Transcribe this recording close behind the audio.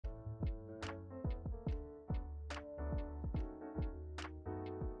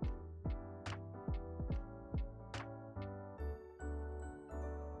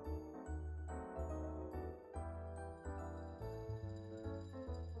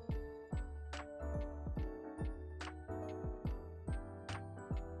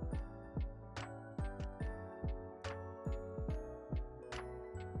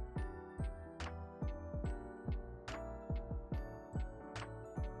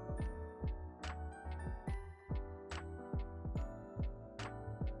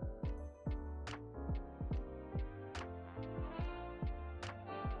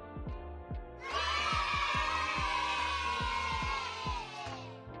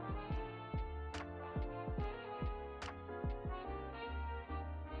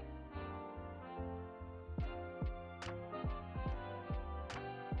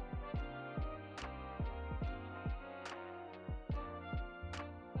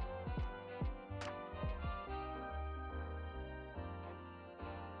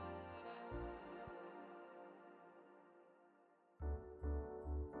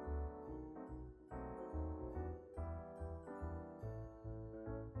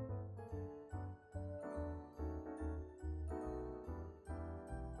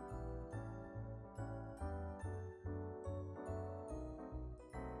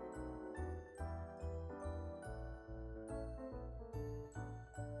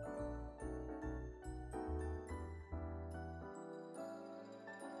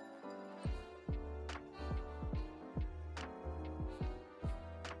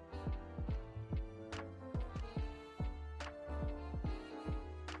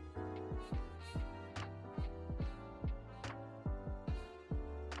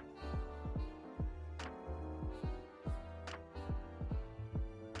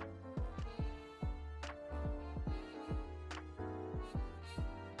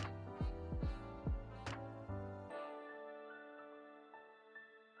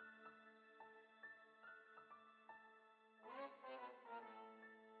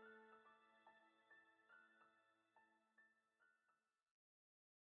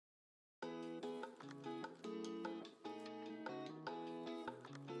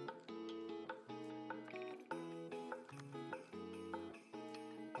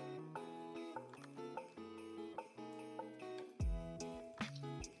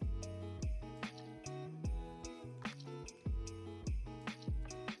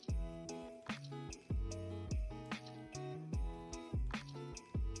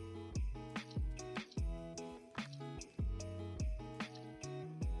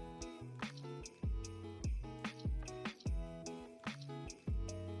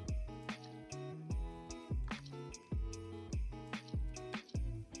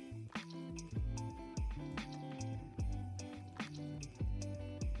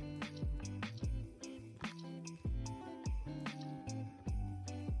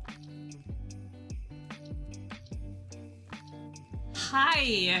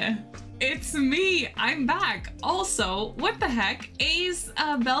hi. It's me. I'm back. Also, what the heck? Ace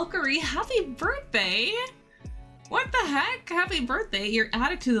Valkyrie, happy birthday. What the heck? Happy birthday. You're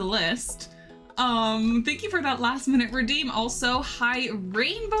added to the list. Thank you for that last minute redeem. Also, hi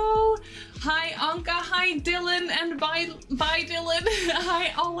Rainbow. Hi Anka. Hi Dylan. And bye Dylan.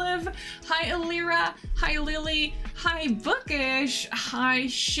 Hi Olive. Hi Alira. Hi Lily. Hi Bookish. Hi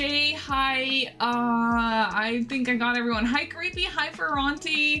Shay. Hi, I think I got everyone. Hi Creepy. Hi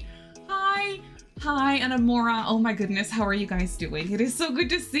Ferranti. Hi. Hi Anamora. Oh my goodness. How are you guys doing? It is so good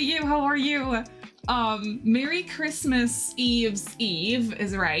to see you. How are you? Merry Christmas Eve's Eve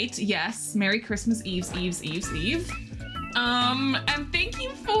is right. Yes, Merry Christmas Eve's Eve. And thank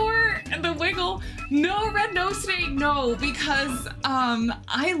you for the wiggle. No red nose stain, no, because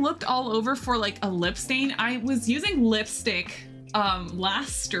I looked all over for like a lip stain. I was using lipstick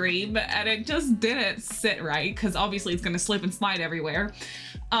last stream and it just didn't sit right because obviously it's gonna slip and slide everywhere.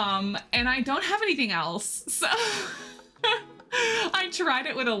 And I don't have anything else, so I tried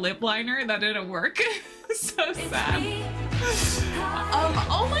it with a lip liner, that didn't work. So sad.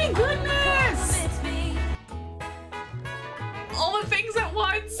 Oh my goodness! All the things at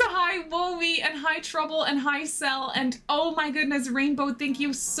once. Hi Wowie and hi Trouble and hi Cell and oh my goodness, Rainbow, thank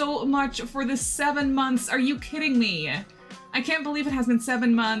you so much for the 7 months. Are you kidding me? I can't believe it has been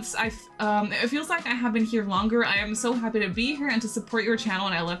 7 months. It feels like I have been here longer. I am so happy to be here and to support your channel,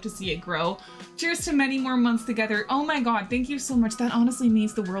 and I love to see it grow. Cheers to many more months together. Oh my god, thank you so much. That honestly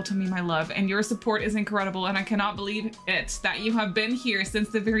means the world to me, my love, and your support is incredible, and I cannot believe it that you have been here since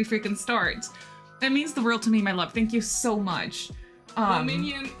the very freaking start. That means the world to me, my love. Thank you so much.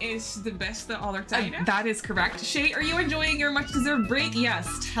 Minion is the best all the time. That is correct. Shay, are you enjoying your much-deserved break? Yes,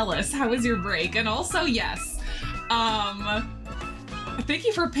 tell us. How was your break? And also, yes. Thank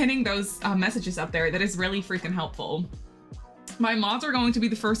you for pinning those messages up there. That is really freaking helpful. My mods are going to be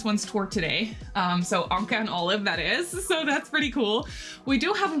the first ones to work today. So Anka and Olive, that is. So that's pretty cool. We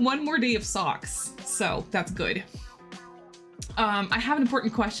do have one more day of socks, so that's good. I have an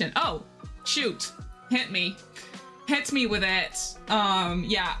important question. Oh, shoot. Hit me. Hit me with it.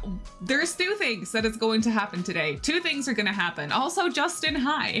 Yeah, there's 2 things that is going to happen today. 2 things are gonna happen. Also, Justin,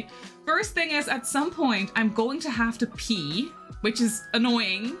 hi. First thing is, at some point, I'm going to have to pee, which is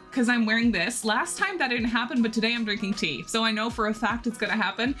annoying because I'm wearing this. Last time that didn't happen, but today I'm drinking tea. So I know for a fact it's gonna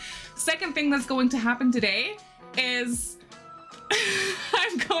happen. Second thing that's going to happen today is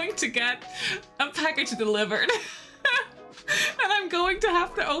I'm going to get a package delivered. And I'm going to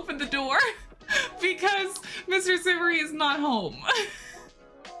have to open the door because Mr. Simmery is not home.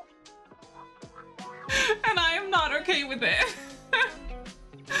 And I am not okay with it.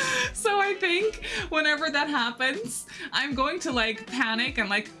 So I think whenever that happens, I'm going to like panic and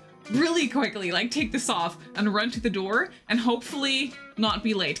like really quickly like take this off and run to the door and hopefully not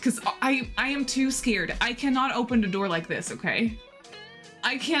be late because I am too scared. I cannot open the door like this, okay?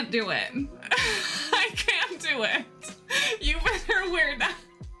 I can't do it. I can't do it. You better wear that.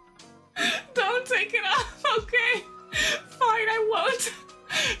 Don't take it off, okay? Fine, I won't.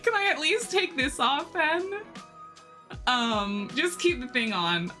 Can I at least take this off then? Just keep the thing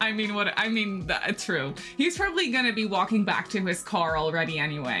on. I mean, that's true. He's probably gonna be walking back to his car already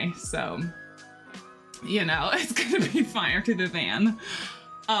anyway, so, you know, it's gonna be fine to the van.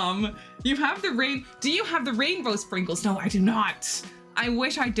 You have the do you have the rainbow sprinkles? No, I do not. I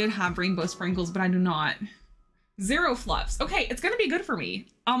wish I did have rainbow sprinkles, but I do not. 0 fluffs. Okay, it's gonna be good for me.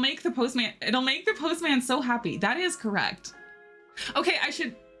 It'll make the postman so happy. That is correct. Okay,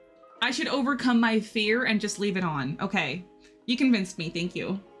 I should overcome my fear and just leave it on. Okay, you convinced me, thank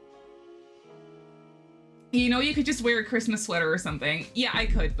you. You know, you could just wear a Christmas sweater or something. Yeah, I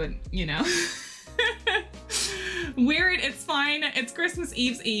could, but you know. Wear it, it's fine. It's Christmas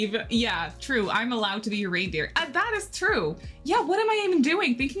Eve's Eve. Yeah, true, I'm allowed to be your reindeer. That is true. Yeah, what am I even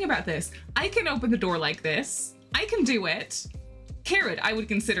doing thinking about this? I can open the door like this. I can do it. Carrot, I would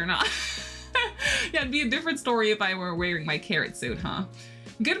consider not. Yeah, it'd be a different story if I were wearing my carrot suit, huh?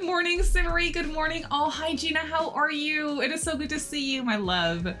 Good morning, Simmery. Good morning. Oh, hi, Gina. How are you? It is so good to see you, my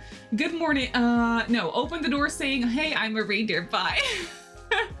love. Good morning. No, open the door saying, hey, I'm a reindeer. Bye.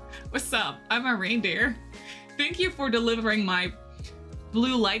 What's up? I'm a reindeer. Thank you for delivering my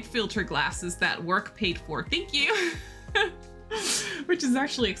blue light filter glasses that work paid for. Thank you. Which is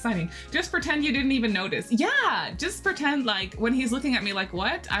actually exciting. Just pretend you didn't even notice. Yeah, just pretend like when he's looking at me like,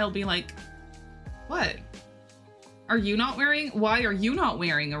 what? I'll be like, what? Are you not wearing? Why are you not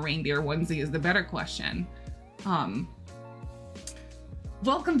wearing a reindeer onesie is the better question.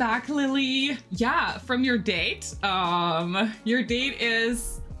 Welcome back, Lily. Yeah, from your date. Your date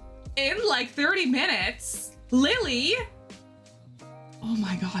is in like 30 minutes. Lily, Oh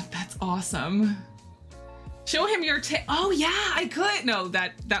my god, that's awesome. Show him your tail. Oh yeah, I could. No,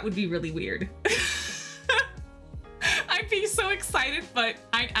 that would be really weird. I'd be so excited, but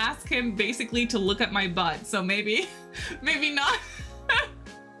I'd ask him basically to look at my butt. So maybe not.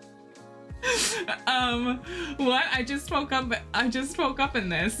 What? I just woke up in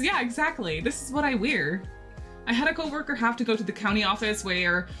this. Yeah, exactly. This is what I wear. I had a coworker have to go to the county office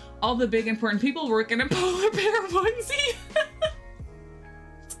where all the big important people work in a polar bear onesie.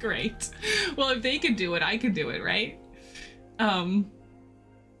 It's great. Well, if they could do it, I could do it, right?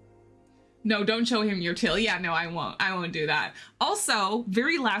 No, don't show him your tail. Yeah, no, I won't do that. Also,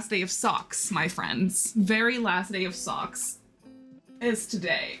 very last day of socks, my friends. Very last day of socks is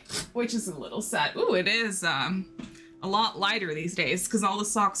today, which is a little sad. Ooh, it is a lot lighter these days because all the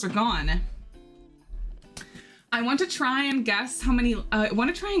socks are gone. I want to try and guess how many,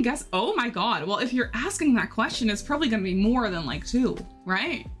 oh my god. Well, if you're asking that question, it's probably gonna be more than like 2,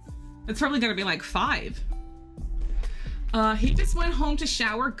 right? It's probably gonna be like 5. He just went home to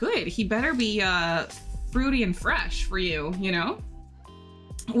shower. Good. He better be fruity and fresh for you, you know?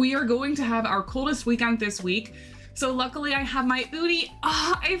 We are going to have our coldest weekend this week. So luckily I have my Udi.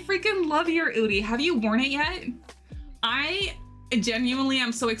 Ah, I freaking love your Udi. Have you worn it yet? I genuinely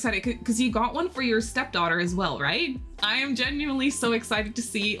am so excited because you got one for your stepdaughter as well, right? I am genuinely so excited to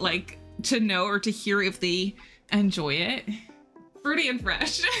see, like, to know or to hear if they enjoy it. Fruity and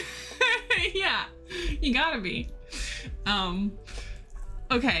fresh. Yeah, you gotta be.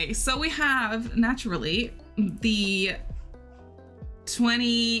 Okay, so we have, naturally, the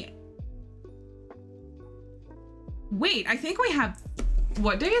 20... Wait, I think we have...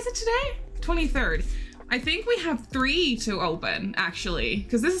 What day is it today? 23rd. I think we have 3 to open, actually,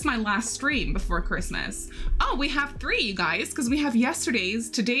 because this is my last stream before Christmas. Oh, we have 3, you guys, because we have yesterday's,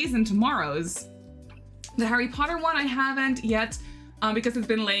 today's, and tomorrow's. The Harry Potter one I haven't yet, because it's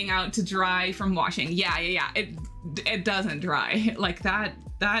been laying out to dry from washing. Yeah. It doesn't dry. Like, that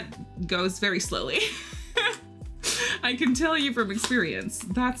goes very slowly. I can tell you from experience.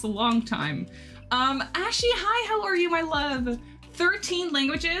 That's a long time. Ashy, hi, how are you, my love? 13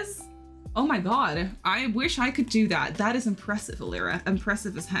 languages? Oh my god, I wish I could do that. That is impressive, Alira.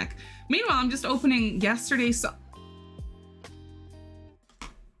 Impressive as heck. Meanwhile, I'm just opening yesterday's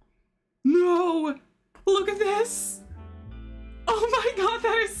No! Look at this! Oh my god,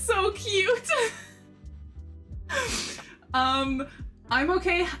 that is so cute! I'm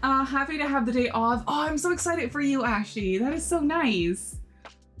okay, happy to have the day off. Oh, I'm so excited for you, Ashy. That is so nice.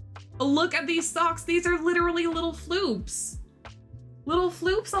 Look at these socks. These are literally little floops. Little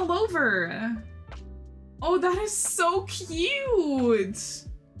floops all over. Oh, that is so cute.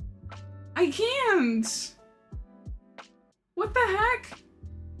 I can't. What the heck?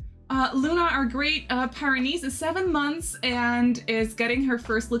 Luna, our great Pyrenees, is 7 months and is getting her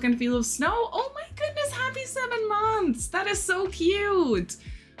first look and feel of snow. Oh my goodness, happy 7 months. That is so cute.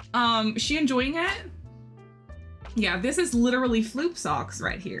 She enjoying it? Yeah, this is literally floop socks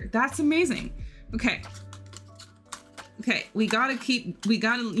right here. That's amazing. Okay. Okay, we gotta,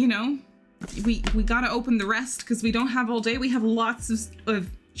 you know, we gotta open the rest because we don't have all day. We have lots of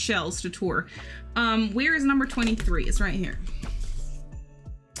shells to tour. Where is number 23? It's right here.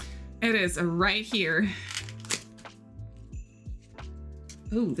 It is right here.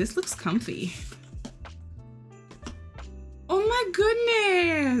 Ooh, this looks comfy. Oh my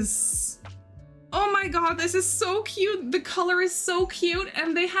goodness! Oh my god, this is so cute. The color is so cute,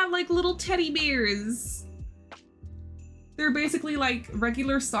 and they have like little teddy bears. They're basically like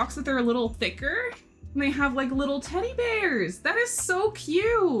regular socks, but they're a little thicker. And they have like little teddy bears. That is so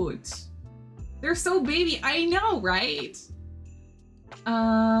cute. They're so baby. I know, right?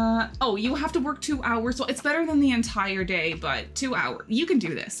 Oh, you have to work 2 hours. Well, it's better than the entire day, but 2 hours. You can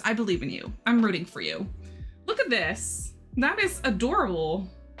do this. I believe in you. I'm rooting for you. Look at this. That is adorable.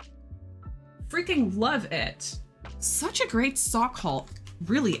 Freaking love it. Such a great sock haul.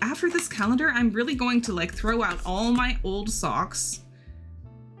 Really, after this calendar, I'm really going to like throw out all my old socks.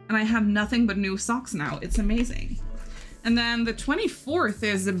 And I have nothing but new socks now. It's amazing. And then the 24th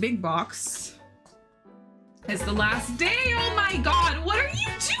is a big box. It's the last day. Oh my god, what are you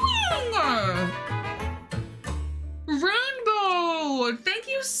doing? Rainbow, thank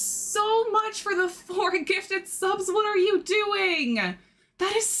you so much for the 4 gifted subs. What are you doing?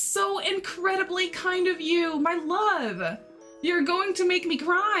 That is so incredibly kind of you, my love. You're going to make me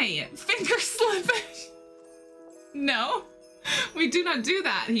cry. Finger slipping. No, we do not do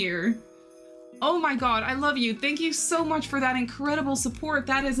that here. Oh my god, I love you. Thank you so much for that incredible support.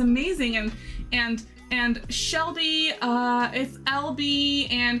 That is amazing. And Shelby, it's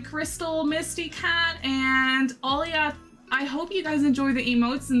LB and Crystal, Misty Cat, and Alia I hope you guys enjoy the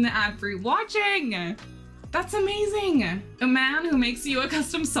emotes and the ad-free watching. That's amazing. A man who makes you a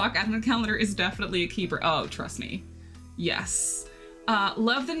custom sock advent calendar is definitely a keeper. Oh, trust me. Yes.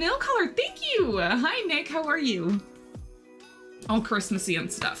 Love the nail color. Thank you. Hi, Nick. How are you? All Christmassy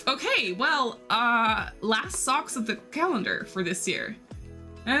and stuff. Okay, well, last socks of the calendar for this year.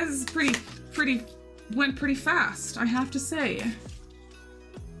 That is went pretty fast, I have to say.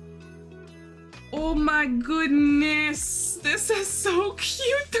 Oh my goodness, this is so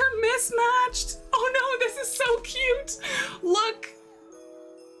cute. They're mismatched. Oh no, this is so cute. Look.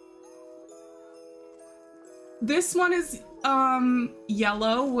 This one is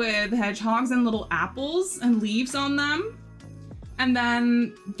yellow with hedgehogs and little apples and leaves on them. And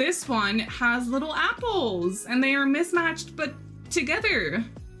then this one has little apples and they are mismatched but together.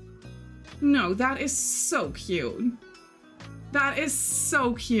 No, that is so cute. That is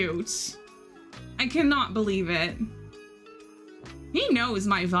so cute. I cannot believe it. He knows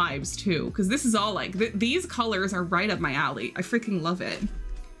my vibes too, because this is all like, these colors are right up my alley. I freaking love it.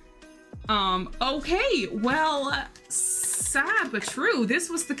 Okay, well, sad but true. This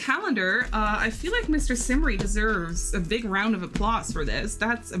was the calendar. I feel like Mr. Simmery deserves a big round of applause for this.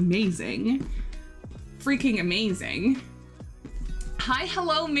 That's amazing. Freaking amazing. Hi,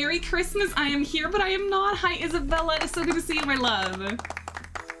 hello, Merry Christmas. I am here, but I am not. Hi, Isabella. It's so good to see you, my love.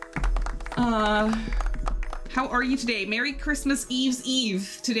 How are you today? Merry Christmas Eve's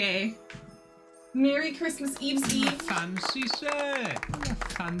Eve today. Merry Christmas Eve's Eve. Fancy sir.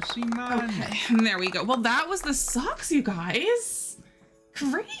 Fancy man. Okay, and there we go. Well, that was the socks, you guys.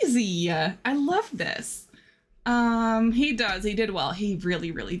 Crazy. I love this. He did well. He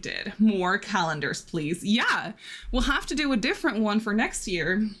really did. More calendars, please. Yeah, we'll have to do a different one for next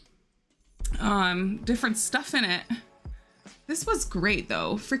year. Different stuff in it. This was great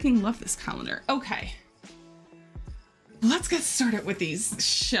though. Freaking love this calendar. Okay. Let's get started with these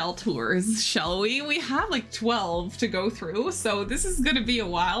shell tours, shall we? We have like 12 to go through, so this is gonna be a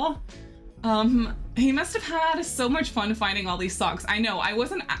while. He must have had so much fun finding all these socks. I know, I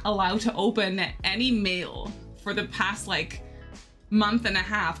wasn't allowed to open any mail for the past like month and a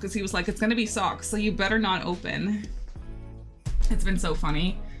half because he was like, it's gonna be socks, so you better not open. It's been so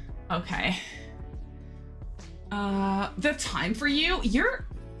funny. Okay. The time for you? You're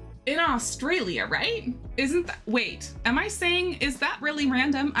in Australia, right? Isn't that, wait, am I saying, is that really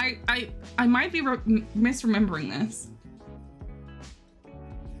random? I might be misremembering this.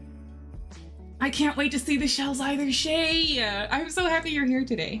 I can't wait to see the shells either, Shay. I'm so happy you're here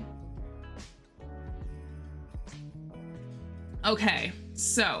today. Okay,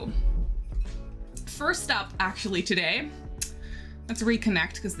 so first up actually today, let's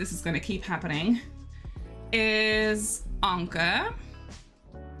reconnect because this is gonna keep happening, is Anka.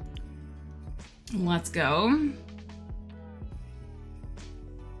 Let's go.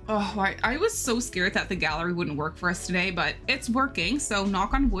 Oh, I was so scared that the gallery wouldn't work for us today, but it's working, so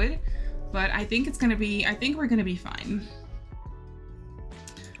knock on wood. But I think it's gonna be, I think we're gonna be fine.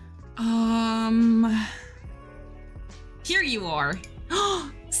 Here you are.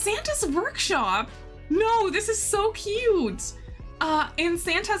 Santa's workshop. No, this is so cute. In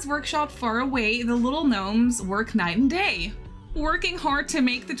Santa's workshop far away, the little gnomes work night and day, working hard to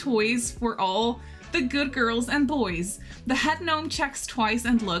make the toys for all the good girls and boys. The head gnome checks twice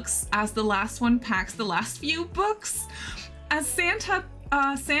and looks as the last one packs the last few books. As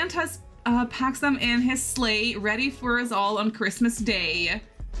Santa's packs them in his sleigh, ready for us all on Christmas Day.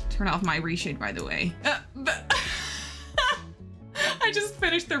 Turn off my reshade, by the way. I just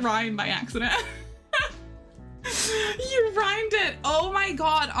finished the rhyme by accident. You rhymed it. Oh my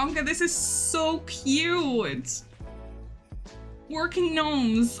god, Anka, this is so cute. Working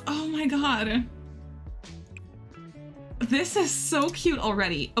gnomes. Oh my god. This is so cute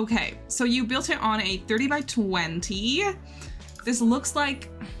already. Okay, so you built it on a 30 by 20. This looks like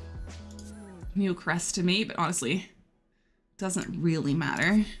new crest to me, but honestly, doesn't really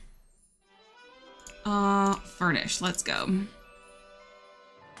matter. Furnish, let's go.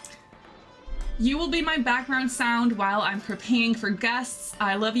 You will be my background sound while I'm preparing for guests.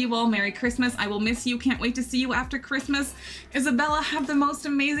 I love you all. Merry Christmas. I will miss you. Can't wait to see you after Christmas. Isabella, have the most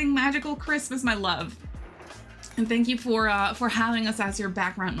amazing magical Christmas, my love. And thank you for having us as your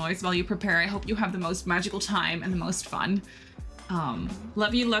background noise while you prepare. I hope you have the most magical time and the most fun.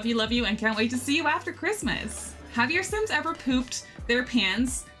 Love you, love you, love you, and can't wait to see you after Christmas. Have your Sims ever pooped their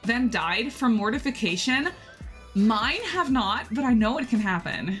pants, then died from mortification? Mine have not, but I know it can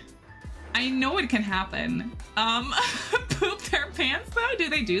happen. I know it can happen. Poop their pants though? Do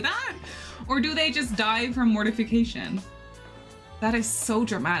they do that? Or do they just die from mortification? That is so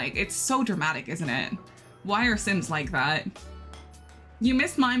dramatic. It's so dramatic, isn't it? Why are Sims like that? You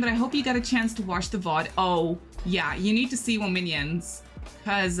missed mine, but I hope you got a chance to watch the VOD. Oh, yeah, you need to see Wominions.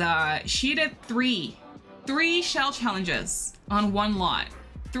 Because she did three shell challenges on one lot.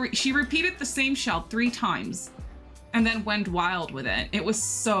 She repeated the same shell 3 times and then went wild with it. It was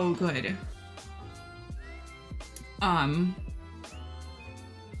so good. Hi,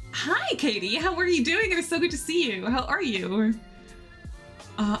 Katie. How are you doing? It is so good to see you. How are you?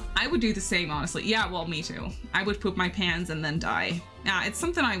 I would do the same, honestly. Yeah, well, me too. I would poop my pants and then die. Yeah, it's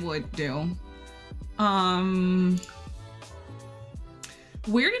something I would do.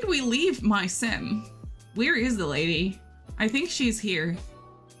 Where did we leave my sim? Where is the lady? I think she's here.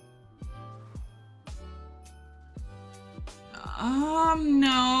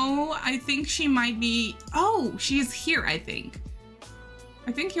 No, I think she might be... Oh, she's here, I think.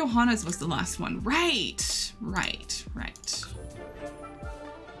 I think Johanna's was the last one. Right, right, right.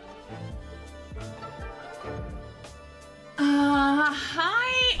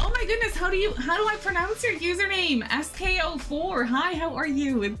 Hi. Oh my goodness, how do I pronounce your username? SKO4. Hi, how are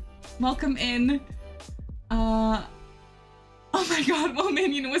you? Welcome in. Oh my god,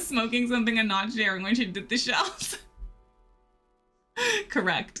 Womanion was smoking something and not sharing when she did the shells.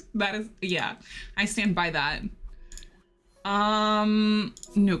 Correct. That is, yeah, I stand by that.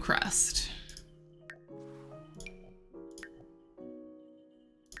 New crest.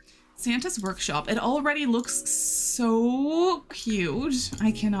 Santa's workshop. It already looks so cute.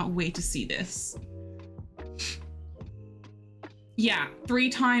 I cannot wait to see this. Yeah, 3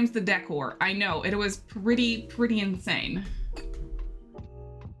 times the decor. I know, it was pretty insane.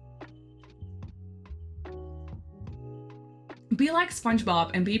 Be like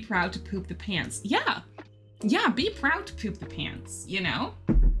SpongeBob and be proud to poop the pants. Yeah, be proud to poop the pants, you know?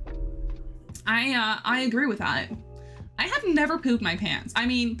 I agree with that. I have never pooped my pants. I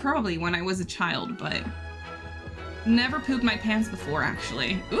mean, probably when I was a child, but never pooped my pants before,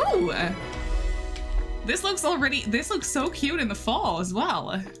 actually. Ooh! This looks so cute in the fall as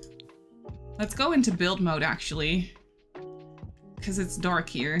well. Let's go into build mode, actually, because it's dark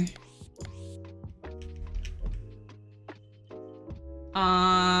here.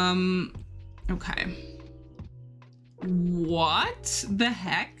 Okay. What the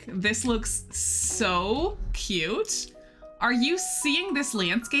heck? This looks so cute. Are you seeing this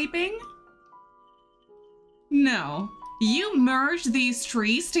landscaping? No. You merged these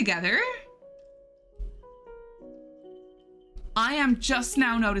trees together? I am just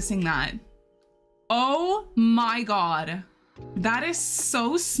now noticing that. Oh my god. That is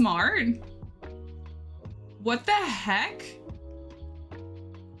so smart. What the heck?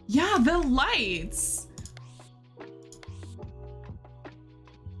 Yeah, the lights.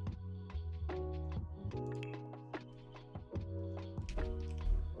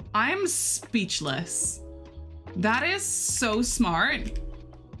 I'm speechless. That is so smart.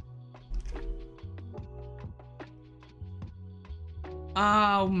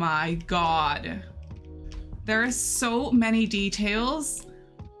 Oh my god. There are so many details.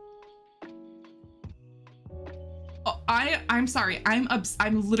 Oh, I'm sorry. I'm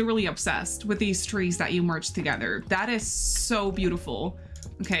literally obsessed with these trees that you merged together. That is so beautiful.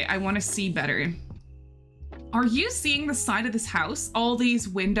 Okay, I want to see better. Are you seeing the side of this house? All these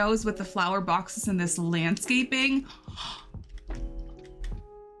windows with the flower boxes and this landscaping?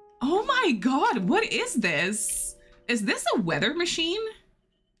 Oh my god, what is this? Is this a weather machine?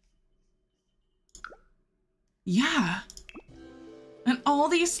 Yeah. And all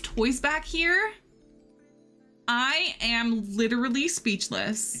these toys back here? I am literally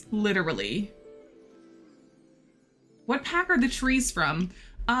speechless. Literally. What pack are the trees from?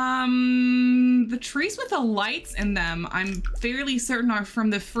 The trees with the lights in them, I'm fairly certain are from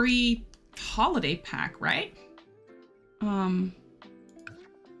the free holiday pack, right?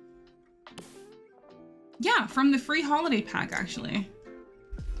 Yeah, from the free holiday pack, actually.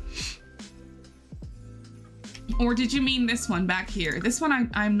 Or did you mean this one back here? This one,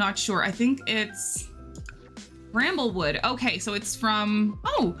 I'm not sure. I think it's Bramblewood. Okay, so it's from,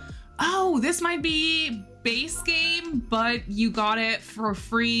 oh, this might be base game, but you got it for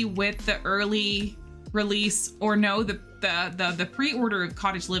free with the early release, or no, the pre-order of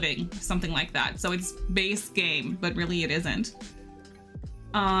Cottage Living, something like that. So it's base game, but really it isn't.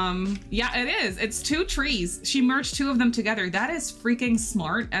 Yeah, it is. It's 2 trees. She merged 2 of them together. That is freaking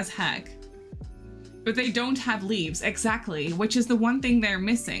smart as heck. But they don't have leaves, exactly, which is the one thing they're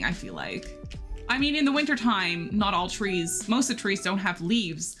missing, I feel like. I mean, in the wintertime, not all trees, most of the trees don't have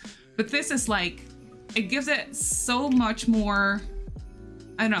leaves, but this is like, it gives it so much more,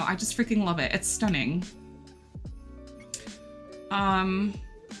 I don't know, I just freaking love it. It's stunning.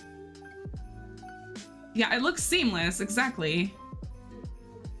 Yeah, it looks seamless, exactly.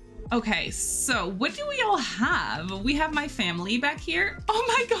 Okay, so what do we all have? We have my family back here. Oh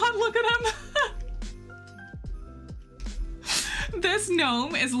my god, look at him! This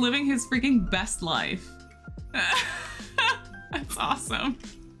gnome is living his freaking best life. That's awesome.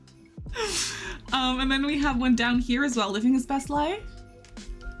 And then we have one down here as well, living his best life.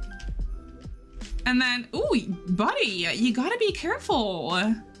 And then, ooh, buddy, you gotta be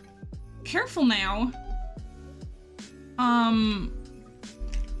careful. Careful now.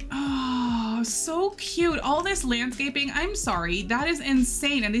 Oh, so cute. All this landscaping, I'm sorry, that is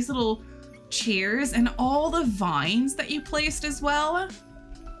insane. And these little chairs and all the vines that you placed as well.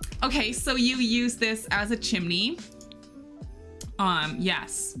 Okay, so you use this as a chimney.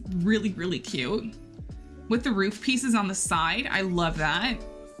 Yes, really, really cute. With the roof pieces on the side, I love that.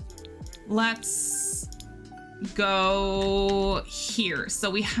 Let's go here. So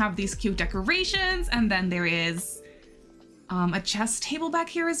we have these cute decorations, and then there is a chess table back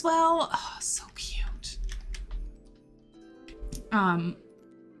here as well. Oh, so cute.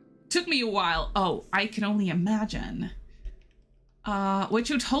 Took me a while. Oh, I can only imagine. Which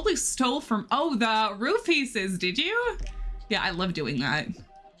you totally stole from, oh, the roof pieces, did you? Yeah, I love doing that.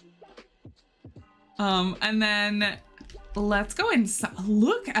 And then let's go and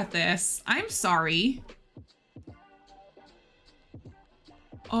look at this. I'm sorry.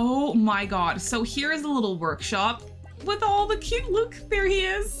 Oh my god. So here is a little workshop with all the cute, look, there he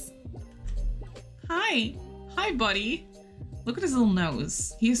is. Hi. Hi, buddy. Look at his little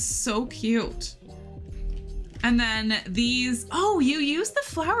nose. He is so cute. And then these, oh, you use the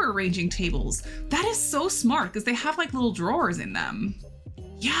flower arranging tables. That is so smart because they have like little drawers in them.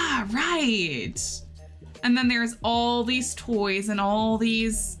 Yeah, right. And then there's all these toys and all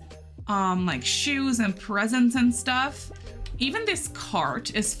these like shoes and presents and stuff. Even this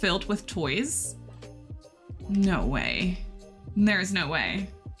cart is filled with toys. No way. There's no way.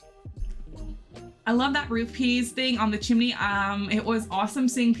 I love that roof piece thing on the chimney. It was awesome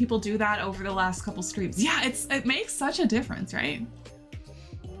seeing people do that over the last couple streams. Yeah, it makes such a difference, right?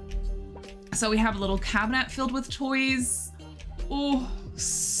 So we have a little cabinet filled with toys. Oh,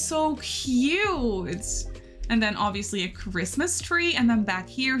 so cute. And then obviously a Christmas tree. And then back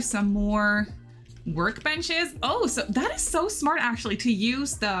here, some more workbenches. Oh, so that is so smart actually to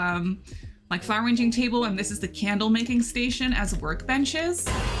use the like flower arranging table, and this is the candle making station as workbenches.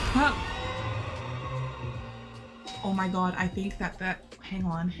 Oh my god, I think that hang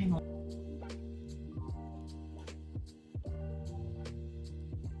on.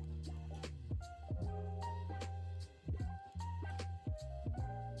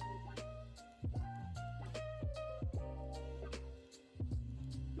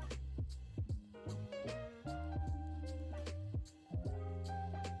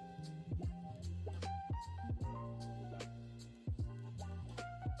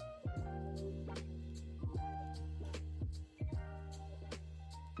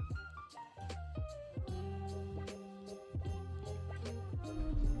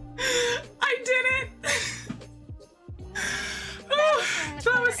 I did it! Oh,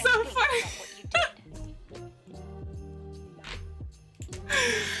 that was so funny.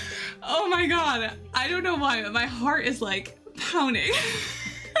 Oh my god, I don't know why, but my heart is like pounding.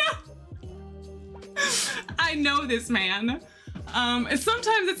 I know this man.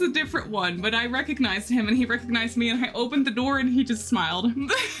 Sometimes it's a different one, but I recognized him and he recognized me, and I opened the door and he just smiled.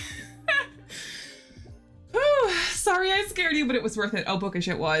 Sorry I scared you, but it was worth it. Oh, bookish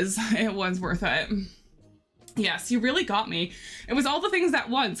it was. It was worth it. Yes, you really got me. It was all the things at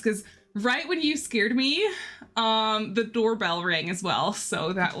once, because right when you scared me, the doorbell rang as well.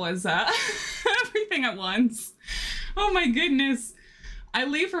 So that was everything at once. Oh my goodness. I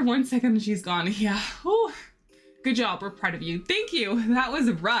leave for 1 second and she's gone. Yeah. Ooh. Good job. We're proud of you. Thank you. That was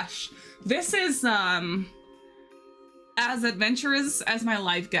a rush. This is as adventurous as my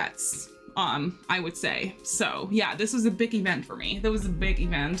life gets. I would say. So yeah, this was a big event for me. That was a big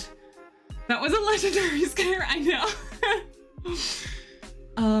event. That was a legendary scare, I know.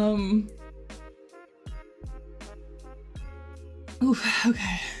 Oof,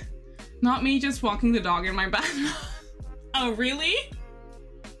 okay. Not me just walking the dog in my bathroom. Oh, really?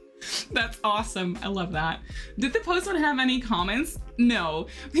 That's awesome. I love that. Did the postman have any comments? No.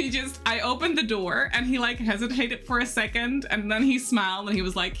 I opened the door and he like hesitated for a second and then he smiled and he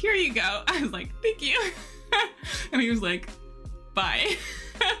was like, here you go. I was like, thank you. And he was like, bye.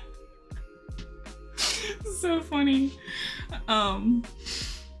 So funny.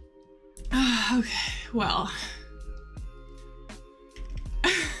 Okay, well.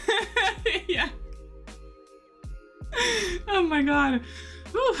 Yeah. Oh my god.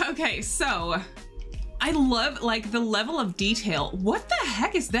 Ooh, okay, so I love like the level of detail. What the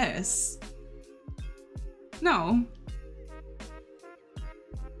heck is this? No.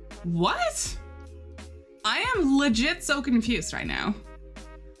 What? I am legit so confused right now.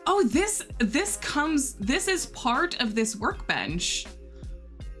 Oh, this is part of this workbench.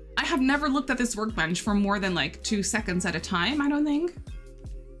 I have never looked at this workbench for more than like 2 seconds at a time, I don't think.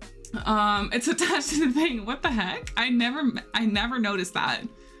 It's attached to the thing. What the heck? I never noticed that.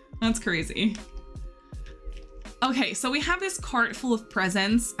 That's crazy. Okay, so we have this cart full of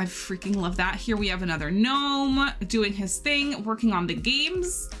presents. I freaking love that. Here we have another gnome doing his thing, working on the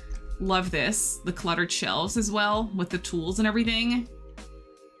games. Love this. The cluttered shelves as well with the tools and everything.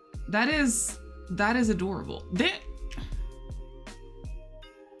 That is adorable.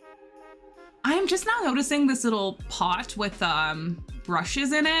 I am just now noticing this little pot with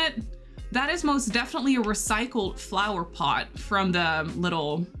brushes in it. That is most definitely a recycled flower pot from the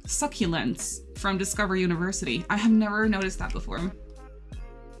little succulents from Discover University. I have never noticed that before.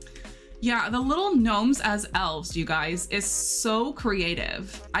 Yeah, the little gnomes as elves, you guys, is so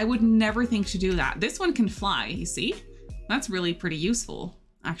creative. I would never think to do that. This one can fly, you see? That's really pretty useful,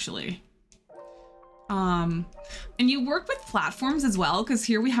 actually. And you work with platforms as well, because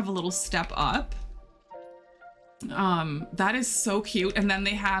here we have a little step up. That is so cute. And then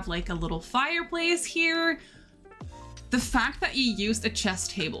they have like a little fireplace here. The fact that you used a chess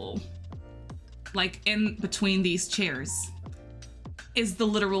table, like in between these chairs, is the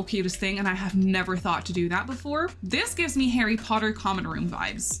literal cutest thing, and I have never thought to do that before. This gives me Harry Potter common room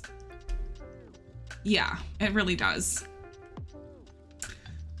vibes. Yeah, it really does.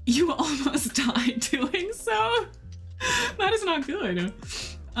 You almost died doing so? That is not good.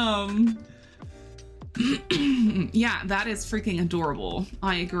 Yeah, that is freaking adorable.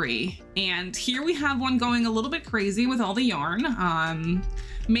 I agree. And here we have one going a little bit crazy with all the yarn.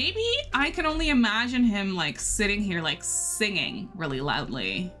 Maybe I can only imagine him like sitting here like singing really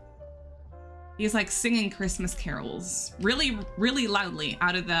loudly. He's like singing Christmas carols really, really loudly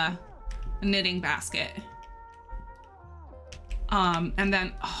out of the knitting basket. And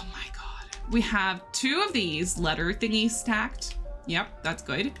then, oh my God, we have 2 of these letter thingies stacked. Yep, that's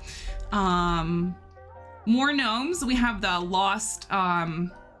good. More gnomes. We have the lost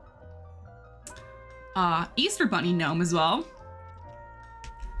Easter Bunny gnome as well.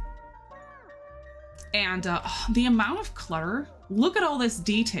 And the amount of clutter, look at all this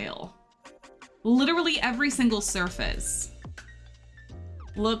detail. Literally every single surface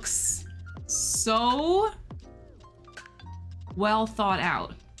looks so well thought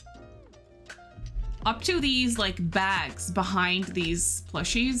out. Up to these like bags behind these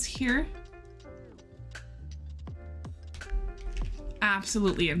plushies here.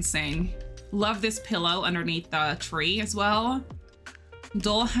 Absolutely insane. Love this pillow underneath the tree as well.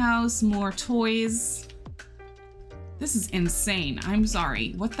 Dollhouse, more toys. This is insane. I'm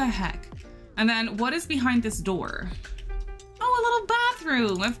sorry. What the heck? And then what is behind this door? Oh, a little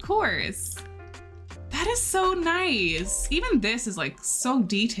bathroom, of course. That is so nice. Even this is like so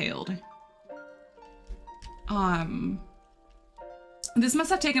detailed. This must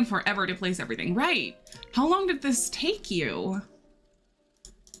have taken forever to place everything. Right. How long did this take you?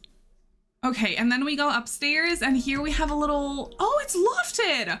 Okay, and then we go upstairs and here we have a little, oh, it's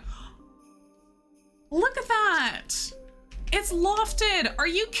lofted. Look at that. It's lofted. Are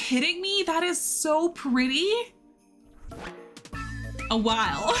you kidding me? That is so pretty. A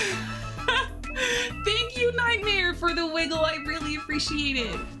while. Thank you, Nightmare, for the wiggle. I really appreciate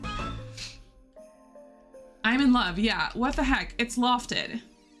it. I'm in love. Yeah, what the heck? It's lofted.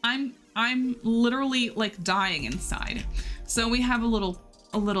 I'm literally like dying inside. So we have a little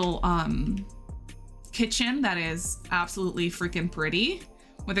kitchen that is absolutely freaking pretty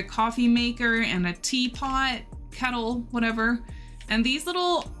with a coffee maker and a teapot, kettle, whatever. And these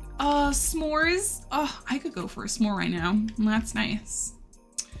little s'mores. Oh, I could go for a s'more right now. That's nice.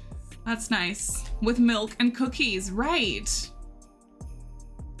 That's nice. With milk and cookies, right?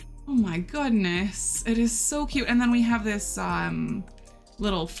 Oh my goodness. It is so cute. And then we have this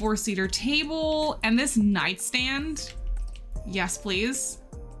little 4-seater table and this nightstand. Yes, please.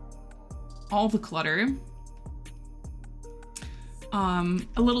 All the clutter. A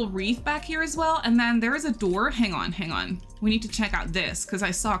little wreath back here as well. And then there is a door. Hang on. We need to check out this because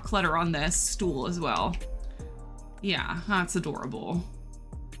I saw clutter on this stool as well. Yeah, that's adorable.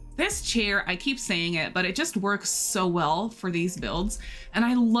 This chair, I keep saying it, but it just works so well for these builds. And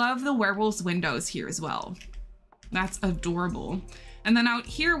I love the werewolf's windows here as well. That's adorable. And then out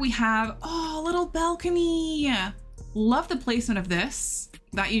here we have, oh, a little balcony. Love the placement of this,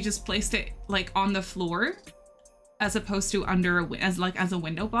 that you just placed it like on the floor as opposed to under as a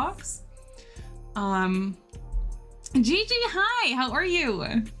window box. Gigi, hi, how are you?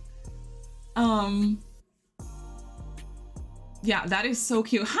 Yeah, that is so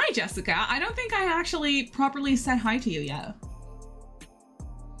cute. Hi, Jessica. I don't think I actually properly said hi to you yet.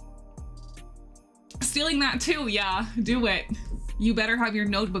 Stealing that too, yeah, do it. You better have your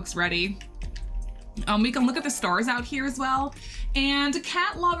notebooks ready. We can look at the stars out here as well. And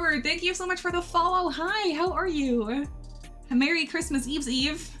Cat Lover, thank you so much for the follow. Hi, how are you? Merry Christmas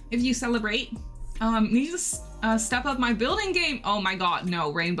Eve if you celebrate. Need to step up my building game. Oh my god,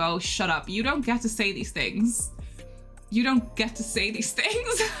 no, Rainbow, shut up. You don't get to say these things. You don't get to say these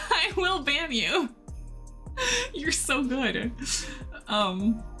things. I will ban you. You're so good.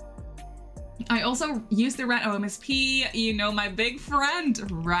 I also used to rent OMSP, you know, my big friend.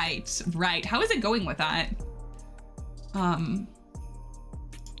 Right, right. How is it going with that?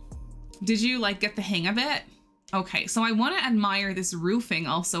 Did you like get the hang of it? Okay, so I want to admire this roofing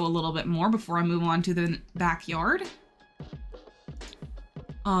also a little bit more before I move on to the backyard.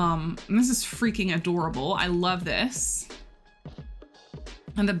 This is freaking adorable. I love this.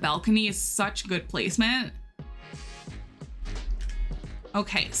 And the balcony is such good placement.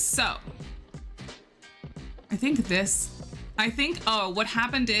 Okay, so oh, what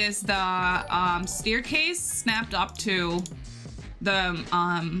happened is the staircase snapped up to the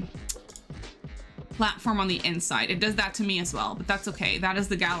platform on the inside. It does that to me as well, but that's okay. That is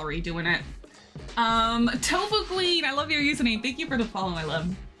the gallery doing it. Tofu Queen, I love your username. Thank you for the follow, my love.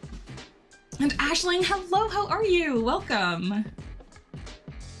 And Ashling, hello, how are you? Welcome.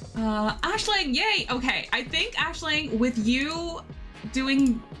 Ashling, yay. Okay, I think Ashling, with you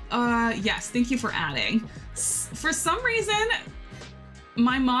doing, yes, thank you for adding. For some reason,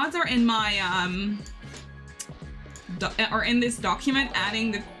 my mods are in my, are in this document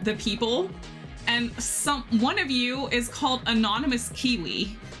adding the people, and one of you is called Anonymous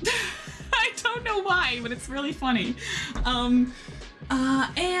Kiwi. I don't know why, but it's really funny.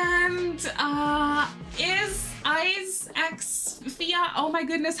 Is X Fia? Oh my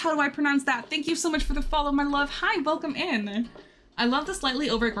goodness, how do I pronounce that? Thank you so much for the follow, my love. Hi, welcome in. I love the slightly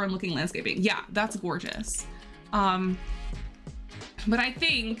overgrown looking landscaping. Yeah, that's gorgeous. But I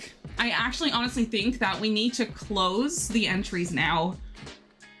actually honestly think that we need to close the entries now.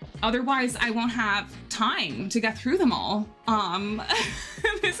 Otherwise, I won't have time to get through them all.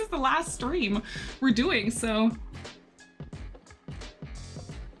 This is the last stream we're doing, so.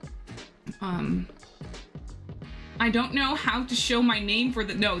 I don't know how to show my name for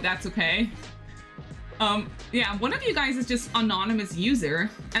no, that's okay. Yeah, one of you guys is just anonymous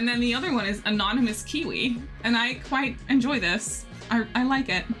user, and then the other one is anonymous Kiwi, and I quite enjoy this. I like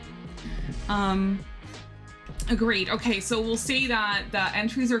it. Agreed. Okay, so we'll say that the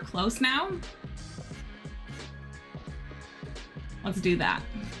entries are close now. Let's do that.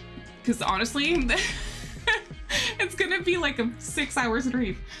 Because honestly, it's gonna be like a 6-hour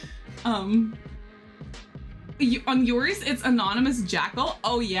stream. On yours, it's anonymous Jackal.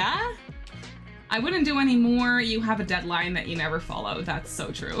 Oh yeah? I wouldn't do any more. You have a deadline that you never follow. That's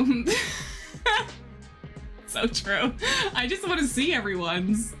so true. So true. I just want to see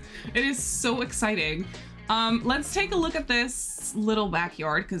everyone's. It is so exciting. Let's take a look at this little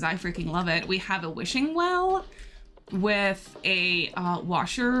backyard because I freaking love it. We have a wishing well with a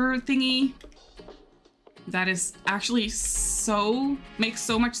washer thingy. That is actually makes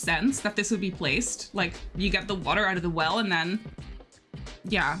so much sense that this would be placed. Like, you get the water out of the well and then,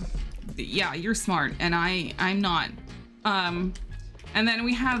 yeah, you're smart and I'm not. And then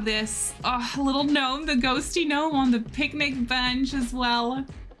we have this little gnome, the ghosty gnome on the picnic bench as well.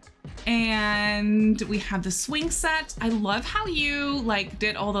 And we have the swing set. I love how you like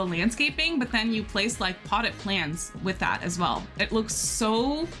did all the landscaping, but then you placed like potted plants with that as well. It looks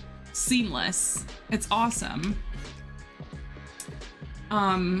so seamless. It's awesome.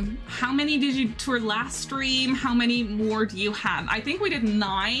 How many did you tour last stream? How many more do you have? I think we did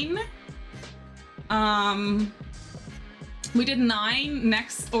 9. We did 9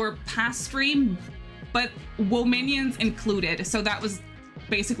 next or past stream, but Wominions included, so that was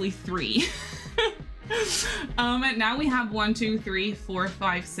basically 3. And now we have 1, 2, 3, 4,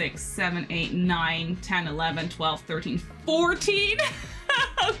 5, 6, 7, 8, 9, 10, 11, 12, 13, 14.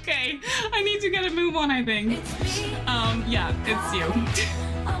 Okay, I need to get a move on, I think. Yeah, it's you.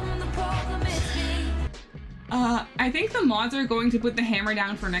 I think the mods are going to put the hammer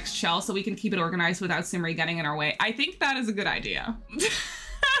down for next shell so we can keep it organized without Simmery getting in our way. I think that is a good idea.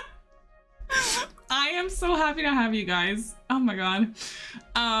 I am so happy to have you guys. Oh my god.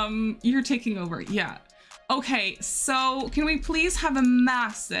 You're taking over. Yeah. Okay, so can we please have a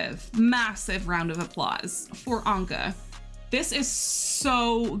massive, massive round of applause for Anka? This is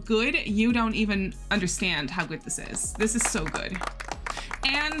so good. You don't even understand how good this is. This is so good.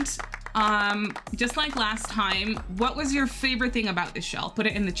 And just like last time, what was your favorite thing about this shell? Put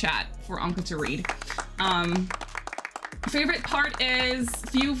it in the chat for Anka to read. Favorite part is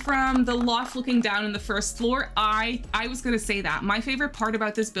view from the loft looking down on the first floor. I was gonna say that. My favorite part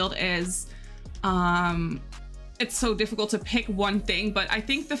about this build is it's so difficult to pick one thing, but I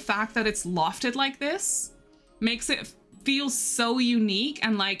think the fact that it's lofted like this makes it feel so unique,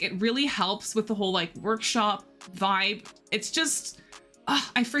 and like it really helps with the whole like workshop vibe. It's just,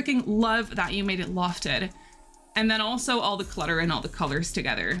 I freaking love that you made it lofted. And then also all the clutter and all the colors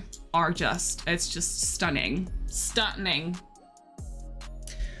together are just, it's just stunning. Stunning.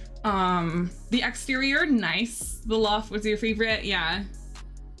 The exterior, nice. The loft was your favorite, yeah.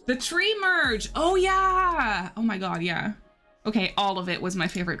 The tree merge, oh yeah. Oh my God, yeah. Okay, all of it was my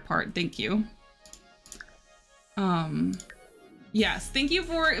favorite part, thank you. Yes, thank you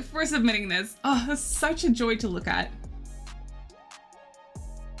for submitting this. Oh, it's such a joy to look at.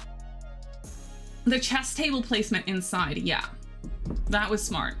 The chess table placement inside, yeah. That was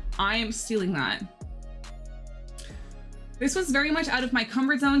smart. I am stealing that. This was very much out of my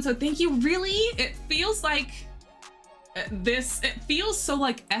comfort zone, so thank you. Really, it feels like it feels so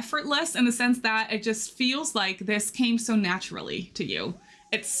like effortless in the sense that it just feels like this came so naturally to you.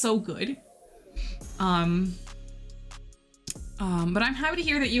 It's so good. But I'm happy to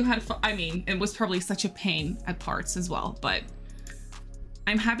hear that you had fun. I mean, it was probably such a pain at parts as well, but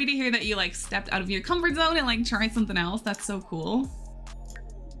I'm happy to hear that you like stepped out of your comfort zone and like tried something else. That's so cool.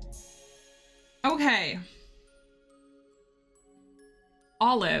 Okay.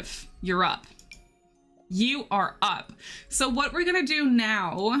 Olive, you're up. You are up. So what we're gonna do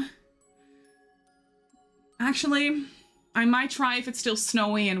now, actually, I might try if it's still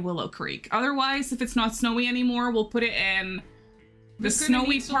snowy in Willow Creek. Otherwise, if it's not snowy anymore, we'll put it in the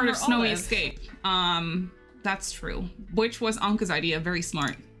snowy part of Snowy Escape. That's true. Which was Anka's idea, very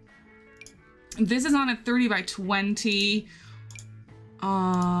smart. This is on a 30 by 20.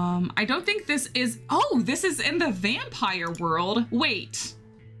 I don't think this is, oh, this is in the vampire world. Wait.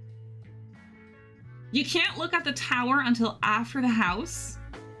 You can't look at the tower until after the house?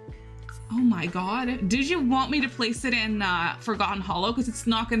 Oh my God. Did you want me to place it in Forgotten Hollow? Because it's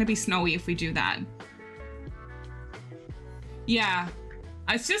not gonna be snowy if we do that. Yeah,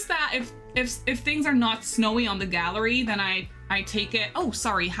 it's just that if things are not snowy on the gallery, then I take it. Oh,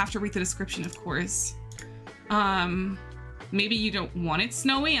 sorry, have to read the description, of course. Maybe you don't want it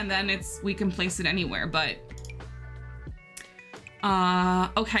snowy, and then we can place it anywhere. But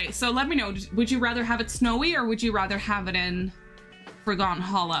okay, so let me know. Would you rather have it snowy, or would you rather have it in Forgotten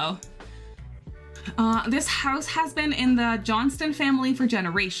Hollow? This house has been in the Johnston family for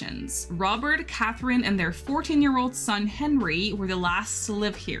generations. Robert, Catherine, and their 14-year-old son Henry were the last to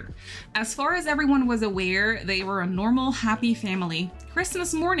live here. As far as everyone was aware, they were a normal, happy family.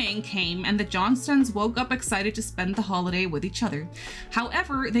 Christmas morning came and the Johnstons woke up excited to spend the holiday with each other.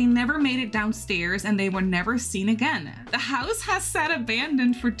 However, they never made it downstairs and they were never seen again. The house has sat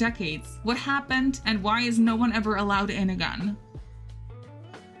abandoned for decades. What happened, and why is no one ever allowed in again?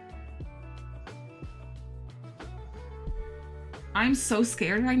 I'm so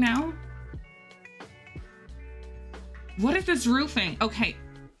scared right now. What if this roofing? Okay,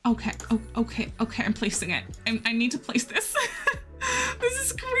 okay, okay, I'm placing it. I need to place this. This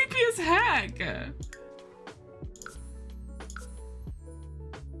is creepy as heck.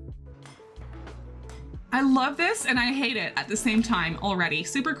 I love this and I hate it at the same time already.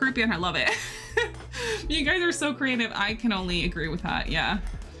 Super creepy and I love it. You guys are so creative. I can only agree with that, yeah.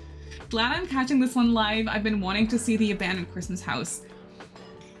 Glad I'm catching this one live. I've been wanting to see the abandoned Christmas house.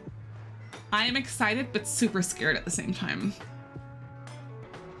 I am excited, but super scared at the same time.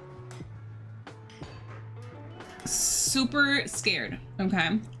 Super scared,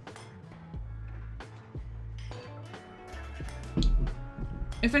 okay?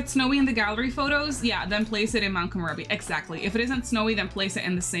 If it's snowy in the gallery photos, yeah, then place it in Mount Komorebi. Exactly. If it isn't snowy, then place it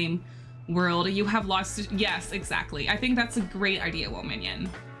in the same world. You have lots to, yes, exactly. I think that's a great idea, Wominion.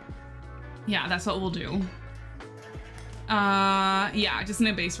 Yeah, that's what we'll do. Yeah, just in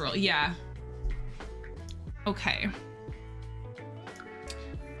a base roll, yeah. Okay.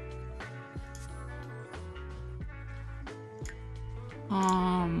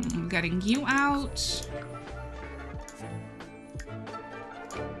 Getting you out.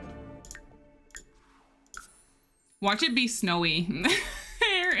 Watch it be snowy.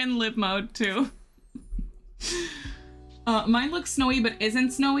 Here in live mode too. Mine looks snowy but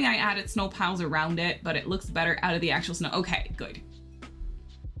isn't snowy. I added snow piles around it, but it looks better out of the actual snow. Okay, good.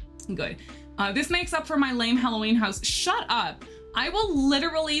 Good. This makes up for my lame Halloween house. Shut up. I will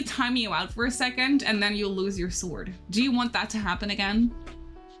literally time you out for a second and then you'll lose your sword. Do you want that to happen again?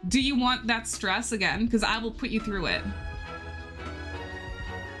 Do you want that stress again? Because I will put you through it.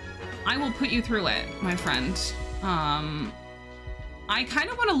 I will put you through it, my friend. I kind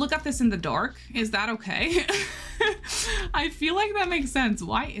of want to look at this in the dark. Is that okay? I feel like that makes sense.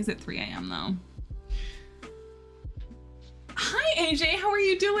 Why is it 3 a.m. though? Hi, AJ. How are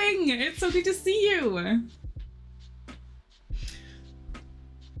you doing? It's so good to see you.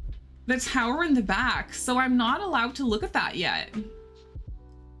 The tower in the back. So I'm not allowed to look at that yet.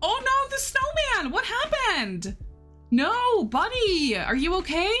 Oh no, the snowman! What happened? No, buddy, are you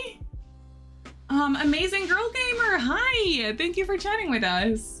okay? Amazing girl gamer, hi! Thank you for chatting with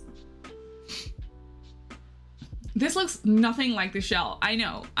us. This looks nothing like the shell. I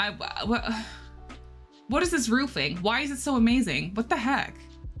know. What is this roofing? Why is it so amazing? What the heck?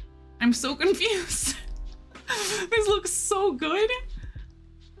 I'm so confused. This looks so good.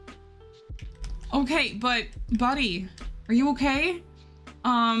 Okay, but buddy, are you okay?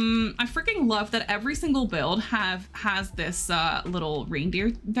 I freaking love that every single build has this little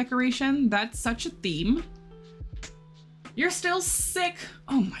reindeer decoration. That's such a theme. You're still sick.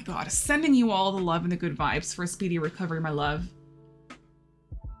 Oh my god, sending you all the love and the good vibes for a speedy recovery, my love.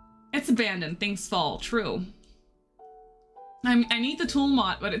 It's abandoned, things fall, true. I need the tool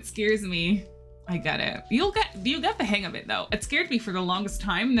mod, but it scares me. I get it. You'll get the hang of it though. It scared me for the longest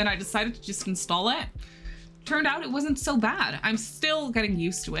time, and then I decided to just install it. Turned out it wasn't so bad. I'm still getting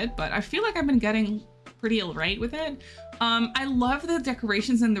used to it, but I feel like I've been getting pretty alright with it. I love the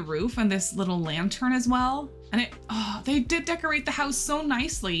decorations in the roof and this little lantern as well. And they did decorate the house so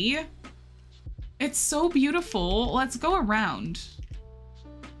nicely. It's so beautiful. Let's go around.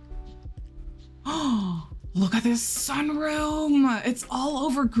 Oh, look at this sunroom. It's all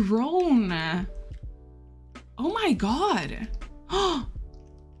overgrown. Oh my god. Oh,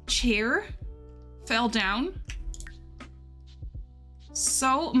 chair fell down.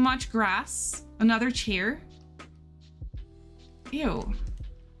 So much grass. Another chair. Ew.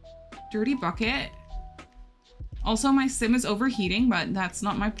 Dirty bucket. Also, my sim is overheating, but that's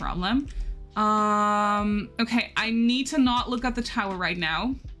not my problem. Okay, I need to not look at the tower right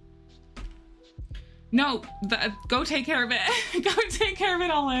now. No, go take care of it. Go take care of it,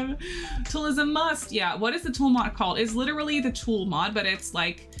 Olive. Tool is a must. Yeah, what is the tool mod called? It's literally the tool mod, but it's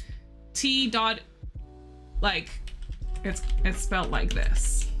like T dot, like, it's spelled like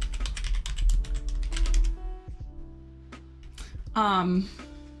this.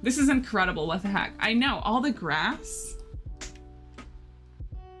 This is incredible. What the heck? I know, all the grass.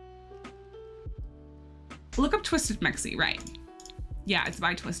 Look up Twisted Mexi, right? Yeah, it's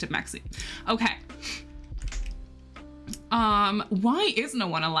by Twisted Mexi. Okay. Why is no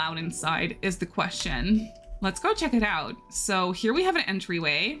one allowed inside is the question. Let's go check it out. So here we have an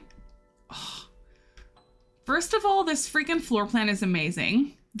entryway. Oh. First of all, this freaking floor plan is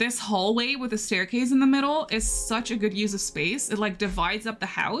amazing. This hallway with a staircase in the middle is such a good use of space. It like divides up the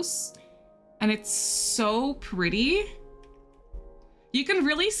house and it's so pretty. You can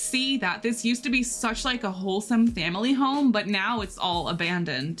really see that this used to be such like a wholesome family home, but now it's all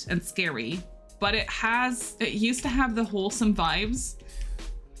abandoned and scary. But it used to have the wholesome vibes.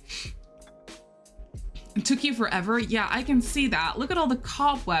 It took you forever. Yeah, I can see that. Look at all the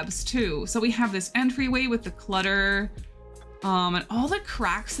cobwebs too. So we have this entryway with the clutter, and all the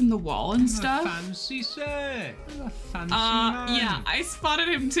cracks in the wall and stuff. Fancy sir. Fancy man. Yeah, I spotted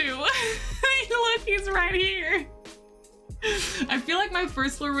him too. Look, he's right here. I feel like my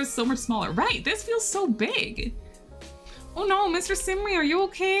first floor was so much smaller. Right, this feels so big. Oh no, Mr. Simri, are you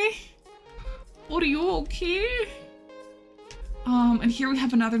okay? Are you okay? And here we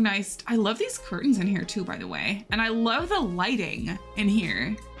have another nice, I love these curtains in here too, by the way. And I love the lighting in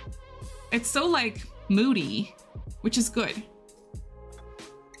here. It's so like moody, which is good.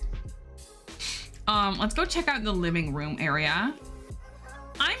 Let's go check out the living room area.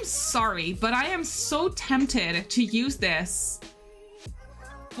 I'm sorry, but I am so tempted to use this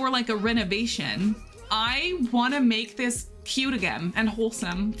for like a renovation. I want to make this cute again and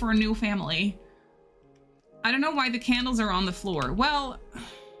wholesome for a new family. I don't know why the candles are on the floor. Well,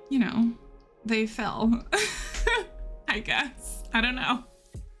 you know, they fell. I guess. I don't know.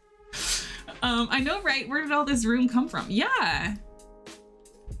 I know, right? Where did all this room come from? Yeah.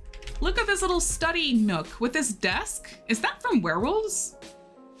 Look at this little study nook with this desk. Is that from Werewolves?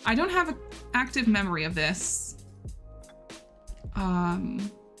 I don't have an active memory of this. Oh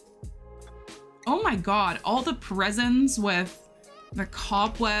my god, all the presents with the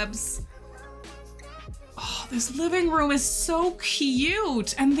cobwebs. Oh, This living room is so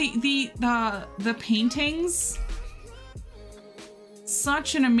cute, and the paintings,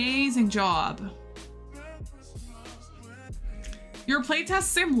 such an amazing job. Your playtest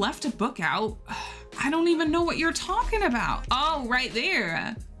sim left a book out. I don't even know what you're talking about. Oh, right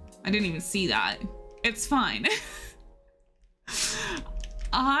there. I didn't even see that. It's fine.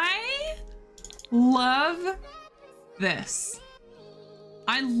 I love this.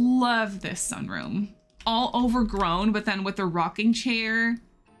 I love this sunroom. All overgrown, but then with the rocking chair.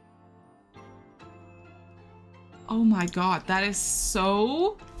 Oh my god, that is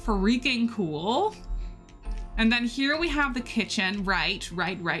so freaking cool. And then here we have the kitchen. Right.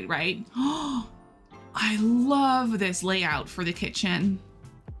 Oh, I love this layout for the kitchen.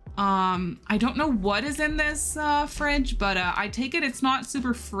 I don't know what is in this fridge, but I take it it's not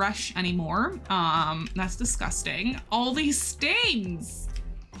super fresh anymore. That's disgusting. All these stains.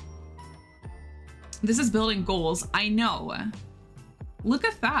 This is building goals. I know. Look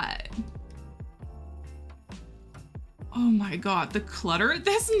at that. Oh my god, the clutter.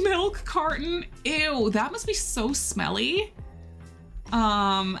 This milk carton. Ew, that must be so smelly.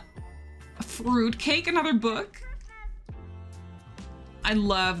 Fruit cake, another book. I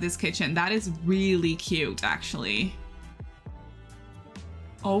love this kitchen. That is really cute, actually.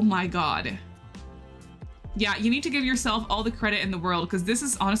 Oh my god. Yeah, you need to give yourself all the credit in the world because this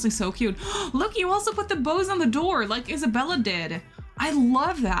is honestly so cute. Look, you also put the bows on the door like Isabella did. I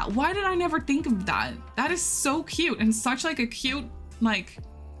love that. Why did I never think of that? That is so cute and such like a cute, like,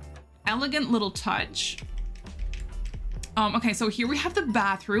 elegant little touch. Okay, so here we have the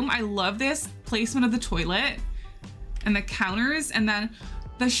bathroom. I love this placement of the toilet and the counters, and then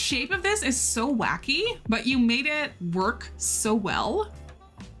the shape of this is so wacky, but you made it work so well.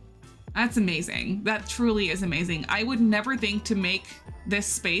 That's amazing. That truly is amazing. I would never think to make this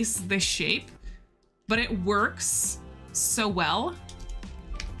space this shape, but it works so well.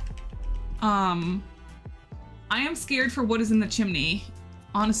 I am scared for what is in the chimney.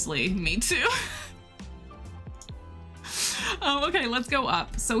 Honestly, me too. Okay, let's go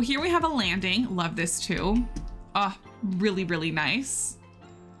up. So here we have a landing. Love this too. Really, really nice.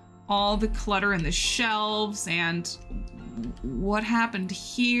 All the clutter in the shelves and what happened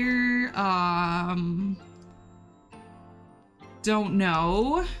here? Don't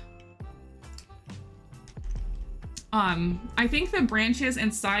know. I think the branches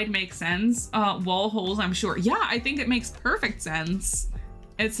inside make sense. Wall holes, I'm sure. Yeah, I think it makes perfect sense.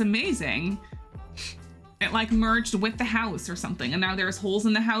 It's amazing. It like merged with the house or something, and now there's holes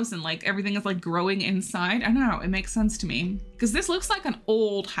in the house and like everything is like growing inside. I don't know, it makes sense to me. Because this looks like an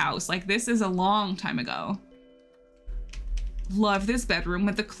old house, like this is a long time ago. Love this bedroom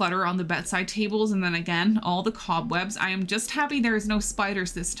with the clutter on the bedside tables, and then again, all the cobwebs. I am just happy there's no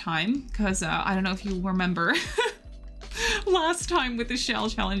spiders this time, because I don't know if you remember last time with the shell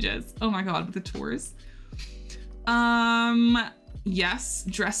challenges. Oh my god, with the tours. Yes,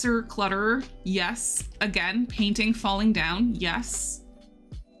 dresser clutter. Yes, again, painting falling down. Yes.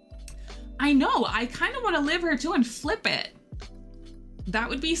 I know, I kind of want to live here too and flip it. That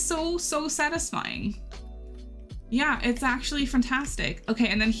would be so satisfying. Yeah, it's actually fantastic. Okay,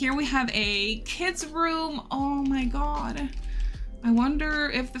 and then here we have a kids' room. Oh my god. I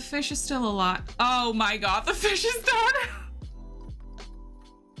wonder if the fish is still alive. Oh my god, the fish is dead.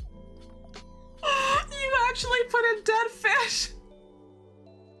 You actually put a dead fish.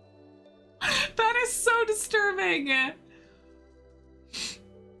 That is so disturbing.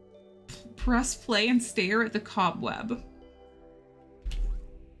 Press play and stare at the cobweb.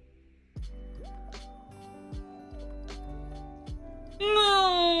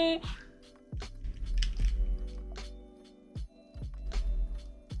 No.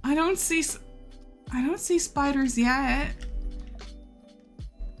 I don't see spiders yet.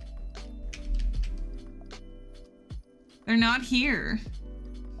 They're not here.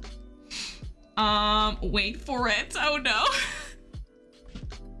 Wait for it. Oh no.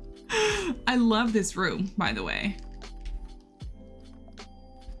 I love this room, by the way.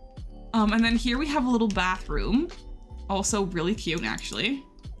 And then here we have a little bathroom. Also really cute, actually.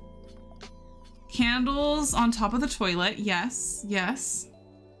 Candles on top of the toilet. Yes, yes.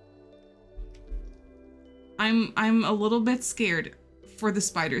 I'm a little bit scared for the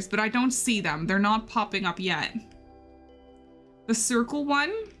spiders, but I don't see them. They're not popping up yet. The circle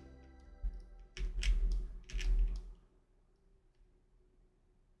one.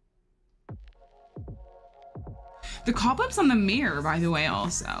 The cobwebs on the mirror, by the way,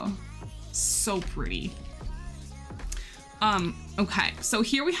 also. So pretty. Okay, so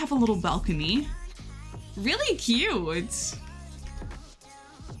here we have a little balcony. Really cute.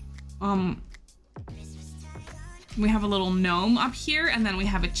 We have a little gnome up here, and then we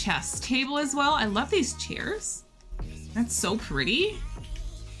have a chess table as well. I love these chairs. That's so pretty.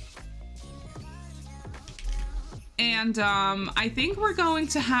 And I think we're going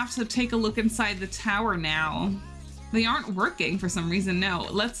to have to take a look inside the tower now. They aren't working for some reason. No,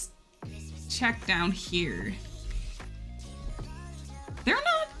 let's check down here. They're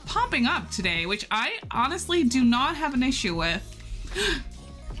not popping up today, which I honestly do not have an issue with.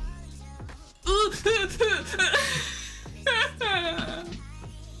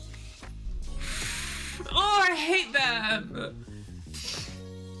 Oh, I hate them.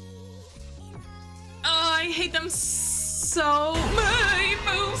 Oh, I hate them so much.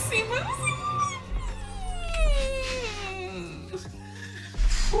 Moosey, moosey.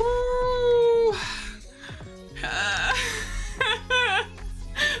 Ooh.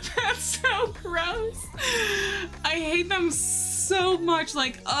 That's so gross. I hate them so much.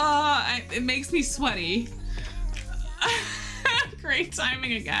 Like, it makes me sweaty. Great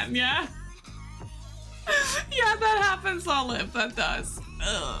timing again, yeah? Yeah, that happens, Olive. That does.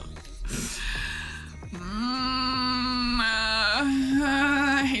 Ugh.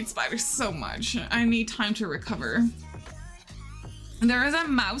 I hate spiders so much. I need time to recover. There is a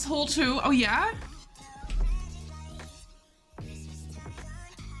mouse hole too. Oh yeah?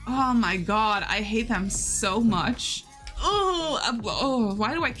 Oh my god, I hate them so much. Oh,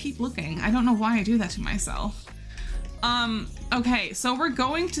 why do I keep looking? I don't know why I do that to myself. Okay, so we're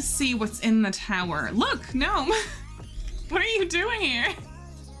going to see what's in the tower. Look, gnome. What are you doing here?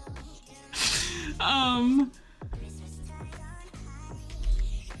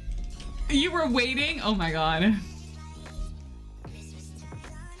 You were waiting? Oh my god.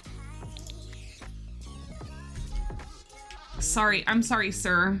 Sorry, I'm sorry,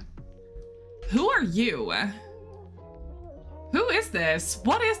 sir. Who are you? Who is this?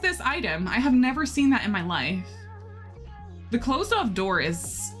 What is this item? I have never seen that in my life. The closed off door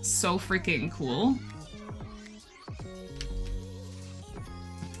is so freaking cool.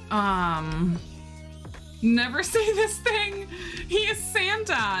 Never say this thing. He is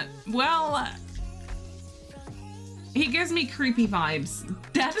Santa. Well, he gives me creepy vibes.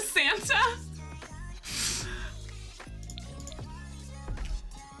 Dead Santa?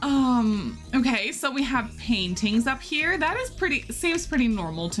 Okay, so we have paintings up here. That is seems pretty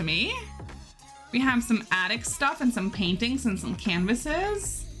normal to me. We have some attic stuff and some paintings and some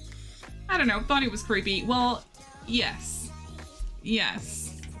canvases. I don't know, thought he was creepy. Well, yes.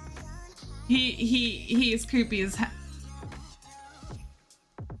 Yes. He is creepy as hell.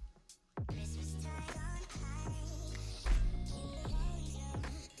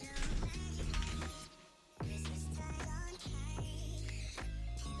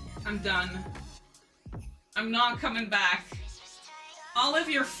 I'm done. I'm not coming back. Olive,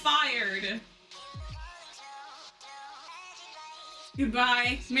 you're fired.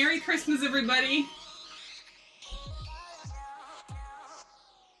 Goodbye. Merry Christmas, everybody.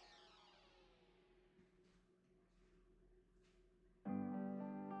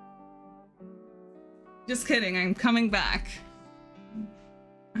 Just kidding, I'm coming back.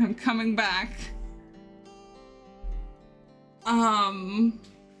 I'm coming back.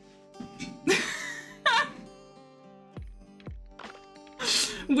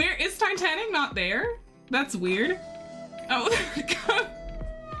 Where is Titanic not there? That's weird. Oh, there we go.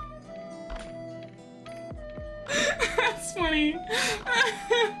 That's funny.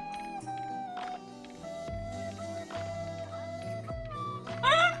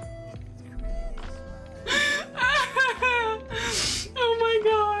 Oh my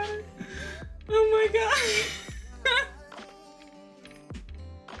god. Oh my god.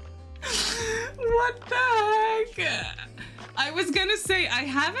 What the heck? I was gonna say, I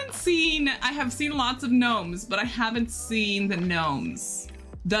have seen lots of gnomes, but I haven't seen the gnomes.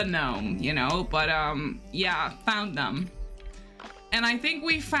 The gnome, you know, but yeah, found them. And I think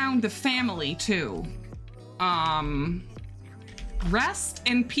we found the family too. Rest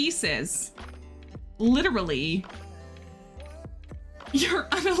in pieces. Literally. You're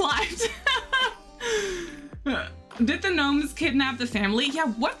unalived. Did the gnomes kidnap the family? Yeah,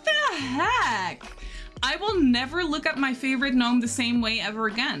 what the heck? I will never look at my favorite gnome the same way ever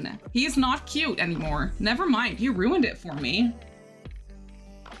again. He is not cute anymore. Never mind, you ruined it for me.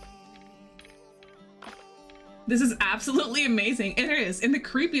 This is absolutely amazing. It is, in the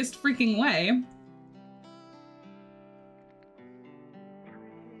creepiest freaking way.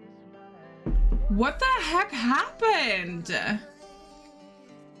 What the heck happened?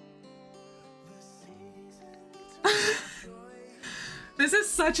 This is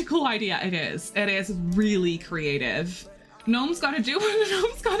such a cool idea. It is. It is really creative. Gnome's gotta do what a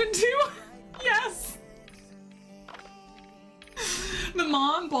gnome's gotta do. Yes.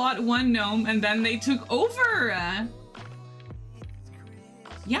 mom bought one gnome and then they took over.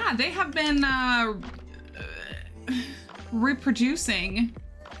 Yeah, they have been reproducing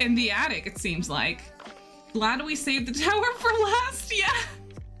in the attic, it seems like. Glad we saved the tower for last, yeah.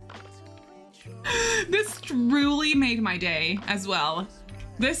 This truly made my day as well.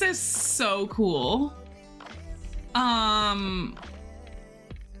 This is so cool.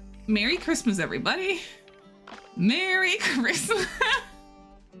 Merry Christmas, everybody. Merry Christmas.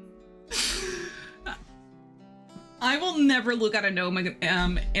 I will never look at a gnome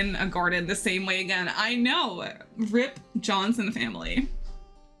in a garden the same way again. I know. Rip Johnson family.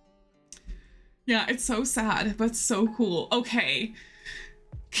 Yeah, it's so sad, but so cool. Okay.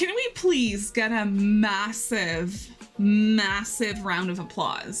 Can we please get a massive, massive round of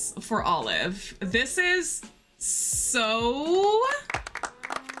applause for Olive? This is so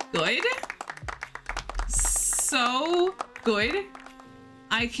good. So good.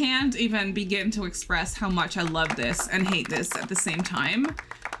 I can't even begin to express how much I love this and hate this at the same time.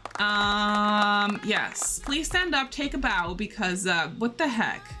 Yes, please stand up, take a bow, because what the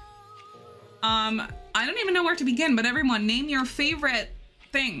heck? I don't even know where to begin, but everyone, name your favorite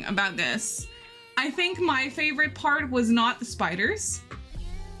thing about this. I think my favorite part was not the spiders.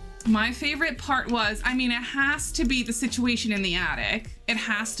 My favorite part was, I mean, it has to be the situation in the attic. It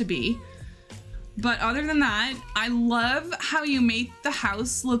has to be. But other than that, I love how you made the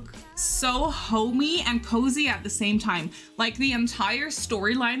house look so homey and cozy at the same time. Like the entire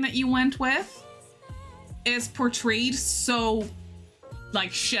storyline that you went with is portrayed so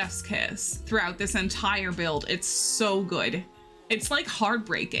like chef's kiss throughout this entire build. It's so good. It's like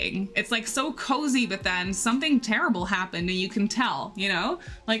heartbreaking. It's like so cozy, but then something terrible happened and you can tell, you know?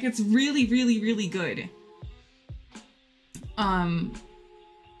 Like it's really, really, really good.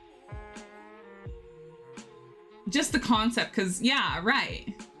 Just the concept, because yeah,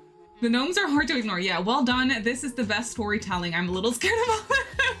 right. The gnomes are hard to ignore. Yeah, well done. This is the best storytelling. I'm a little scared about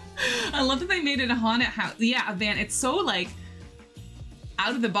it. I love that they made it a haunted house. Yeah, Van, it's so like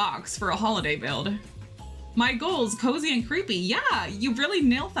out of the box for a holiday build. My goals, cozy and creepy. Yeah, you really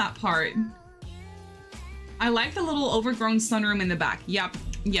nailed that part. I like the little overgrown sunroom in the back. Yep,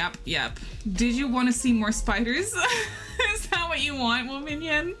 yep, yep. Did you want to see more spiders? Is that what you want,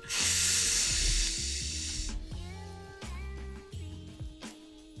 Wominion?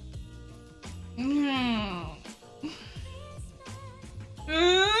 You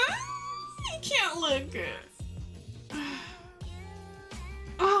can't look.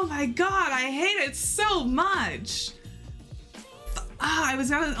 Oh my god, I hate it so much. I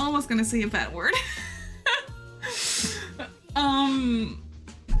was almost gonna say a bad word.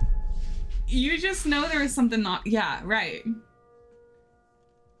 You just know there is something not, yeah, right.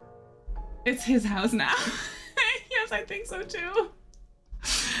 It's his house now. Yes, I think so too.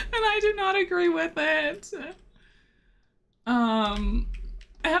 And I do not agree with it.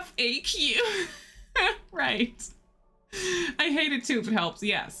 FAQ. Right. I hate it too if it helps.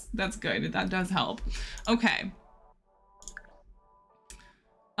 Yes, that's good. That does help. Okay.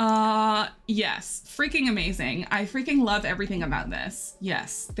 Yes. Freaking amazing. I freaking love everything about this.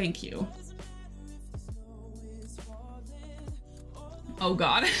 Yes, thank you. Oh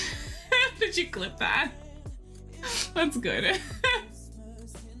god. Did you clip that? That's good.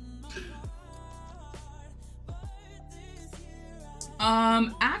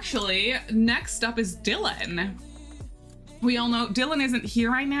 Actually, next up is Dylan. We all know Dylan isn't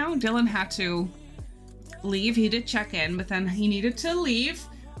here right now. Dylan had to leave. He did check in, but then he needed to leave.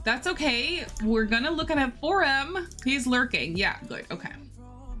 That's okay. We're gonna look at it for him. He's lurking. Yeah, good. Okay.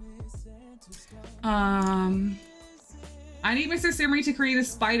 I need Mr. Simmery to create a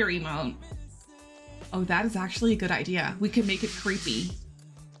spider emote. Oh, that is actually a good idea. We can make it creepy.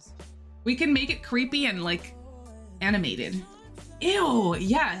 We can make it creepy and like animated. Ew,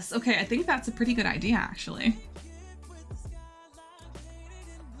 yes. Okay, I think that's a pretty good idea actually.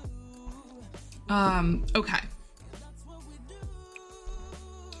 Okay.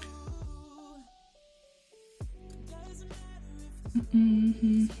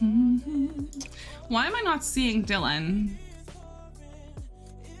 Why am I not seeing Dylan?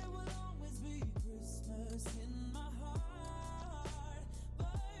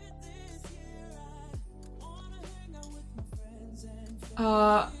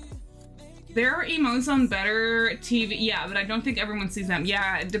 There are emotes on better TV. Yeah, but I don't think everyone sees them.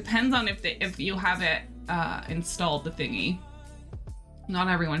 Yeah, it depends on if you have it installed, the thingy. Not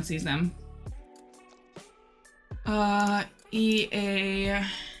everyone sees them. EA.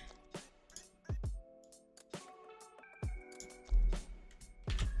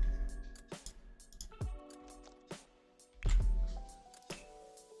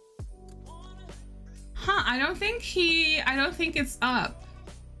 I don't think it's up.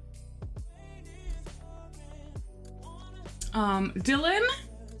 Dylan,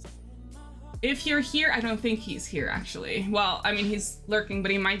 if you're here, I don't think he's here actually. Well, I mean, he's lurking,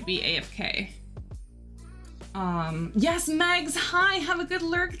 but he might be AFK. Yes, Megs, hi, have a good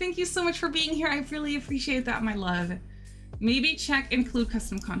lurk. Thank you so much for being here. I really appreciate that, my love. Maybe check include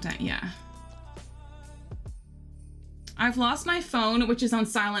custom content, yeah. I've lost my phone, which is on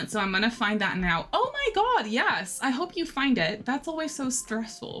silent, so I'm gonna find that now. Oh my god, yes, I hope you find it. That's always so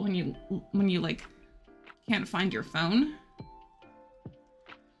stressful when you like can't find your phone.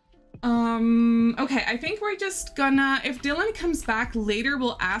 Okay, I think we're just gonna, if Dylan comes back later,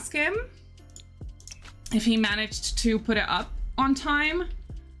 we'll ask him if he managed to put it up on time.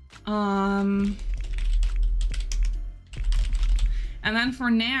 And then for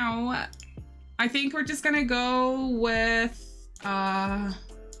now, I think we're just gonna go with, oh,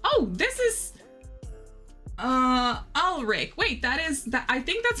 this is, Ulrich. Wait, I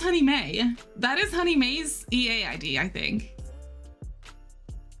think that's Honey May. That is Honey May's EA ID, I think.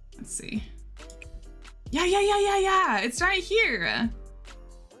 Let's see. Yeah, it's right here.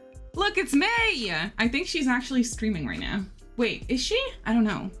 Look, it's May. I think she's actually streaming right now. Wait, is she? I don't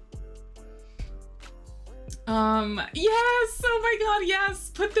know. Yes, oh my god, yes.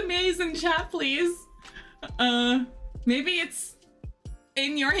 Put the Mays in chat, please. Maybe it's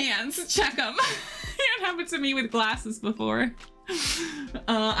in your hands. Check them. It happened to me with glasses before.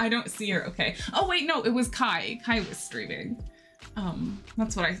 I don't see her, okay. Oh wait, no, it was Kai. Kai was streaming.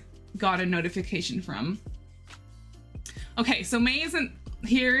 That's what I got a notification from. Okay, so May isn't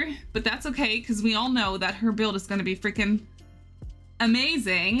here, but that's okay, because we all know that her build is gonna be freaking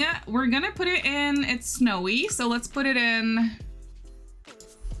amazing. We're gonna put it in, it's snowy, so let's put it in.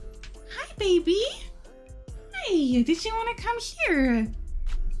 Hi, baby. Hi, did you want to come here?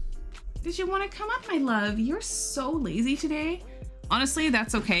 Did you want to come up, my love? You're so lazy today. Honestly,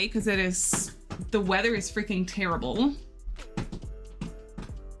 that's okay, because the weather is freaking terrible.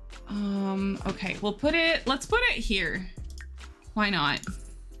 Okay, let's put it here. Why not?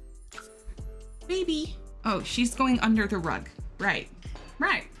 Baby. Oh, she's going under the rug. Right.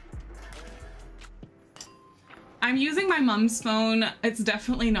 I'm using my mom's phone. It's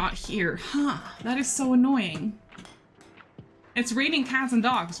definitely not here. Huh, that is so annoying. It's raining cats and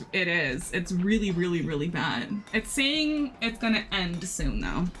dogs. It is. It's really, really, really bad. It's saying it's gonna end soon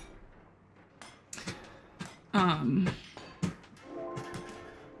though.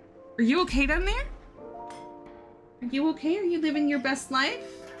 Are you okay down there? Are you okay? Are you living your best life?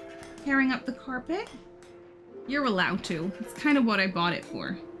 Tearing up the carpet? You're allowed to. It's kind of what I bought it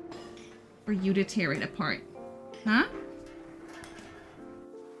for. For you to tear it apart. Huh?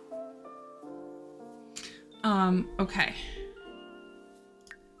 Okay.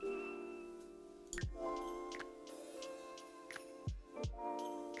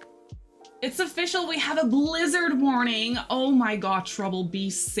 It's official, we have a blizzard warning. Oh my god, Trouble,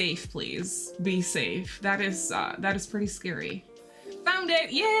 be safe, please. Be safe. That is pretty scary. Found it,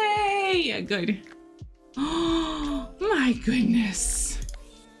 yay! Good. Oh my goodness.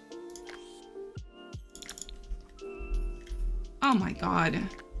 Oh my god.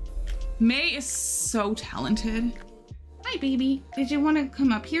 May is so talented. Hi, baby. Did you want to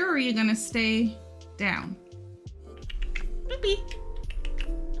come up here or are you gonna stay down? Baby.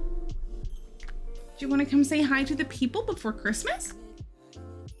 Do you want to come say hi to the people before Christmas?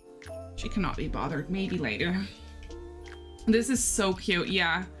 She cannot be bothered. Maybe later. This is so cute.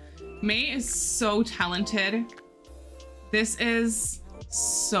 Yeah. May is so talented. This is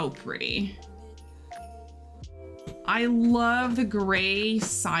so pretty. I love the gray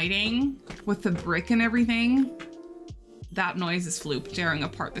siding with the brick and everything. That noise is Floop tearing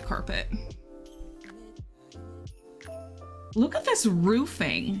apart the carpet. Look at this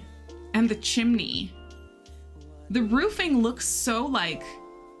roofing and the chimney. The roofing looks so like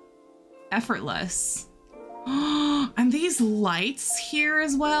effortless. And these lights here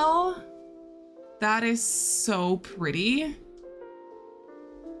as well. That is so pretty.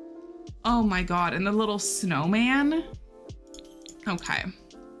 Oh my god, and the little snowman. Okay,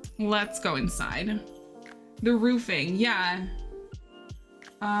 let's go inside. The roofing, yeah.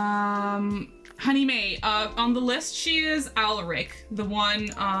 Honey May, on the list she is Alaric, the one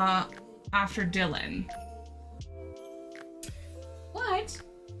after Dylan. What?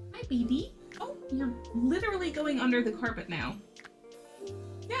 Hi, baby. Oh, you're literally going under the carpet now.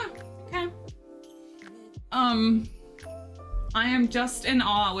 Yeah, okay. I am just in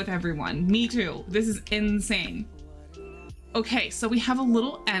awe with everyone. Me too. This is insane. Okay, so we have a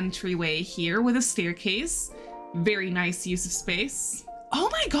little entryway here with a staircase. Very nice use of space. Oh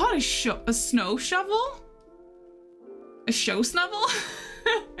my god, a snow shovel? A show snuggle?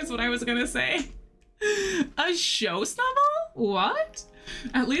 Is what I was gonna say. A show snuggle? What?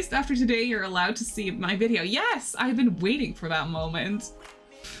 At least after today, you're allowed to see my video. Yes, I've been waiting for that moment.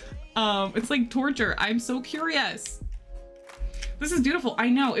 It's like torture. I'm so curious. This is beautiful. I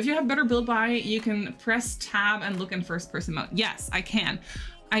know. If you have better build by, you can press tab and look in first person mode. Yes, I can.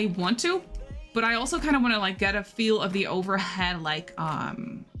 I want to, but I also kind of want to like get a feel of the overhead, like,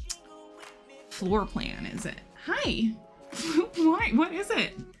 floor plan, is it? Hi. Why? What is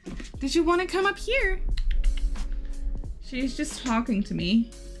it? Did you want to come up here? She's just talking to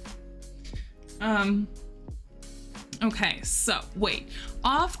me. Okay, so wait.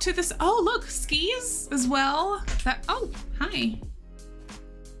 Off to this. Oh, look, skis as well. That. Oh, hi.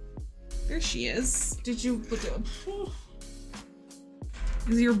 There she is. Did you?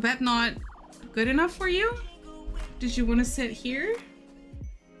 Is your bed not good enough for you? Did you want to sit here?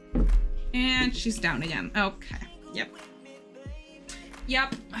 And she's down again. Okay. Yep.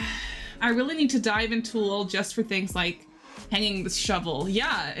 Yep. I really need to dive into Tool just for things like hanging the shovel.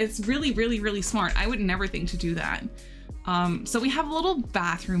 Yeah, it's really, really, really smart. I would never think to do that. So we have a little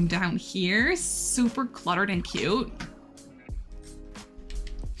bathroom down here, super cluttered and cute.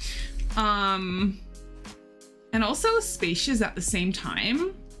 And also spacious at the same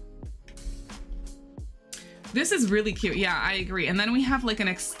time. This is really cute. Yeah, I agree. And then we have like an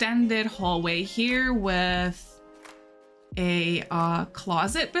extended hallway here with a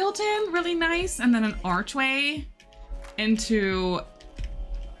closet built in, really nice, and then an archway into.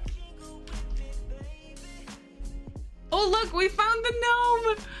 Oh look, we found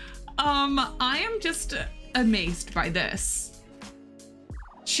the gnome. I am just amazed by this.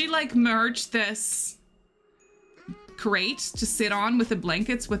 She like merged this crate to sit on with the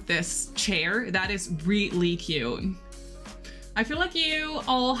blankets with this chair. That is really cute. I feel like you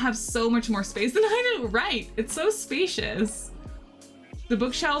all have so much more space than I do. Right, it's so spacious. The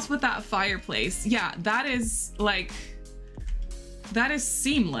bookshelves with that fireplace. Yeah, that is like, that is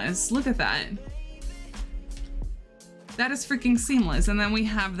seamless. Look at that. That is freaking seamless. And then we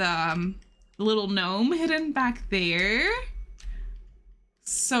have the little gnome hidden back there.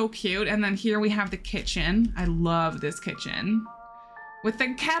 So cute. And then here we have the kitchen. I love this kitchen. With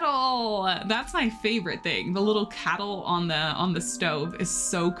the kettle. That's my favorite thing. The little kettle on the stove is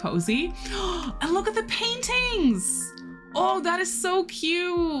so cozy. And look at the paintings. Oh, that is so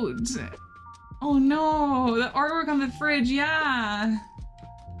cute. Oh no, the artwork on the fridge, yeah.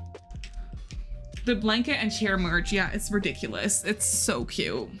 The blanket and chair merge, yeah, it's ridiculous. It's so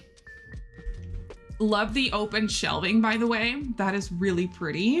cute. Love the open shelving, by the way. That is really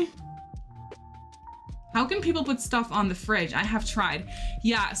pretty. How can people put stuff on the fridge? I have tried.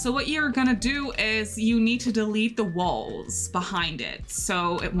 Yeah, so what you're gonna do is you need to delete the walls behind it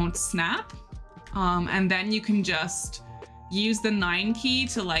so it won't snap. And then you can just use the 9 key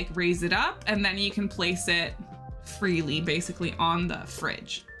to like raise it up, and then you can place it freely basically on the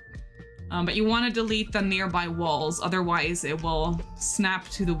fridge. But you want to delete the nearby walls, otherwise it will snap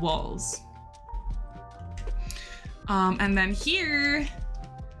to the walls. And then here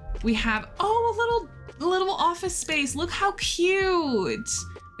we have, oh, a little office space. Look how cute.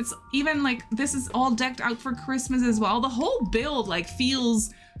 It's even like, this is all decked out for Christmas as well. The whole build like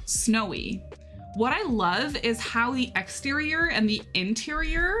feels snowy. What I love is how the exterior and the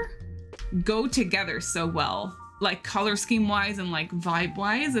interior go together so well. Like color scheme wise and like vibe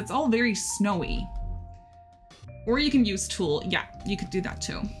wise, it's all very snowy. Or you can use Tool. Yeah, you could do that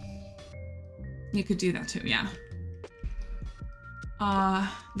too. You could do that too, yeah.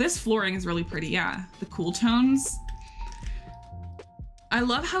 This flooring is really pretty, yeah. The cool tones. I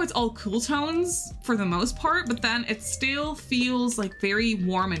love how it's all cool tones for the most part, but then it still feels like very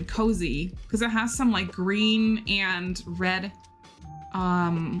warm and cozy because it has some like green and red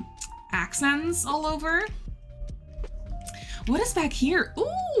accents all over. What is back here?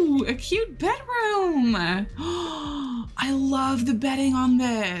 Ooh, a cute bedroom. I love the bedding on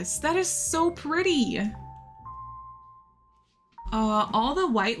this. That is so pretty. All the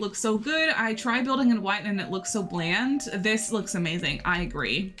white looks so good. I tried building in white and it looks so bland. This looks amazing. I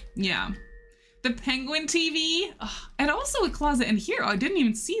agree. Yeah. The penguin TV. And also a closet in here. Oh, I didn't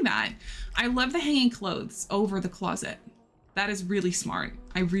even see that. I love the hanging clothes over the closet. That is really smart.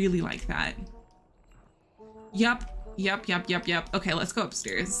 I really like that. Yep. Okay, let's go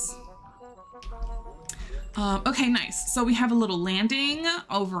upstairs. Okay, nice. So we have a little landing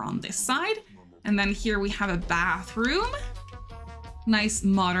over on this side. And then here we have a bathroom. Nice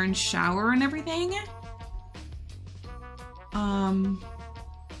modern shower and everything.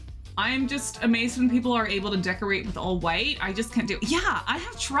 I'm just amazed when people are able to decorate with all white. I just can't do it. Yeah, I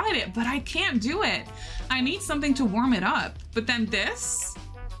have tried it, but I can't do it. I need something to warm it up. But then this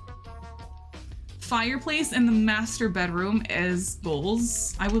fireplace in the master bedroom is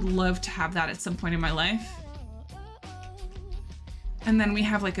goals. I would love to have that at some point in my life. And then we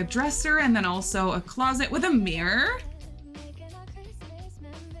have like a dresser and then also a closet with a mirror.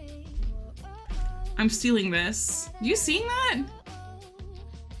 I'm stealing this. You seeing that?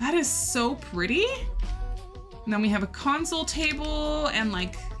 That is so pretty. And then we have a console table and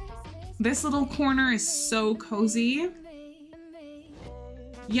like this little corner is so cozy.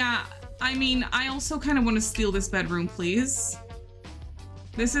 Yeah, I mean, I also kind of want to steal this bedroom, please.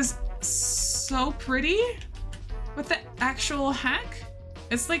 This is so pretty. What the actual heck?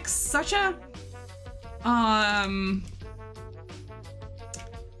 It's like such a,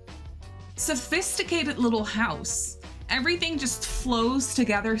 sophisticated little house. Everything just flows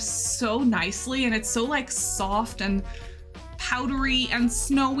together so nicely and it's so like soft and powdery and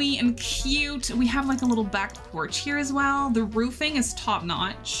snowy and cute. We have like a little back porch here as well. The roofing is top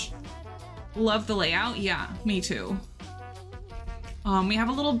notch. Love the layout. Yeah, me too. We have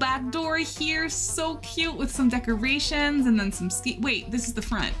a little back door here, so cute with some decorations and then some wait, this is the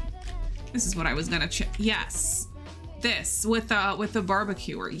front. This is what I was gonna check. Yes, this with the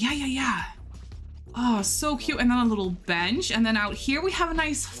barbecuer. Yeah. Oh, so cute. And then a little bench, and then out here we have a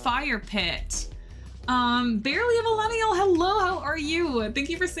nice fire pit. Barely a millennial. Hello, how are you? Thank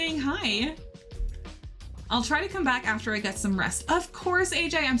you for saying hi. I'll try to come back after I get some rest. Of course,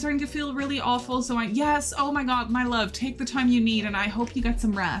 AJ, I'm starting to feel really awful, so yes, oh my god, my love, take the time you need, and I hope you get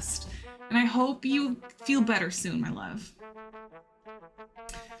some rest. And I hope you feel better soon, my love.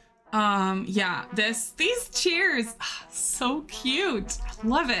 Yeah, these chairs, so cute.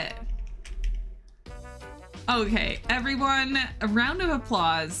 Love it. Okay, everyone, a round of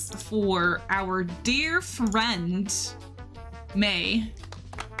applause for our dear friend, May.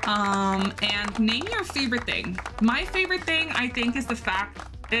 And name your favorite thing. My favorite thing, I think, is the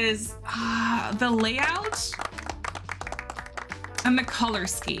layout and the color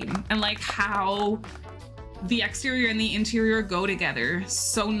scheme and like how the exterior and the interior go together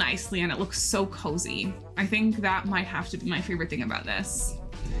so nicely and it looks so cozy. I think that might have to be my favorite thing about this.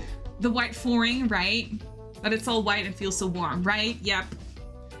 The white flooring, right? That it's all white and feels so warm, right? Yep.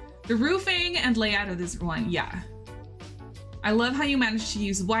 The roofing and layout of this one, yeah. I love how you managed to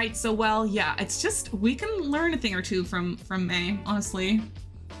use white so well. Yeah, it's just, we can learn a thing or two from May, honestly.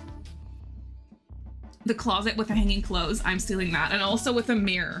 The closet with the hanging clothes, I'm stealing that. And also with a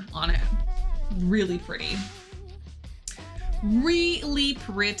mirror on it. Really pretty. Really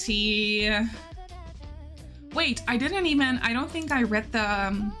pretty. Wait, I don't think I read the,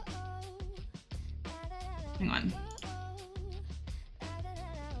 hang on.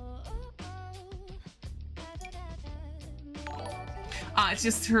 It's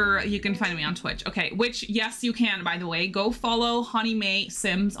just her, you can find me on Twitch. Okay, which, yes, you can, by the way. Go follow Honey May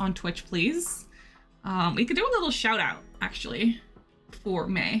Sims on Twitch, please. We could do a little shout out, actually, for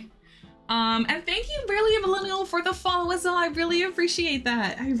May. And thank you, Barely a Millennial, for the follow as well. I really appreciate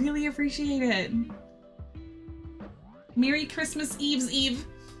that. I really appreciate it. Merry Christmas Eve's Eve.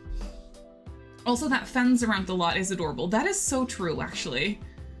 Also, that fence around the lot is adorable. That is so true, actually.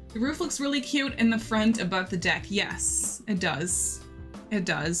 The roof looks really cute in the front above the deck. Yes, it does. It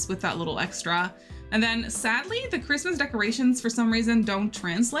does, with that little extra. And then, sadly, the Christmas decorations, for some reason, don't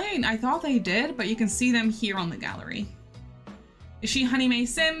translate. I thought they did, but you can see them here on the gallery. Is she Honey May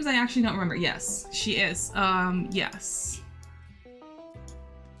Sims? I actually don't remember. Yes, she is. Yes.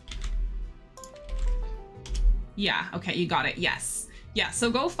 Yeah, okay, you got it. Yes. Yeah, so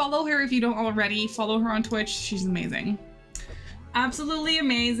go follow her if you don't already. Follow her on Twitch. She's amazing. Absolutely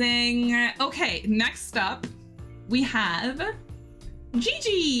amazing. Okay, next up, we have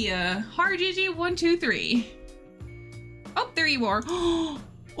Gigi. Har Gigi 123. Oh, there you are. Oh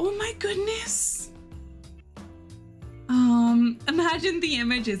my goodness. Imagine the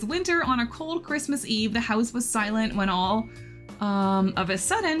image is winter on a cold Christmas Eve. The house was silent when all of a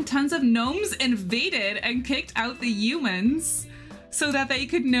sudden tons of gnomes invaded and kicked out the humans so that they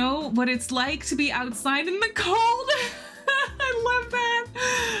could know what it's like to be outside in the cold. I love that.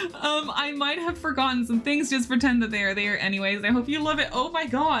 I might have forgotten some things. Just pretend that they are there anyways. I hope you love it. Oh my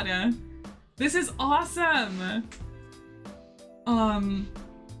god. This is awesome.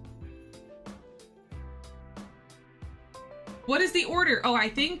 What is the order? Oh, I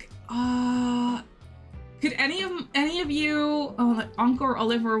think, could any of you, Encore,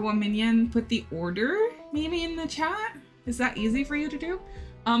 Oliver, or One Minion, put the order maybe in the chat? Is that easy for you to do?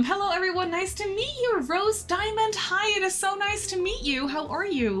 Hello everyone, nice to meet you, Rose Diamond. Hi, it is so nice to meet you. How are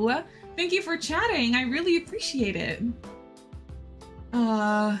you? Thank you for chatting, I really appreciate it.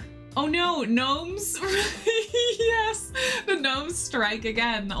 Oh no, gnomes? Yes, the gnomes strike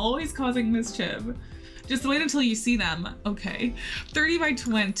again, always causing mischief. Just wait until you see them. Okay, 30 by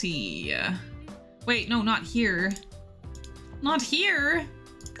 20. Wait, no, not here. Not here.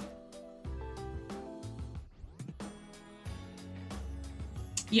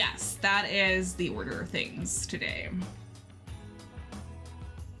 Yes, that is the order of things today.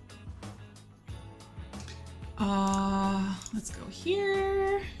 Let's go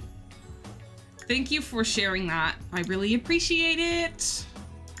here. Thank you for sharing that. I really appreciate it.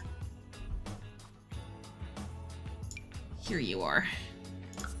 Here you are.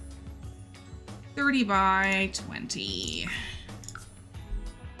 30 by 20.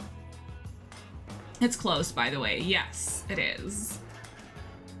 It's close, by the way. Yes, it is.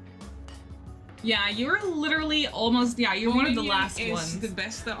 Yeah, you're literally almost, yeah, you're one of the last ones. De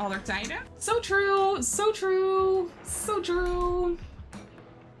beste aller tijden. So true, so true, so true.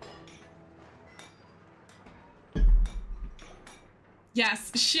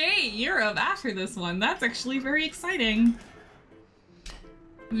 Yes, Shay, you're up after this one. That's actually very exciting.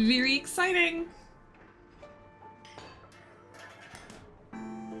 Very exciting.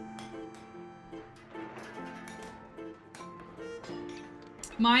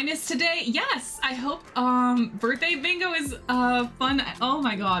 Mine is today. Yes, I hope birthday bingo is fun. Oh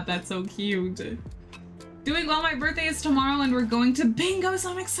my god, that's so cute. Doing well, my birthday is tomorrow and we're going to bingo,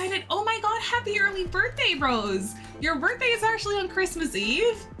 so I'm excited. Oh my god, happy early birthday, Rose. Your birthday is actually on Christmas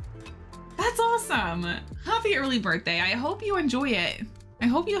Eve? That's awesome. Happy early birthday. I hope you enjoy it. I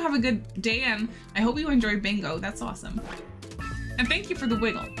hope you have a good day and I hope you enjoy bingo. That's awesome. And thank you for the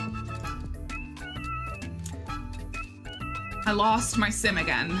wiggle. I lost my sim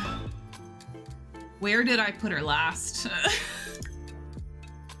again. Where did I put her last?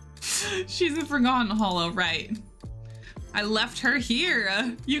 She's in Forgotten Hollow, right? I left her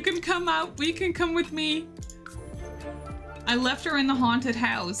here. You can come out. We can come with me. I left her in the haunted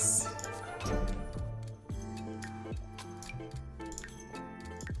house.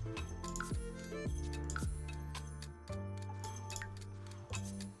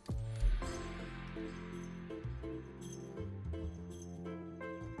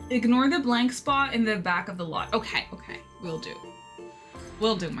 Ignore the blank spot in the back of the lot. Okay, okay, will do.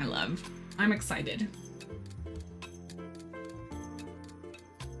 Will do, my love. I'm excited.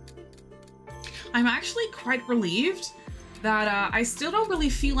 I'm actually quite relieved that I still don't really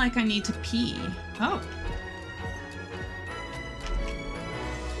feel like I need to pee. Oh.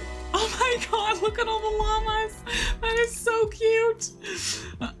 Oh my god, look at all the llamas. That is so cute.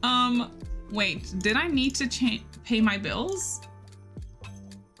 Wait, did I need to pay my bills?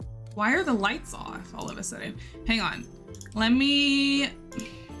 Why are the lights off all of a sudden? Hang on. Let me...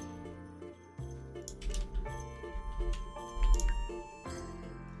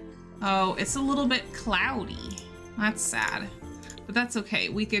 Oh, it's a little bit cloudy. That's sad. But that's okay.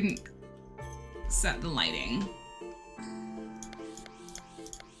 We can set the lighting.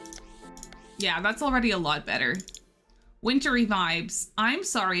 Yeah, that's already a lot better. Wintry vibes. I'm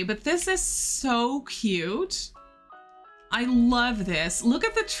sorry, but this is so cute. I love this. Look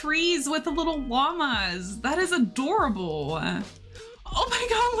at the trees with the little llamas. That is adorable. Oh my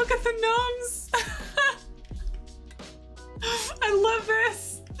god, look at the gnomes. I love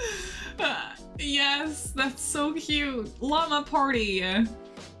this. Yes, that's so cute. Llama party.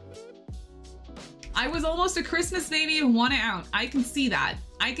 I was almost a Christmas baby and want it out. I can see that.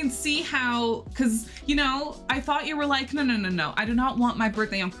 I can see how, because, you know, I thought you were like, no, no, no, no. I do not want my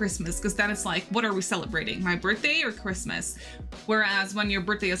birthday on Christmas, because then it's like, what are we celebrating? My birthday or Christmas? Whereas when your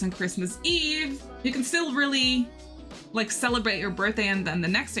birthday is on Christmas Eve, you can still really, like, celebrate your birthday and then the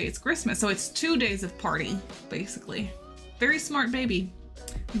next day it's Christmas. So it's 2 days of party, basically. Very smart baby.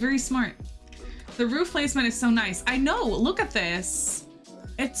 Very smart. The roof placement is so nice. I know, look at this.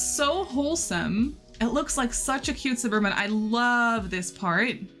 It's so wholesome. It looks like such a cute suburban. I love this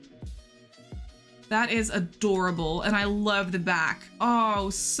part. That is adorable. And I love the back. Oh,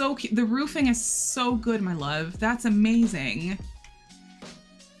 so cute. The roofing is so good, my love. That's amazing.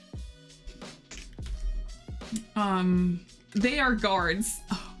 They are guards.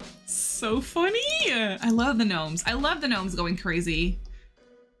 Oh, so funny. I love the gnomes. I love the gnomes going crazy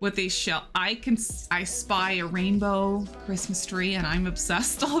with these shell. I spy a rainbow Christmas tree and I'm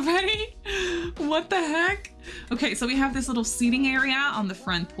obsessed already. What the heck? Okay, so we have this little seating area on the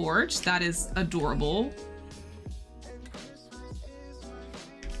front porch. That is adorable.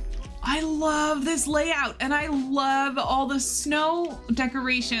 I love this layout, and I love all the snow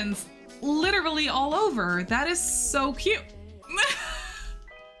decorations literally all over. That is so cute.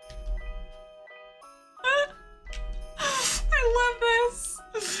 I love this.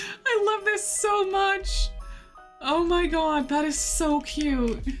 I love this so much. Oh my god, that is so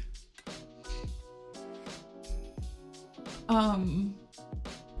cute.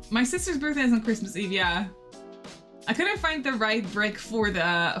 My sister's birthday is on Christmas Eve, yeah. I couldn't find the right brick for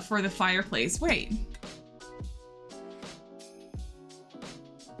the fireplace. Wait.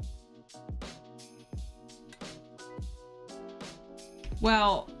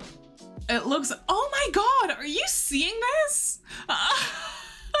 Well, it looks, oh my god, are you seeing this?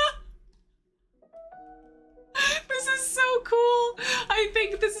 This is so cool. I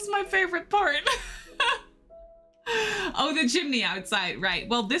think this is my favorite part. Oh, the chimney outside, right.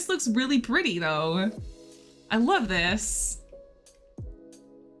 Well, this looks really pretty though. I love this.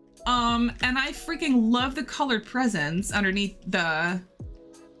 And I freaking love the colored presents underneath the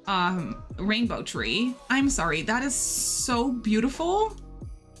rainbow tree. I'm sorry, that is so beautiful.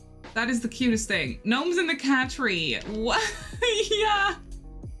 That is the cutest thing. Gnomes in the cat tree. What? Yeah.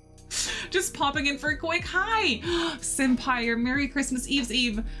 Just popping in for a quick hi. Simpire, Merry Christmas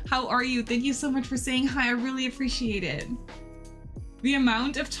Eve. How are you? Thank you so much for saying hi. I really appreciate it. The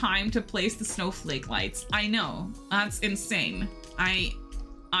amount of time to place the snowflake lights. I know, that's insane. I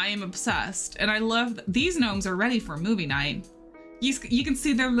am obsessed, and I love these gnomes are ready for movie night. You can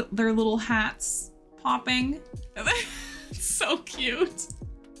see their little hats popping. It's so cute.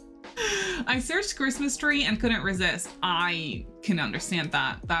 I searched Christmas tree and couldn't resist. I can understand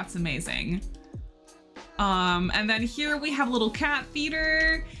that. That's amazing. And then here we have a little cat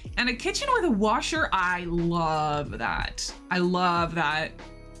feeder and a kitchen with a washer. I love that. I love that.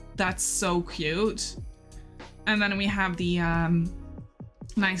 That's so cute. And then we have the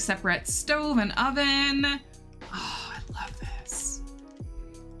nice separate stove and oven. Oh, I love this.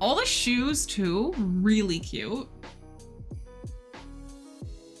 All the shoes too, really cute.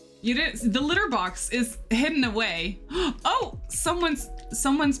 You didn't, the litter box is hidden away. Oh, someone's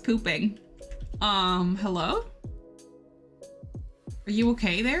pooping. Hello? Are you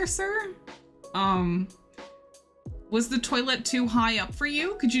okay there, sir? Was the toilet too high up for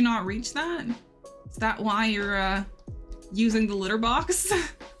you? Could you not reach that? Is that why you're, using the litter box?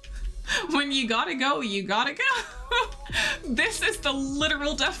 When you gotta go, you gotta go. This is the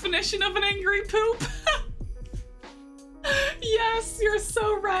literal definition of an angry poop. Yes, you're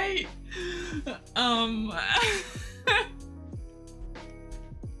so right.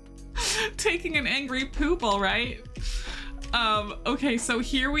 Taking an angry poop, all right. Okay, so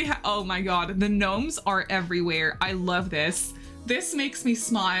here we have, oh my god, the gnomes are everywhere. I love this. This makes me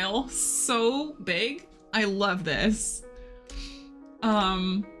smile so big. I love this.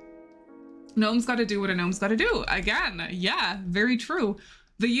 Gnome's gotta do what a gnome's gotta do. Again, yeah, very true.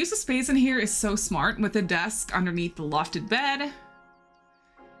 The use of space in here is so smart with the desk underneath the lofted bed.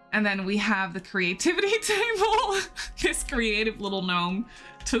 And then we have the creativity table. This creative little gnome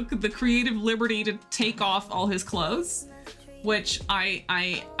took the creative liberty to take off all his clothes, which I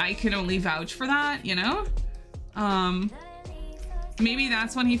can only vouch for that, you know? Maybe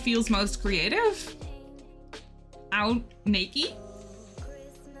that's when he feels most creative. Out naked.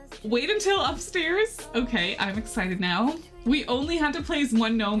 Wait until upstairs. Okay, I'm excited now. We only had to place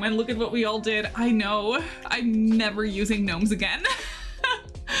one gnome and look at what we all did. I know, I'm never using gnomes again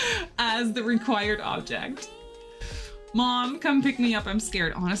as the required object. Mom, come pick me up, I'm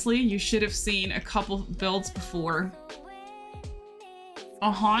scared. Honestly, you should have seen a couple builds before.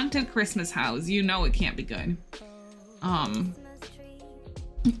 A haunted Christmas house, you know it can't be good. Oh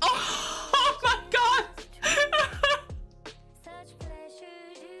my god!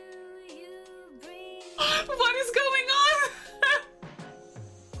 What is going on?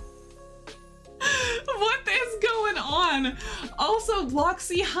 What is going on? Also,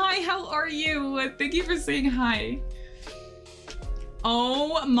 Bloxy, hi, how are you? Thank you for saying hi.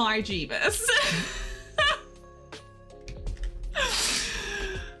 Oh my Jeebus.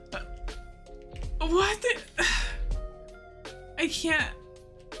 What the... I can't...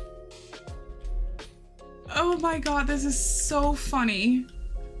 Oh my god, this is so funny.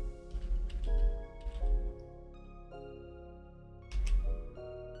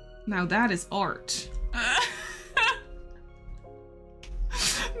 Now that is art.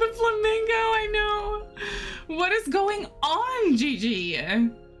 The flamingo, I know. What is going on, Gigi?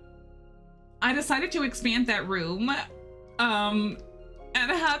 I decided to expand that room. And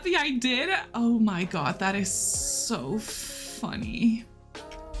happy I did. Oh my god, that is so funny.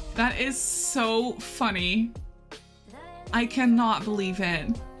 That is so funny. I cannot believe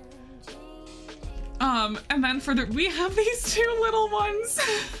it. And then we have these two little ones.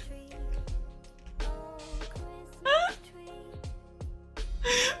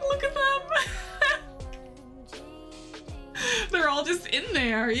 Look at them. They're all just in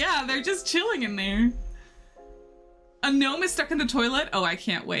there. Yeah, they're just chilling in there. A gnome is stuck in the toilet. Oh, I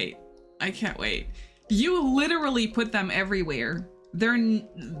can't wait. I can't wait. You literally put them everywhere.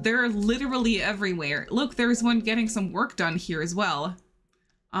 They're literally everywhere. Look, there's one getting some work done here as well.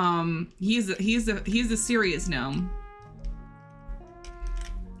 He's a serious gnome.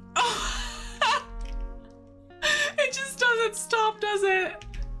 Oh. It just doesn't stop, does it?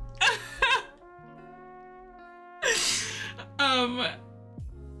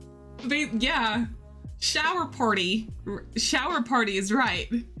 Yeah. Shower party is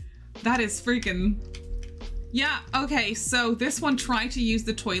right. That is freaking... Yeah, okay, so this one tried to use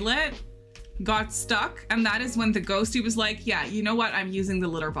the toilet, got stuck, and that is when the ghosty was like, yeah, you know what, I'm using the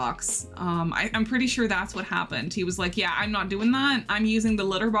litter box. I'm pretty sure that's what happened. He was like, yeah, I'm not doing that. I'm using the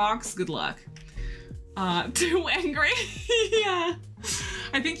litter box. Good luck. Too angry. Yeah.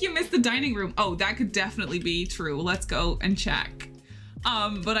 I think you missed the dining room. Oh, that could definitely be true. Let's go and check.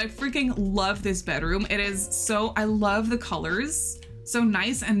 But I freaking love this bedroom. It is so, I love the colors. So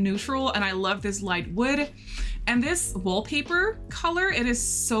nice and neutral, and I love this light wood. And this wallpaper color, it is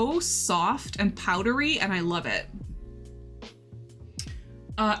so soft and powdery, and I love it.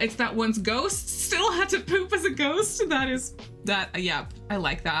 It's that one's ghost still had to poop as a ghost. Yeah, I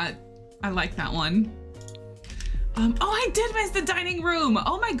like that. I like that one. Oh, I did miss the dining room.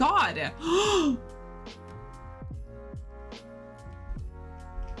 Oh my God.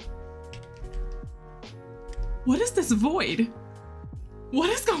 What is this void? What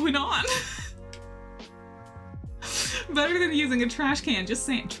is going on? Better than using a trash can, just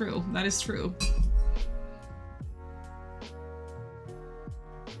saying. True, that is true.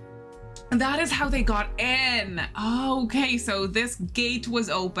 That is how they got in. Oh, okay, so this gate was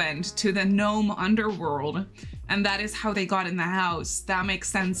opened to the gnome underworld, and that is how they got in the house. That makes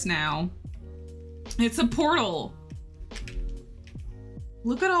sense now. It's a portal.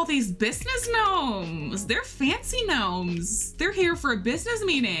 Look at all these business gnomes. They're fancy gnomes. They're here for a business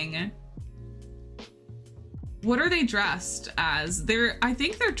meeting. What are they dressed as? I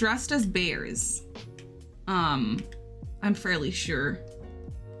think they're dressed as bears. I'm fairly sure.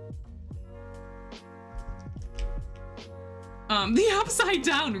 The upside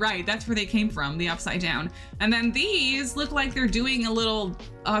down, right, that's where they came from, the upside down. And then these look like they're doing a little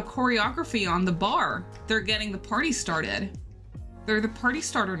choreography on the bar. They're getting the party started. They're the party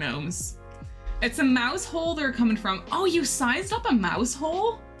starter gnomes. It's a mouse hole they're coming from. Oh, you sized up a mouse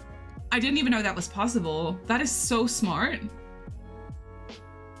hole? I didn't even know that was possible. That is so smart.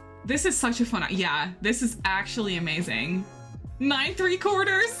 This is such a fun, yeah, this is actually amazing. 9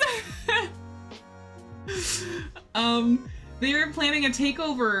 3/4. They were planning a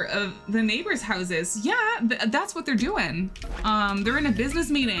takeover of the neighbors' houses. Yeah, that's what they're doing. They're in a business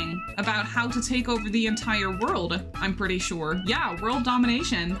meeting about how to take over the entire world, I'm pretty sure. Yeah, world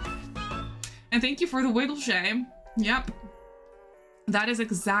domination. And thank you for the wiggle shame. Yep. That is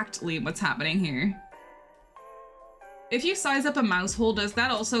exactly what's happening here. If you size up a mouse hole, does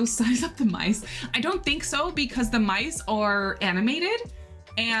that also size up the mice? I don't think so, because the mice are animated.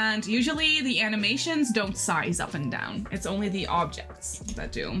 And usually the animations don't size up and down. It's only the objects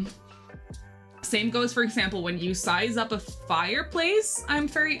that do. Same goes, for example, when you size up a fireplace, I'm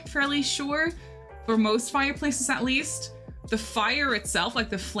fairly sure, for most fireplaces at least, the fire itself, like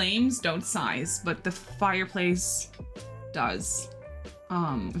the flames, don't size, but the fireplace does,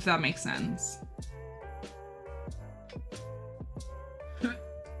 if that makes sense.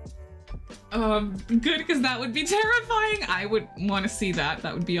 Good, because that would be terrifying. I would want to see that.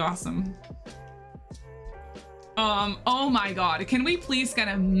 That would be awesome. Oh my God. Can we please get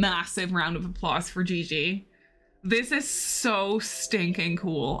a massive round of applause for Gigi? This is so stinking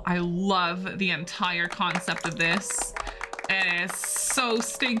cool. I love the entire concept of this. It is so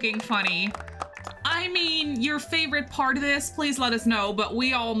stinking funny. I mean, your favorite part of this, please let us know, but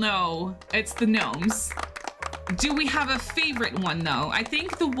we all know it's the gnomes. Do we have a favorite one though? I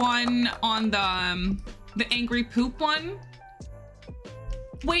think the one on the angry poop one.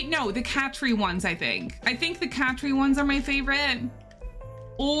 Wait, no, the cat tree ones, I think. I think the cat tree ones are my favorite.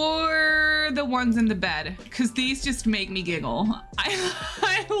 Or the ones in the bed, because these just make me giggle.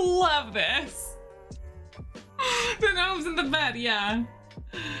 I love this. The gnomes in the bed, yeah.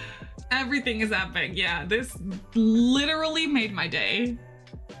 Everything is epic, yeah. This literally made my day.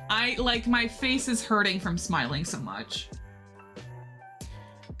 My face is hurting from smiling so much.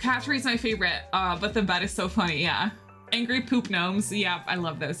 Cat tree's my favorite, but the bed is so funny, yeah. Angry poop gnomes. Yeah, I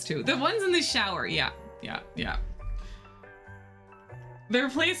love those too. The ones in the shower. Yeah. Their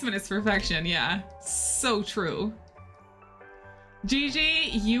placement is perfection. Yeah. So true. Gigi,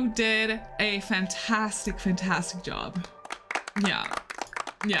 you did a fantastic job.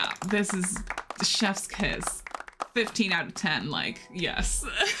 Yeah, this is chef's kiss. 15 out of 10, like, yes.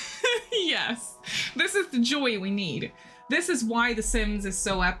 Yes. This is the joy we need. This is why The Sims is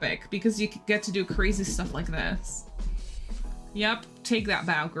so epic, because you get to do crazy stuff like this. Yep, take that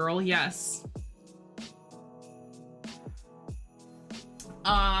bow, girl, yes.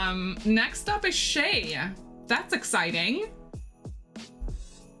 Next up is Shay. That's exciting.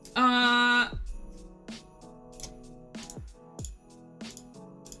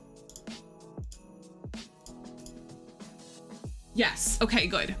 Yes, okay,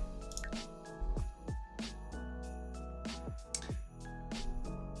 good.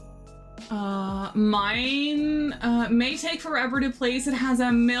 Mine may take forever to place. It has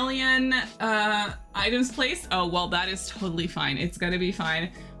a million items placed. Oh, well, that is totally fine. It's gonna be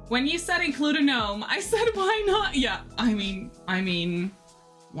fine. When you said include a gnome, I said why not? Yeah, I mean,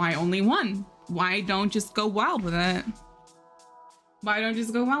 why only one? Why don't just go wild with it? Why don't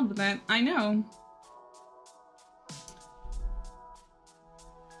just go wild with it? I know.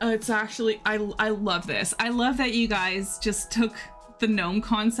 It's actually, I love this. I love that you guys just took the gnome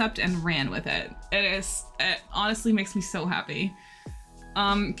concept and ran with it. It honestly makes me so happy.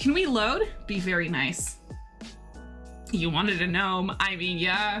 Can we load? Be very nice. You wanted a gnome. I mean,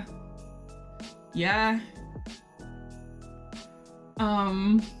 yeah. Yeah.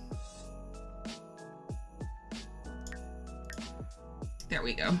 There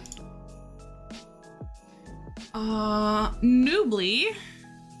we go. Noobly.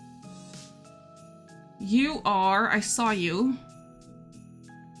 You are, I saw you.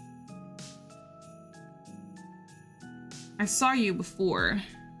 I saw you before.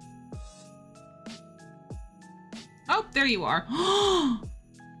 Oh, there you are.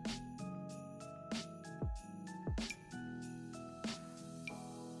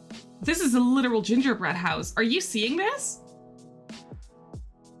 This is a literal gingerbread house. Are you seeing this?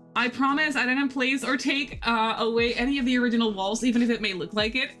 I promise I didn't place or take away any of the original walls, even if it may look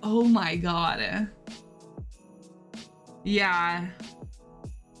like it. Oh my god. Yeah.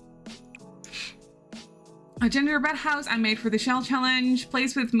 A gingerbread house I made for the shell challenge.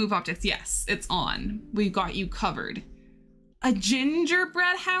 Place with move objects. Yes, it's on. We got you covered. A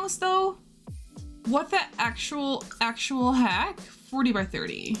gingerbread house though? What the actual heck? 40 by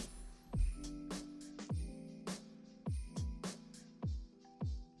 30.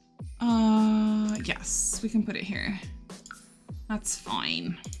 Yes, we can put it here. That's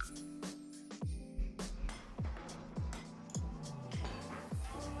fine.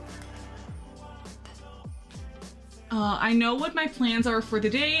 I know what my plans are for the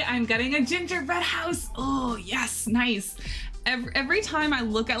day. I'm getting a gingerbread house. Oh, yes, nice. Every time I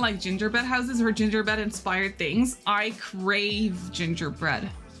look at like gingerbread houses or gingerbread inspired things, I crave gingerbread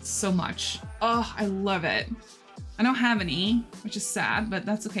so much. Oh, I love it. I don't have any, which is sad, but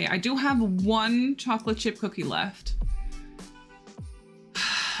that's okay. I do have one chocolate chip cookie left.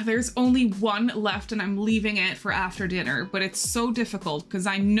 There's only one left and I'm leaving it for after dinner, but it's so difficult because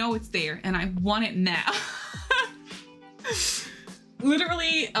I know it's there and I want it now.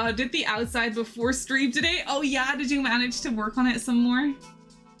 Literally did the outside before stream today. Oh yeah, did you manage to work on it some more?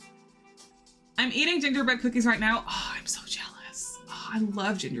 I'm eating gingerbread cookies right now. Oh, I'm so jealous. Oh, I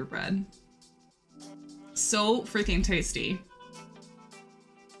love gingerbread. So freaking tasty.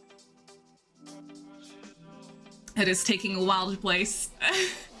 It is taking a while to place.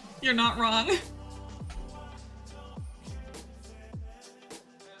 You're not wrong.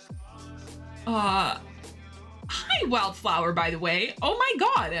 Hi, Wildflower, by the way. Oh my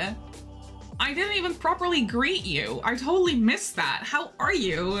god. I didn't even properly greet you. I totally missed that. How are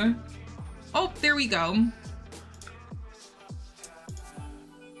you? Oh, there we go.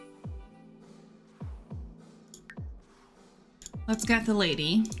 Let's get the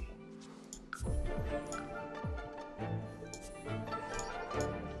lady.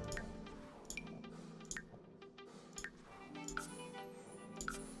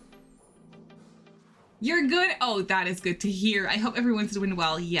 You're good? Oh, that is good to hear. I hope everyone's doing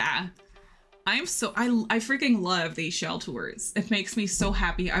well. Yeah. I freaking love these shell tours. It makes me so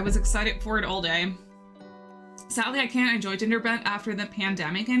happy. I was excited for it all day. Sadly, I can't enjoy gingerbread after the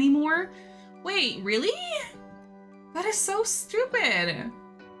pandemic anymore. Wait, really? That is so stupid.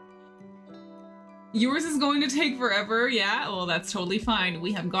 Yours is going to take forever. Yeah, well, that's totally fine.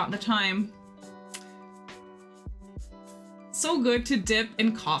 We have got the time. So good to dip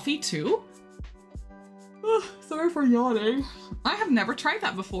in coffee too. Sorry for yawning. I have never tried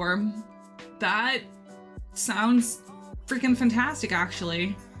that before. That sounds freaking fantastic,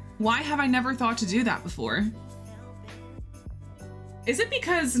 actually. Why have I never thought to do that before? Is it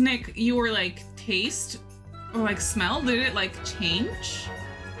because, Nick, you were like taste or like smell? Did it like change?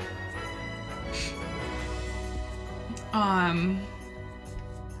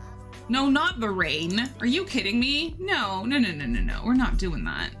 No, not the rain. Are you kidding me? No. We're not doing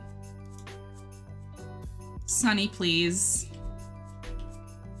that. Sunny, please.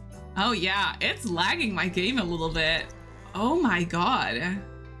 Oh yeah, it's lagging my game a little bit. Oh my god.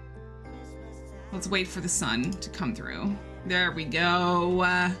 Let's wait for the sun to come through. There we go.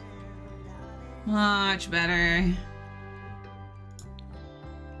 Much better.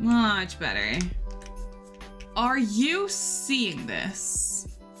 Much better. Are you seeing this?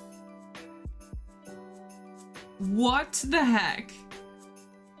 What the heck?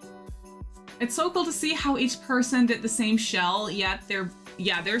 It's so cool to see how each person did the same shell, yet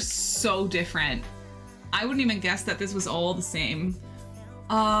they're so different. I wouldn't even guess that this was all the same.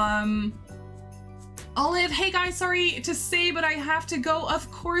 Olive, hey guys, sorry to say, but I have to go. Of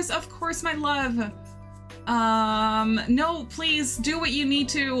course, my love. No, please do what you need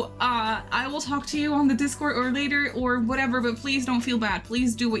to. I will talk to you on the Discord or later or whatever, but please don't feel bad.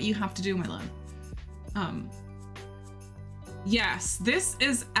 Please do what you have to do, my love. Yes, this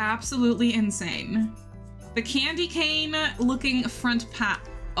is absolutely insane. The candy cane looking front pat.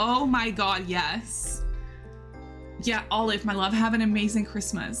 Oh my god, yes. Yeah, Olive, my love, have an amazing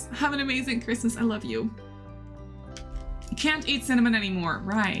Christmas. Have an amazing Christmas. I love you. Can't eat cinnamon anymore.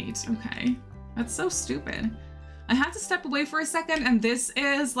 Right, okay. That's so stupid. I had to step away for a second, and this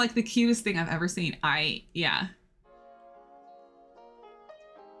is like the cutest thing I've ever seen. Yeah.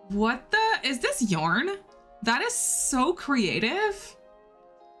 What the? Is this yarn? That is so creative.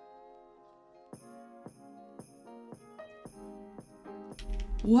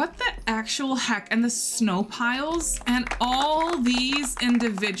 What the actual heck? And the snow piles and all these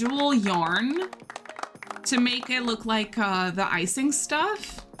individual yarn to make it look like the icing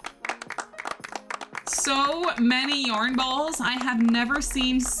stuff. So many yarn balls. I have never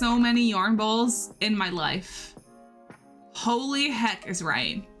seen so many yarn balls in my life. Holy heck is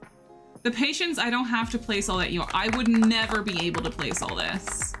right. The patience I don't have to place all that yarn. I would never be able to place all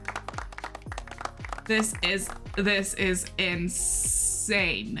this. This is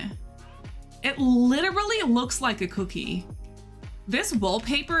insane. It literally looks like a cookie. This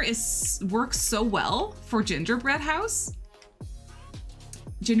wallpaper works so well for gingerbread house.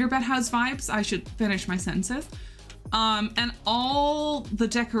 Gingerbread house vibes. I should finish my sentences. And all the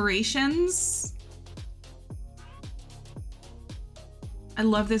decorations. I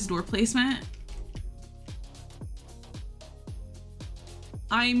love this door placement.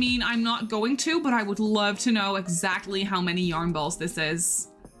 I mean, I'm not going to, but I would love to know exactly how many yarn balls this is.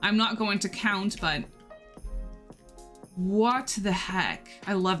 I'm not going to count, but what the heck?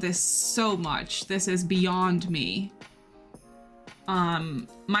 I love this so much. This is beyond me.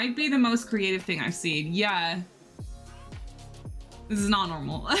 Might be the most creative thing I've seen. Yeah. This is not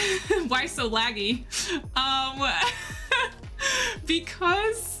normal. Why so laggy?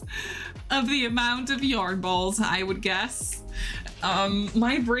 Because of the amount of yarn balls, I would guess.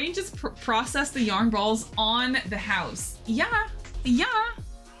 My brain just processed the yarn balls on the house. Yeah.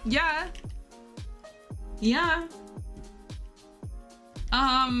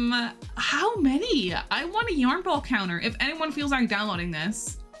 How many? I want a yarn ball counter. If anyone feels like downloading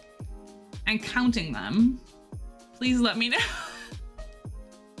this and counting them, please let me know.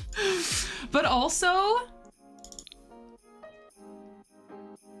 But also,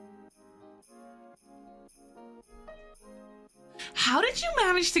 how did you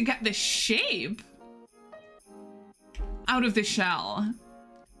manage to get the shape out of the shell?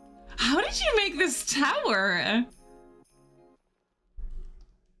 How did you make this tower?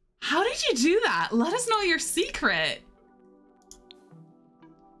 How did you do that? Let us know your secret.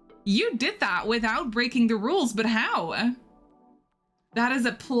 You did that without breaking the rules, but how? That is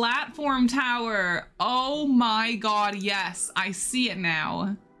a platform tower. Oh my god, yes, I see it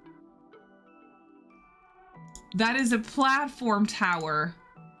now. That is a platform tower.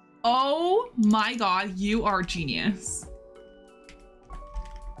 Oh my god, you are genius.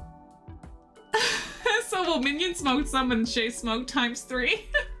 So will Minion smoke some and Shay smoke times 3?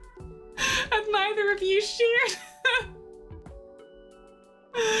 And neither of you shared.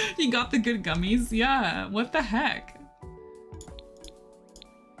 You got the good gummies. Yeah, what the heck?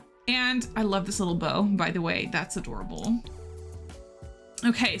 And I love this little bow, by the way. That's adorable.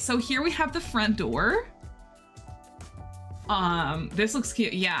 Okay, so here we have the front door. This looks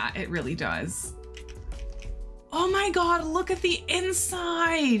cute. Yeah, it really does. my God, look at the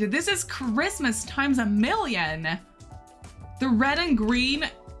inside. This is Christmas times a million. The red and green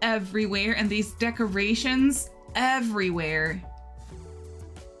everywhere and these decorations everywhere.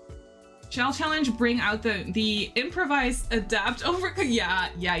 Shell challenge, bring out the improvise, adapt, over. Yeah,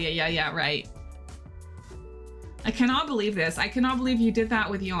 right. I cannot believe this. I cannot believe you did that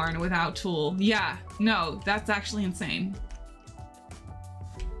with yarn without tulle. Yeah, no, that's actually insane.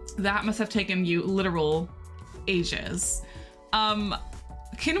 That must have taken you literal ages.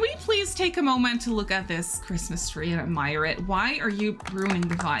 Can we please take a moment to look at this Christmas tree and admire it? Why are you ruining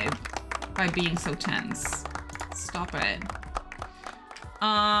the vibe by being so tense? Stop it.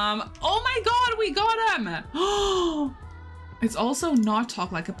 Oh my God, we got him! Oh, it's also not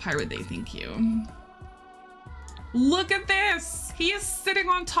talk like a pirate day, thank you. Look at this! He is sitting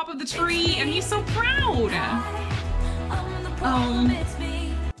on top of the tree and he's so proud!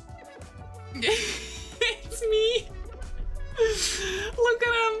 It's me! Look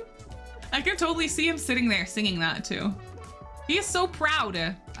at him! I can totally see him sitting there singing that too. He is so proud.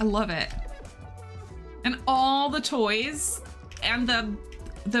 I love it. And all the toys and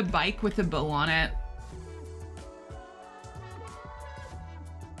the bike with the bow on it.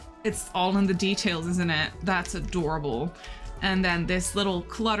 It's all in the details, isn't it? That's adorable. And then this little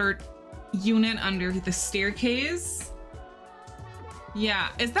cluttered unit under the staircase. Yeah,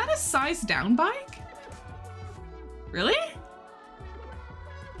 is that a size down bike? Really?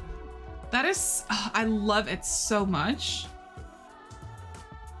 That is, oh, I love it so much.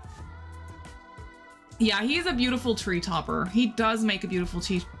 Yeah, he is a beautiful tree topper. He does make a beautiful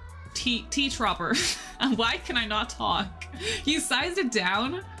tea tropper. Why can I not talk? You sized it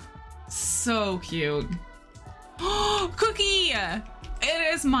down? So cute. Oh, cookie!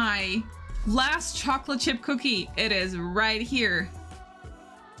 It is my last chocolate chip cookie. It is right here.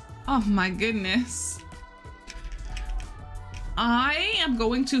 Oh my goodness. I am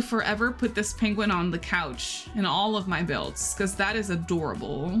going to forever put this penguin on the couch in all of my builds because that is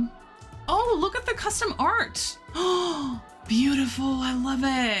adorable. Oh, look at the custom art. Oh, beautiful. I love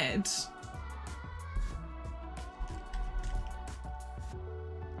it.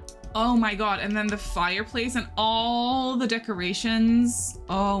 Oh my God. And then the fireplace and all the decorations.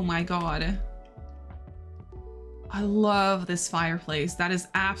 Oh my God. I love this fireplace. That is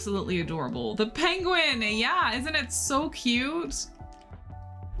absolutely adorable. The penguin, yeah, isn't it so cute?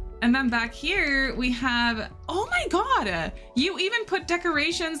 And then back here we have, oh my God, you even put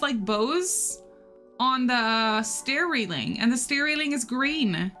decorations like bows on the stair railing, and the stair railing is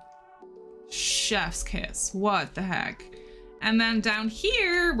green. Chef's kiss, what the heck? And then down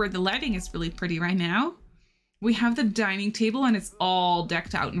here, where the lighting is really pretty right now, we have the dining table and it's all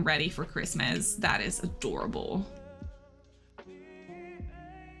decked out and ready for Christmas. That is adorable.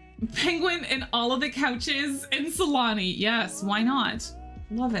 Penguin in all of the couches in Solani. Yes, why not?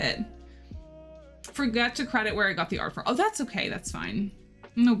 Love it. Forgot to credit where I got the art from. Oh, that's okay. That's fine.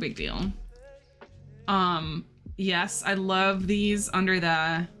 No big deal. Yes, I love these under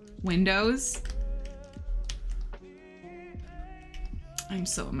the windows. I'm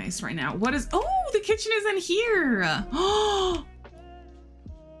so amazed right now. What is, oh, the kitchen is in here. Oh,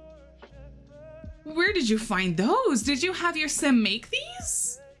 where did you find those? Did you have your sim make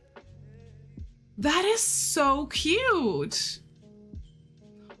these? That is so cute.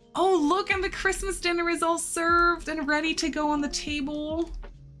 Oh, look, and the Christmas dinner is all served and ready to go on the table.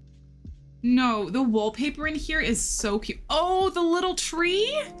 No, the wallpaper in here is so cute. Oh, the little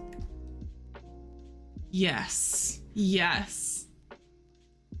tree? Yes, yes.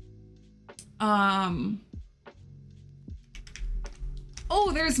 Oh,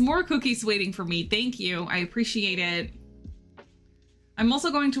 there's more cookies waiting for me. Thank you, I appreciate it. I'm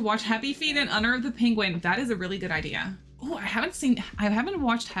also going to watch Happy Feet in honor of the penguin. That is a really good idea. Oh, I haven't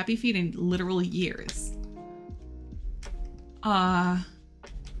watched Happy Feet in literal years. The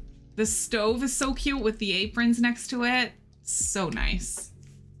stove is so cute with the aprons next to it. So nice.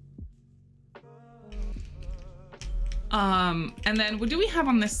 And then what do we have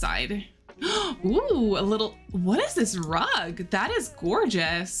on this side? Ooh, a little, what is this rug? That is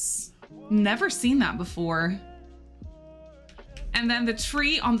gorgeous. Never seen that before. And then the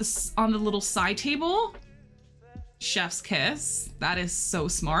tree on the little side table. Chef's kiss. That is so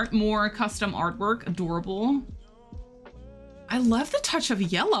smart. More custom artwork. Adorable. I love the touch of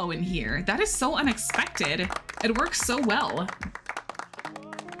yellow in here. That is so unexpected. It works so well.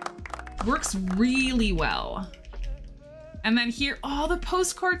 Works really well. And then here, all the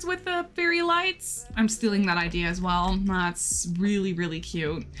postcards with the fairy lights. I'm stealing that idea as well. That's really, really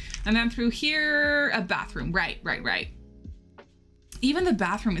cute. And then through here, a bathroom. Right. Even the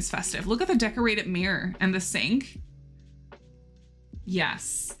bathroom is festive. Look at the decorated mirror and the sink.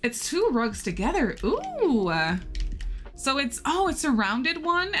 Yes. It's 2 rugs together. Ooh. So it's, oh, it's a rounded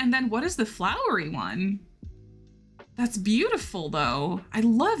one. And then what is the flowery one? That's beautiful though. I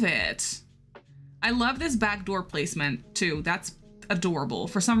love it. I love this back door placement too. That's adorable.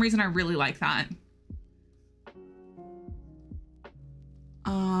 For some reason, I really like that.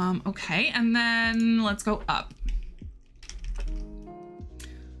 Okay, and then let's go up.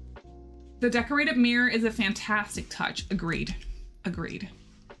 The decorated mirror is a fantastic touch. Agreed. Agreed.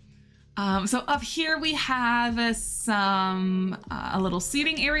 So up here we have a little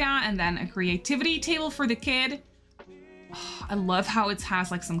seating area and then a creativity table for the kid. Oh, I love how it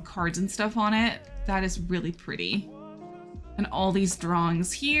has like some cards and stuff on it. That is really pretty. And all these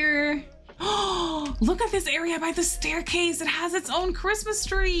drawings here. Oh, look at this area by the staircase. It has its own Christmas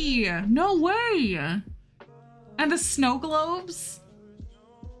tree. No way. And the snow globes.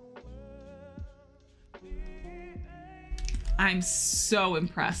 I'm so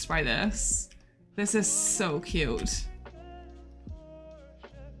impressed by this. This is so cute.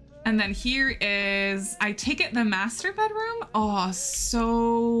 And then here is, I take it, the master bedroom. Oh,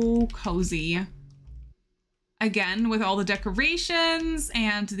 so cozy. Again, with all the decorations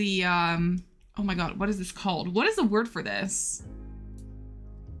and the, oh my God, what is this called? What is the word for this?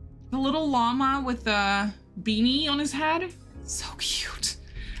 The little llama with the beanie on his head. So cute.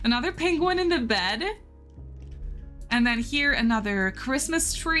 Another penguin in the bed. And then here, another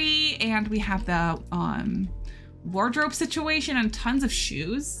Christmas tree. And we have the wardrobe situation and tons of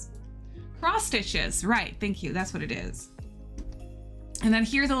shoes. Cross stitches, right, thank you, that's what it is. And then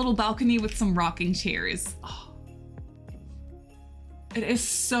here's a little balcony with some rocking chairs. Oh. It is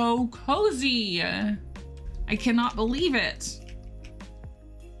so cozy. I cannot believe it.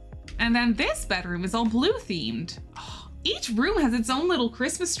 And then this bedroom is all blue themed. Oh, each room has its own little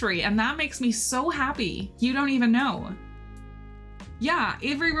Christmas tree and that makes me so happy. You don't even know. Yeah,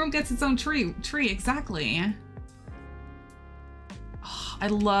 every room gets its own tree, exactly. Oh, I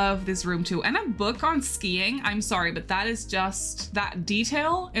love this room too. And a book on skiing. I'm sorry, but that is just, that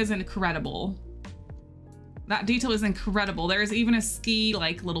detail is incredible. That detail is incredible. There's even a ski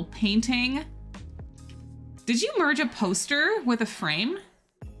like little painting. Did you merge a poster with a frame?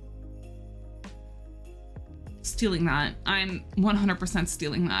 Stealing that. I'm 100%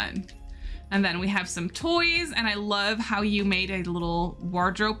 stealing that. And then we have some toys and I love how you made a little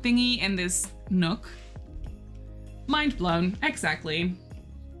wardrobe thingy in this nook. Mind blown, exactly.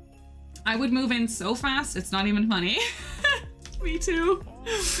 I would move in so fast, it's not even funny. Me too.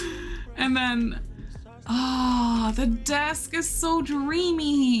 And then, oh, the desk is so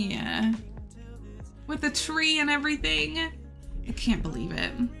dreamy. With the tree and everything. I can't believe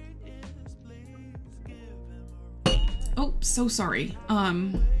it. Oh, so sorry.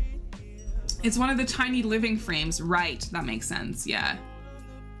 It's one of the tiny living frames, right? That makes sense, yeah.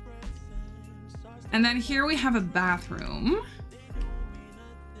 And then here we have a bathroom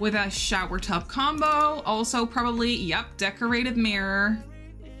with a shower tub combo. Also probably, yep, decorated mirror.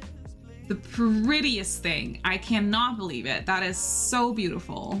 The prettiest thing. I cannot believe it. That is so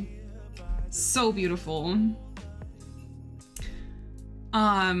beautiful. So beautiful.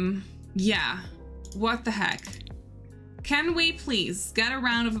 Yeah. What the heck? Can we please get a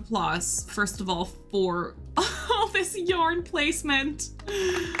round of applause, first of all, for all this yarn placement?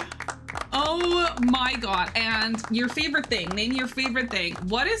 Oh my God. And your favorite thing, name your favorite thing.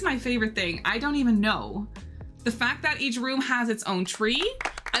 What is my favorite thing? I don't even know. The fact that each room has its own tree.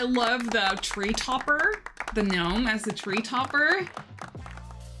 I love the tree topper, the gnome as the tree topper.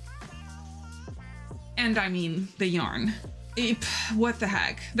 And I mean the yarn. What the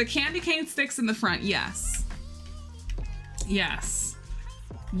heck? The candy cane sticks in the front, yes. Yes.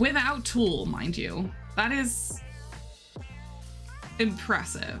 Without tulle, mind you. That is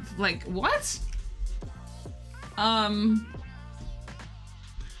impressive. Like, what? I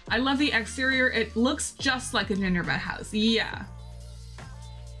love the exterior. It looks just like a gingerbread house. Yeah.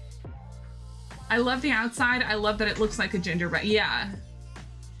 I love the outside. I love that it looks like a gingerbread. Yeah.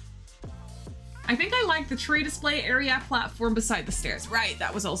 I think I like the tree display area platform beside the stairs. Right,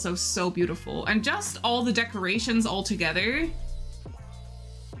 that was also so beautiful. And just all the decorations all together.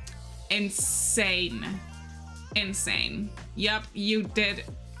 Insane. Insane. Yep, you did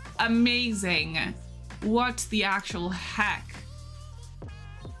amazing. What the actual heck?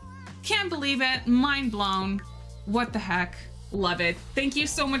 Can't believe it. Mind blown. What the heck? Love it. Thank you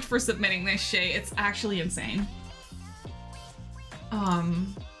so much for submitting this, Shay. It's actually insane.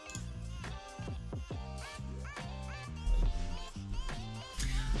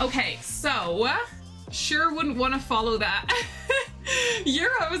 Okay, so sure wouldn't want to follow that.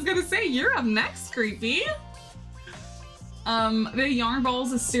 I was gonna say, you're up next, Creepy. The yarn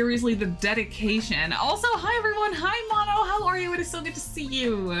balls is seriously the dedication. Also, hi everyone, hi Mono, how are you? It is so good to see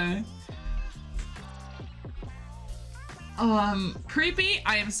you. Creepy,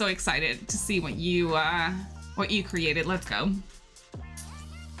 I am so excited to see what you created. Let's go.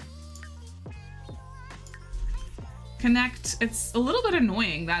 Connect. It's a little bit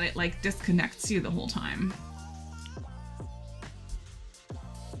annoying that it like disconnects you the whole time.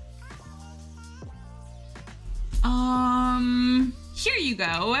 Here you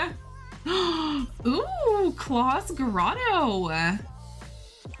go. Ooh, Claus Grotto.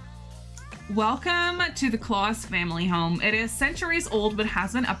 Welcome to the Claus family home. It is centuries old, but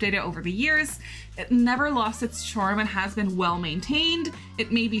has been updated over the years. It never lost its charm and has been well maintained.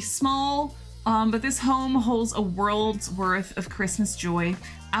 It may be small, but this home holds a world's worth of Christmas joy.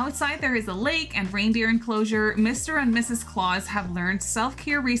 Outside there is a lake and reindeer enclosure. Mr. and Mrs. Claus have learned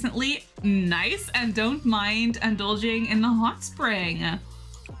self-care recently. Nice, and don't mind indulging in the hot spring.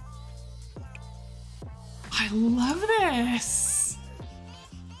 I love this.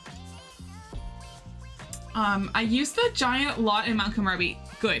 I used the giant lot in Mount Comarby.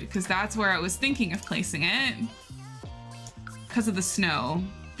 Good, because that's where I was thinking of placing it. Because of the snow.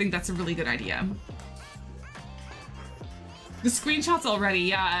 I think that's a really good idea. The screenshots already,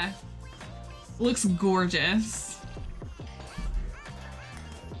 yeah. Looks gorgeous.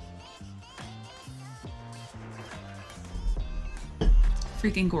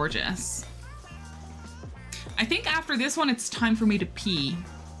 Freaking gorgeous. I think after this one, it's time for me to pee.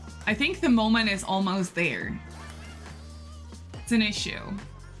 I think the moment is almost there. It's an issue.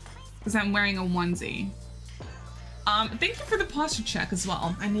 Because I'm wearing a onesie. Thank you for the posture check as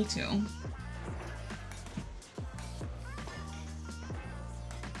well. I need to.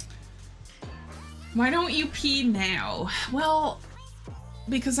 Why don't you pee now? Well,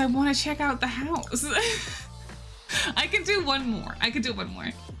 because I want to check out the house. I can do one more. I could do one more.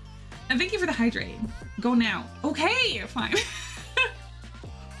 And thank you for the hydrate. Go now. Okay, fine.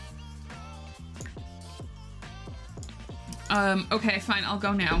 Okay, fine, I'll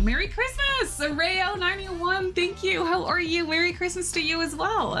go now. Merry Christmas! Rayo91, thank you. How are you? Merry Christmas to you as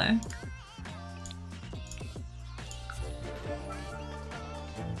well.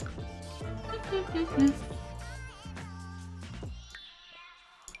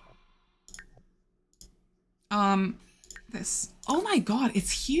 This. Oh my god,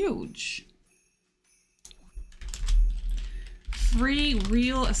 it's huge. Free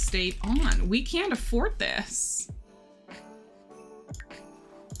real estate on. We can't afford this.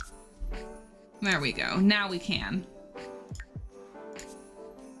 There we go. Now we can.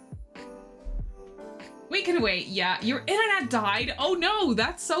 We can wait. Yeah, your internet died. Oh no,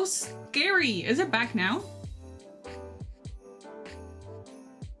 that's so scary. Is it back now?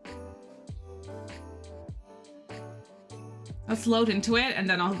 Let's load into it and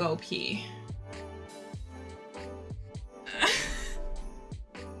then I'll go pee.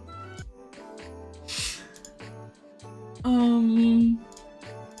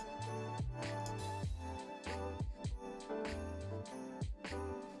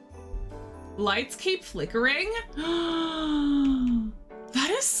 Lights keep flickering? That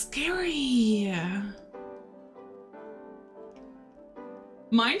is scary.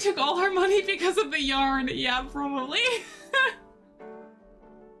 Mine took all our money because of the yarn. Yeah, probably.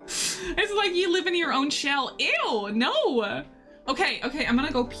 It's like you live in your own shell. Ew, no. Okay, I'm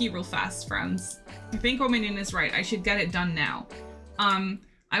gonna go pee real fast, friends. I think Romanian is right. I should get it done now.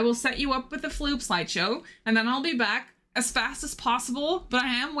 I will set you up with the Floop slideshow, and then I'll be back as fast as possible, but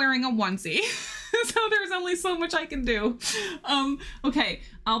I am wearing a onesie, so there's only so much I can do. Okay,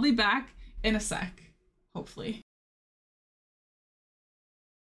 I'll be back in a sec, hopefully.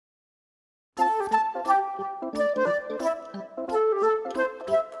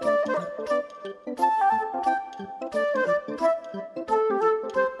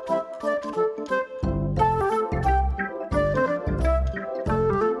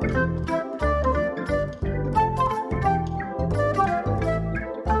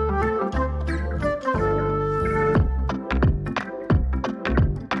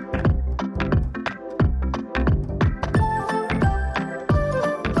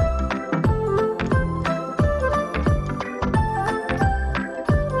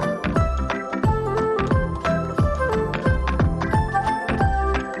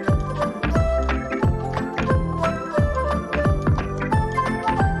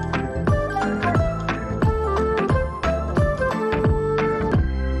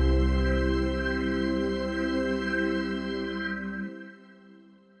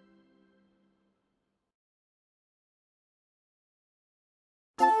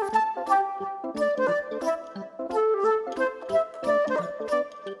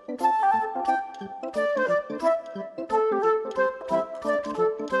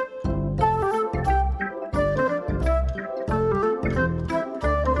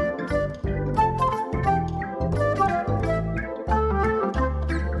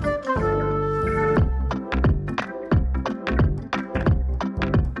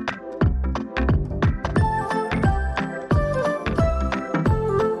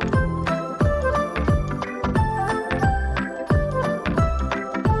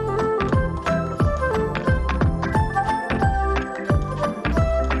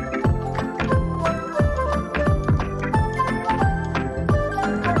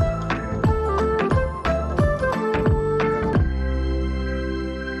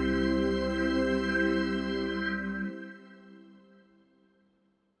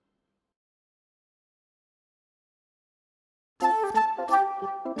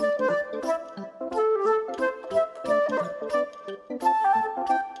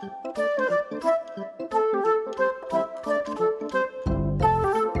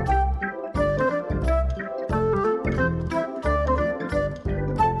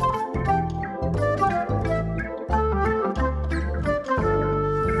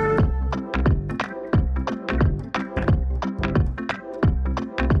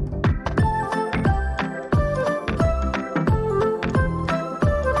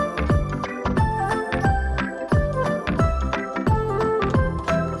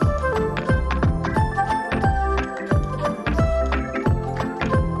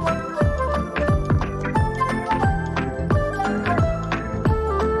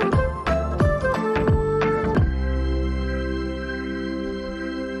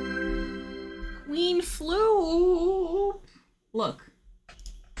 Look.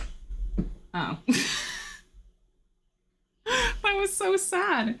 Oh. That was so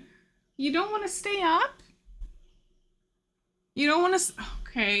sad. You don't want to stay up? You don't want to...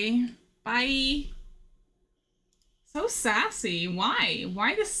 Okay. Bye. So sassy. Why?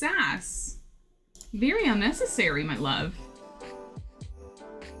 Why the sass? Very unnecessary, my love.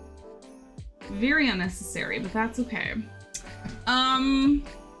 Very unnecessary, but that's okay.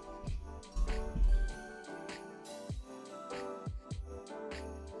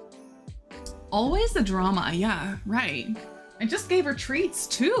 Always the drama, yeah, right. I just gave her treats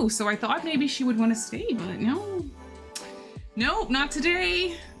too, so I thought maybe she would want to stay, but no. Nope, not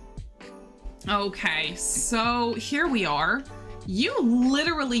today. Okay, so here we are. You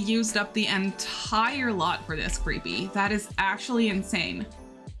literally used up the entire lot for this, Creepy. That is actually insane.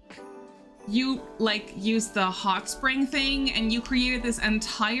 You, like, used the hot spring thing and you created this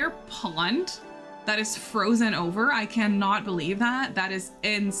entire pond that is frozen over. I cannot believe that. That is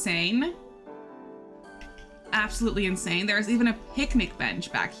insane. Absolutely insane. There's even a picnic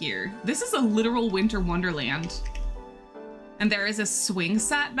bench back here. This is a literal winter wonderland. And there is a swing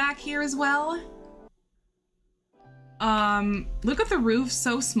set back here as well. Look at the roof,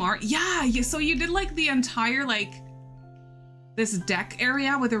 so smart. Yeah, so you did like the entire, like, this deck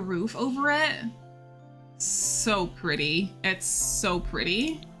area with a roof over it. So pretty. It's so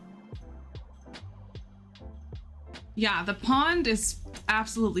pretty. Yeah, the pond is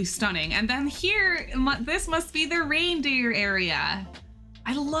absolutely stunning. And then here, this must be the reindeer area.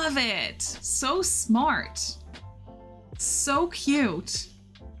 I love it. So smart. So cute.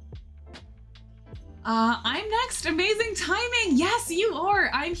 I'm next. Amazing timing. Yes, you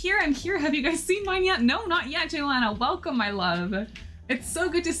are. I'm here. I'm here. Have you guys seen mine yet? No, not yet, Joanna. Welcome, my love. It's so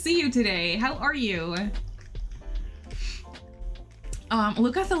good to see you today. How are you?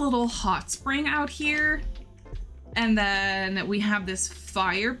 Look at the little hot spring out here. And then we have this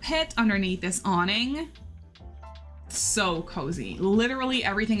fire pit underneath this awning. So cozy. Literally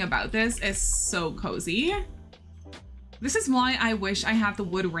everything about this is so cozy. This is why I wish I had the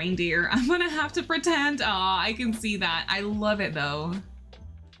wood reindeer. I'm gonna have to pretend. Aw, I can see that. I love it though.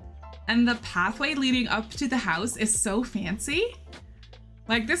 And the pathway leading up to the house is so fancy.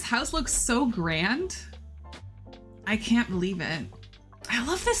 Like, this house looks so grand. I can't believe it. I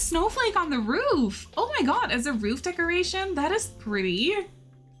love this snowflake on the roof. Oh my god, as a roof decoration, that is pretty.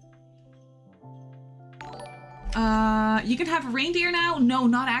 You can have a reindeer now. No,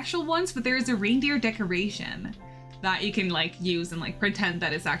 not actual ones, but there is a reindeer decoration that you can like use and like pretend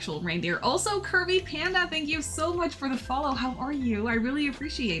that it's actual reindeer. Also, Curvy Panda, thank you so much for the follow. How are you? I really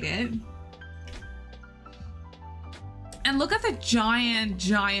appreciate it. And look at the giant,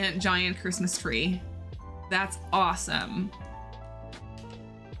 giant, giant Christmas tree. That's awesome.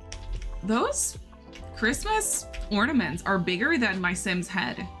 Those Christmas ornaments are bigger than my Sim's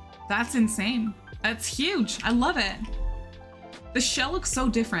head. That's insane. That's huge. I love it. The shell looks so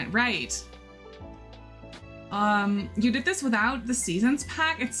different, right? You did this without the seasons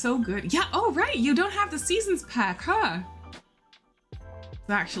pack? It's so good. Yeah, oh right, you don't have the seasons pack, huh? It's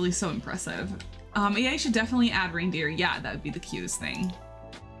actually so impressive. Yeah, you should definitely add reindeer. Yeah, that would be the cutest thing.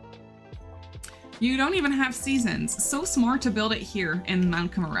 You don't even have seasons. So smart to build it here in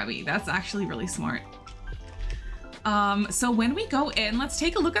Mount Komorebi. That's actually really smart. So when we go in, let's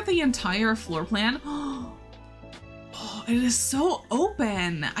take a look at the entire floor plan. Oh, it is so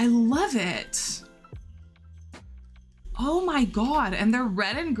open. I love it. Oh my god, and the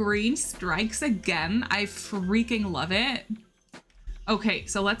red and green strikes again. I freaking love it. Okay,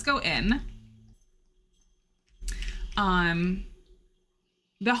 so let's go in.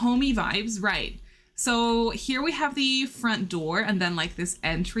 The homey vibes, right. So here we have the front door and then like this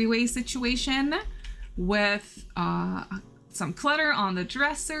entryway situation with some clutter on the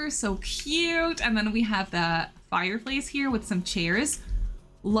dresser, so cute. And then we have the fireplace here with some chairs.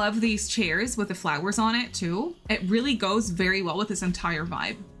 Love these chairs with the flowers on it too. It really goes very well with this entire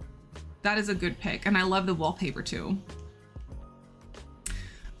vibe. That is a good pick. And I love the wallpaper too.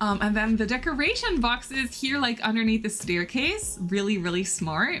 And then the decoration boxes here, like underneath the staircase, really, really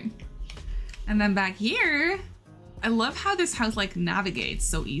smart. And then back here, I love how this house like navigates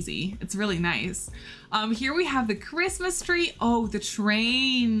so easy. It's really nice. Here we have the Christmas tree. Oh, the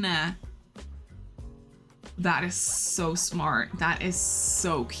train. That is so smart. That is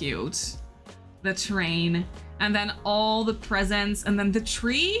so cute. The train, and then all the presents, and then the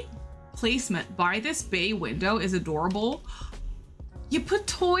tree placement by this bay window is adorable. You put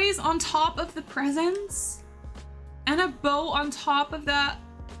toys on top of the presents and a bow on top of that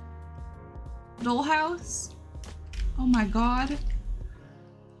dollhouse. Oh my god.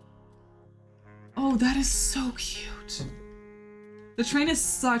 Oh, that is so cute. The train is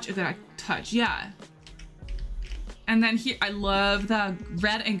such a good touch, yeah. And then here, I love the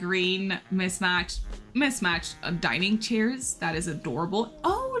red and green mismatched dining chairs. That is adorable.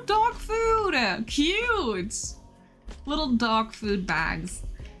 Oh, dog food, cute. Little dog food bags.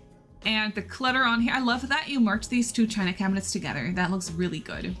 And the clutter on here. I love that you merged these two china cabinets together. That looks really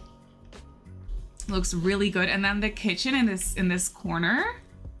good. Looks really good. And then the kitchen in this corner.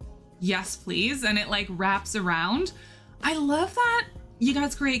 Yes, please. And it like wraps around. I love that you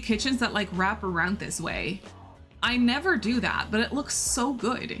guys create kitchens that like wrap around this way. I never do that, but it looks so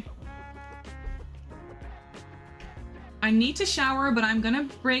good. I need to shower, but I'm gonna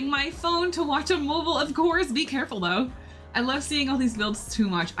bring my phone to watch a mobile, of course. Be careful though. I love seeing all these builds too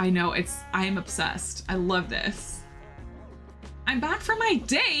much. I know, I am obsessed. I love this. I'm back from my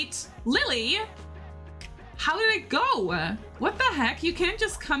date. Lily, how did it go? What the heck? You can't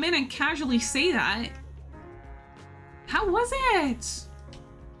just come in and casually say that. How was it?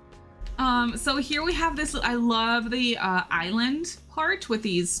 So here we have this, I love the island part with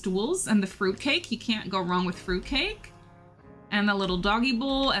these stools and the fruitcake. You can't go wrong with fruitcake. And the little doggy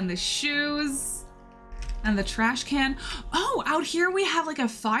bowl and the shoes and the trash can. Oh, out here we have like a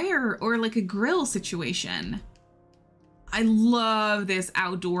fire or like a grill situation. I love this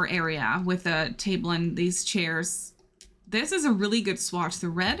outdoor area with a table and these chairs. This is a really good swatch. The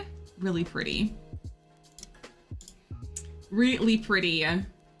red, really pretty. Really pretty.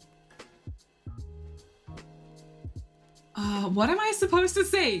 What am I supposed to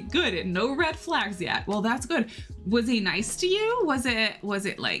say? Good, no red flags yet. Well, that's good. Was he nice to you? Was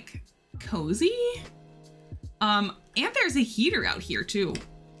it like cozy? And there's a heater out here too.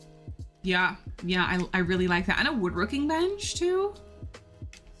 Yeah, I really like that. And a woodworking bench too.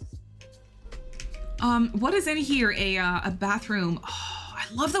 What is in here? A bathroom. Oh, I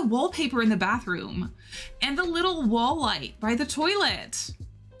love the wallpaper in the bathroom. And the little wall light by the toilet.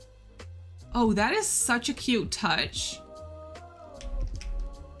 Oh, that is such a cute touch.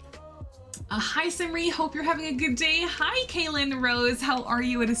 Hi, Simri. Hope you're having a good day. Hi, Kaylin Rose. How are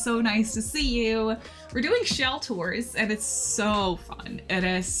you? It is so nice to see you. We're doing shell tours, and it's so fun. It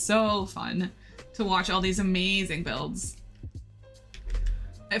is so fun to watch all these amazing builds.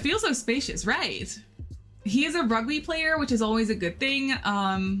 It feels so spacious, right? He is a rugby player, which is always a good thing.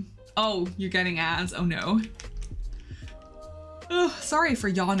 Oh, you're getting ads. Oh, no. Oh, sorry for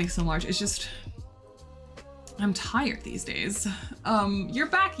yawning so much. It's just... I'm tired these days. You're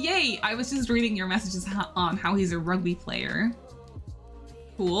back, yay! I was just reading your messages on how he's a rugby player.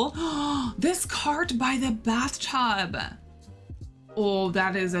 Cool. This cart by the bathtub. Oh,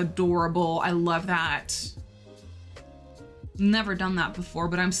 that is adorable. I love that. Never done that before,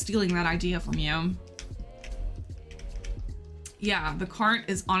 but I'm stealing that idea from you. Yeah, the cart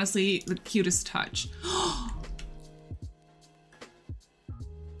is honestly the cutest touch.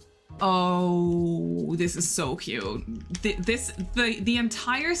 Oh, this is so cute. The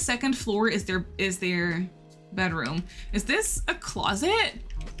entire second floor is their bedroom. Is this a closet?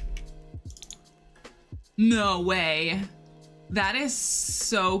 No way. That is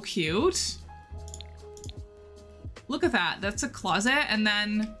so cute. Look at that. That's a closet. And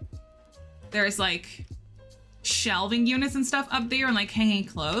then there's like shelving units and stuff up there and like hanging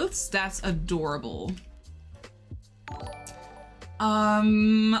clothes. That's adorable.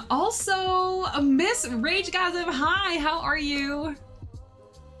 Also, Miss Ragegasm, hi, how are you?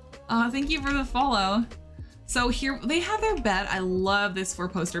 Thank you for the follow. So here, they have their bed. I love this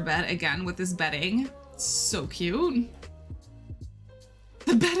 4-poster bed, again, with this bedding. So cute.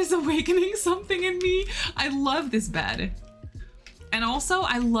 The bed is awakening something in me. I love this bed. And also,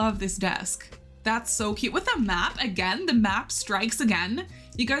 I love this desk. That's so cute. With the map, again, the map strikes again.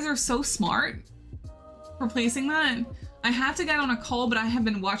 You guys are so smart for placing that. I have to get on a call, but I have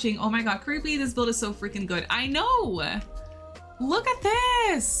been watching. Oh my god, creepy. This build is so freaking good. I know. Look at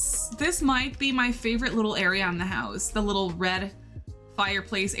this. This might be my favorite little area in the house. The little red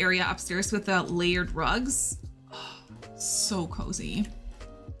fireplace area upstairs with the layered rugs. Oh, so cozy.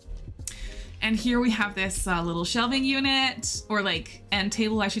 And here we have this little shelving unit, or like end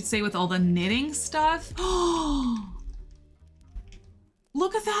table, I should say, with all the knitting stuff. Oh,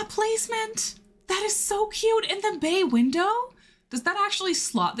 look at that placement. That is so cute. In the bay window? Does that actually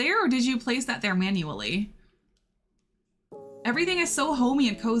slot there, or did you place that there manually? Everything is so homey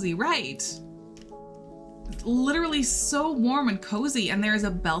and cozy, right? It's literally so warm and cozy, and there's a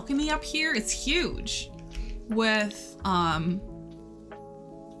balcony up here. It's huge. With,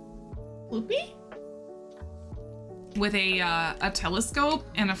 Loopy? With a telescope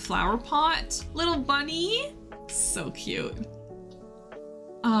and a flower pot. Little bunny. So cute.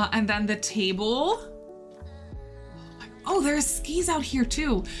 And then the table. Oh, there's skis out here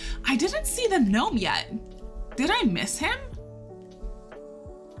too. I didn't see the gnome yet. Did I miss him?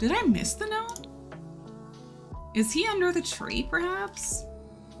 Did I miss the gnome? Is he under the tree, perhaps?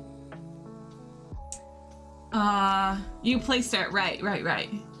 You placed it, right.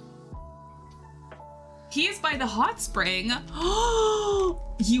 He is by the hot spring.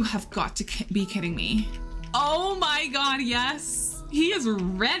 Oh, you have got to be kidding me. Oh my god, yes. He is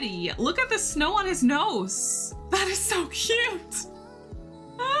ready. Look at the snow on his nose. That is so cute.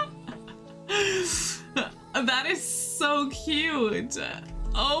 That is so cute.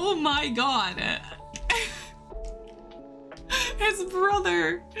 Oh my god. His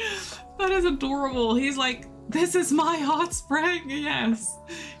brother. That is adorable. He's like, this is my hot spring. Yes.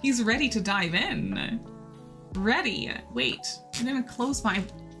 He's ready to dive in. Ready. Wait, I didn't even close my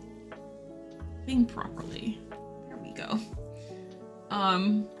thing properly. There we go.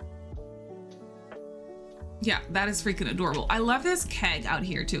 Yeah, that is freaking adorable. I love this keg out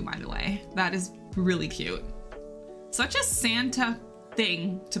here too, by the way. That is really cute. Such a Santa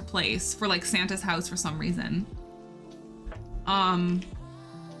thing to place for like Santa's house for some reason.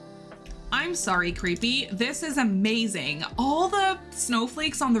 I'm sorry, creepy. This is amazing. All the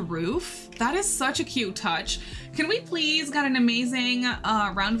snowflakes on the roof. That is such a cute touch. Can we please get an amazing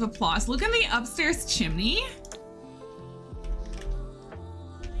round of applause? Look at the upstairs chimney.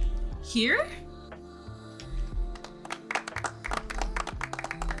 Here?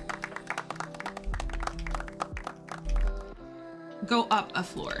 Go up a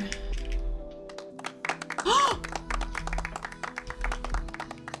floor.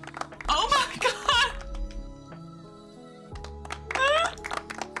 Oh my god!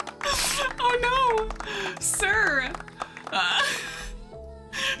 Oh no! Sir!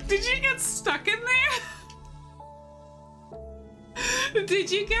 Did you get stuck in there? Did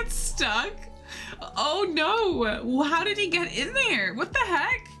you get stuck? Oh no! How did he get in there? What the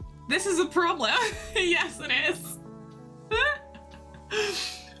heck? This is a problem. Yes, it is.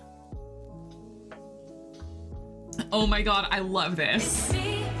 Oh my god, I love this.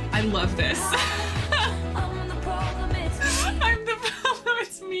 I love this. I'm the problem,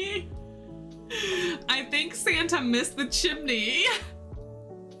 it's me. I think Santa missed the chimney.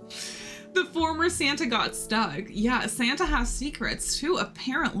 The former Santa got stuck. Yeah, Santa has secrets too,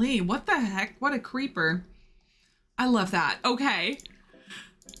 apparently. What the heck? What a creeper. I love that. Okay.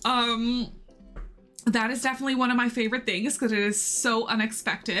 That is definitely one of my favorite things because it is so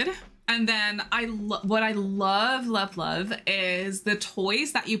unexpected. And then what I love is the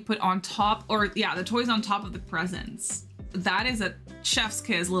toys that you put on top, or yeah, the toys on top of the presents. That is a chef's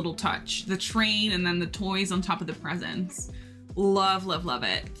kiss little touch. The train and then the toys on top of the presents. Love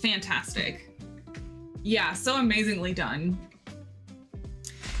it. Fantastic. Yeah, so amazingly done.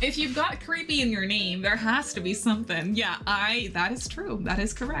 If you've got creepy in your name, there has to be something. Yeah, that is true. That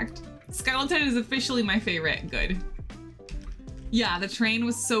is correct. Skeleton is officially my favorite. Good. Yeah, the train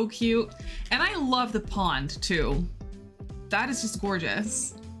was so cute. And I love the pond too. That is just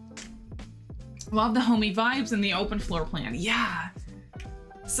gorgeous. Love the homey vibes and the open floor plan. Yeah.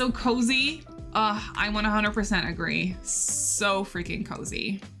 So cozy. I 100% agree. So freaking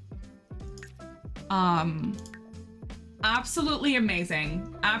cozy. Absolutely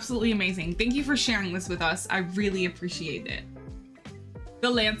amazing. Absolutely amazing. Thank you for sharing this with us. I really appreciate it. The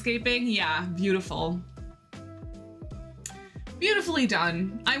landscaping, yeah, beautiful. Beautifully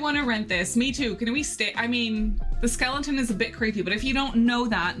done. I want to rent this. Me too. Can we stay? I mean, the skeleton is a bit creepy, but if you don't know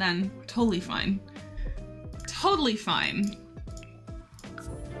that, then totally fine. Totally fine.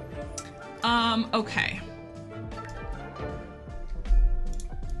 Okay.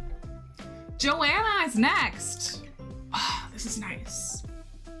 Joanna is next. Oh, this is nice.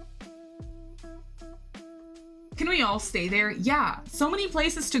 Can we all stay there? Yeah, so many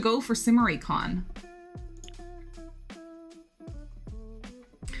places to go for SimmaryCon.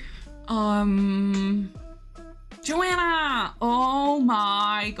 Joanna! Oh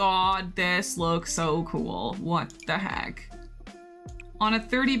my god, this looks so cool. What the heck? On a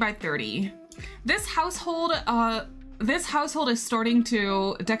 30 by 30. This household is starting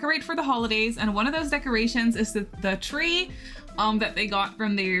to decorate for the holidays, and one of those decorations is the tree that they got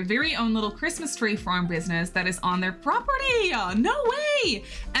from their very own little Christmas tree farm business that is on their property. No way!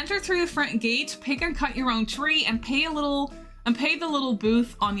 Enter through the front gate, pick and cut your own tree, and pay the little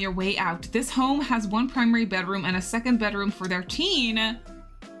booth on your way out. This home has one primary bedroom and a second bedroom for their teen.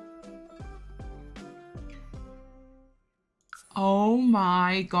 Oh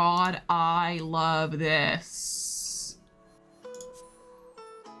my god, I love this.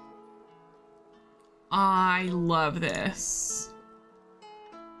 I love this.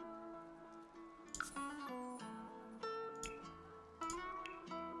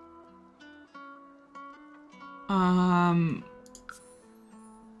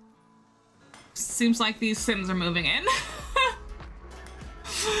 Seems like these Sims are moving in.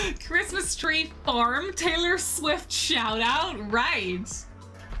 Christmas tree farm, Taylor Swift shout out, right?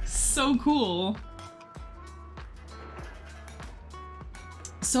 So cool.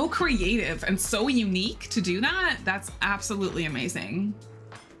 So creative and so unique to do that. That's absolutely amazing.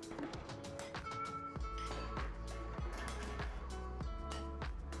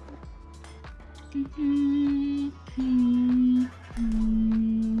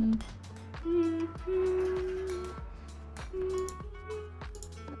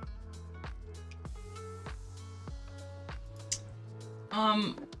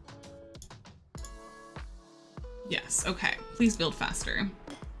 Yes, okay. Please build faster.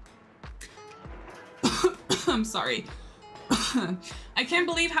 I'm sorry. I can't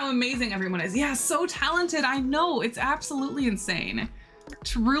believe how amazing everyone is. Yeah, so talented. I know, it's absolutely insane.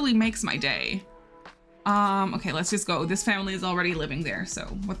 Truly makes my day. Okay, let's just go. This family is already living there, so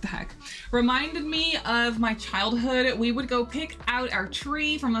what the heck. Reminded me of my childhood. We would go pick out our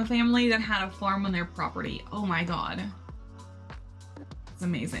tree from a family that had a farm on their property. Oh my god. It's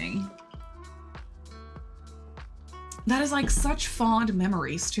amazing. That is like such fond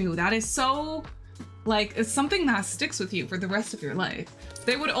memories too. That is so, like, it's something that sticks with you for the rest of your life.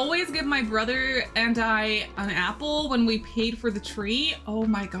 They would always give my brother and I an apple when we paid for the tree. Oh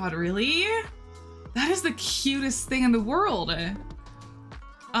my god, really? That is the cutest thing in the world.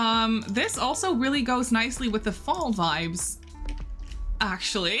 This also really goes nicely with the fall vibes,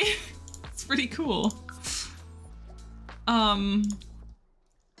 actually. It's pretty cool. Are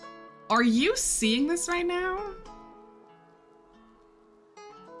you seeing this right now?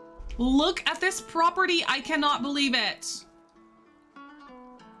 Look at this property. I cannot believe it.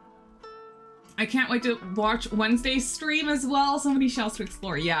 I can't wait to watch Wednesday's stream as well. So many shells to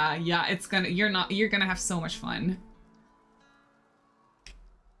explore. Yeah, it's gonna, you're gonna have so much fun.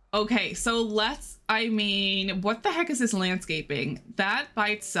 Okay, so I mean, what the heck is this landscaping? That by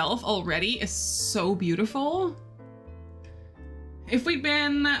itself already is so beautiful. If we'd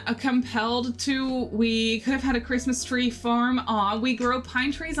been compelled to, we could have had a Christmas tree farm. We grow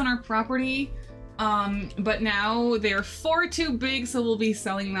pine trees on our property, but now they're far too big, so we'll be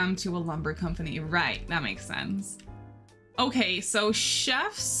selling them to a lumber company. Right, that makes sense. Okay, so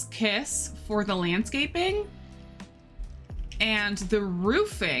chef's kiss for the landscaping, and the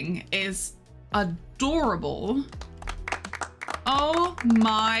roofing is adorable. Oh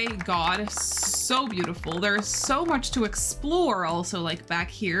my god, so beautiful. There's so much to explore also, like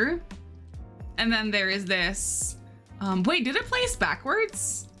back here. And then there is this, wait, did it place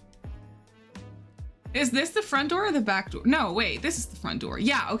backwards? Is this the front door or the back door? No, wait, this is the front door.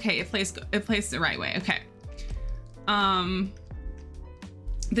 Yeah, okay, it placed the right way, okay.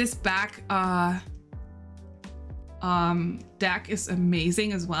 This back, deck is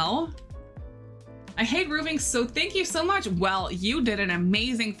amazing as well. I hate roofing, so thank you so much. Well, you did an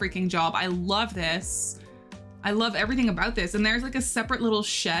amazing freaking job. I love this. I love everything about this. And there's like a separate little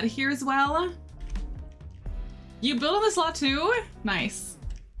shed here as well. You built on this lot too? Nice.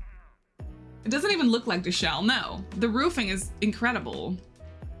 It doesn't even look like the shell, no. The roofing is incredible.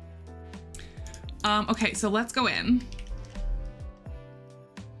 Okay, so let's go in.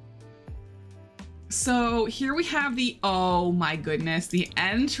 So here we have the, oh my goodness, the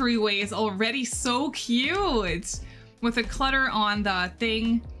entryway is already so cute with the clutter on the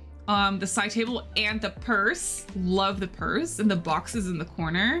thing, the side table and the purse. Love the purse and the boxes in the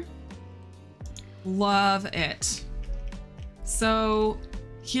corner. Love it. So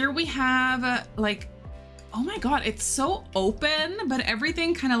here we have like, oh my God, it's so open, but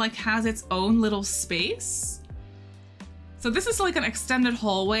everything kind of like has its own little space. So this is like an extended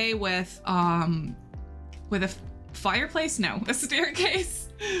hallway with a fireplace? No, a staircase.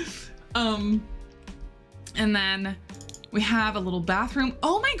 And then we have a little bathroom.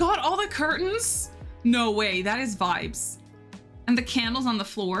 Oh my God, all the curtains? No way, that is vibes. And the candles on the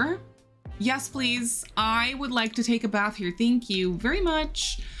floor. Yes, please. I would like to take a bath here. Thank you very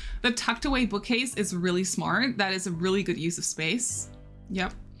much. The tucked away bookcase is really smart. That is a really good use of space.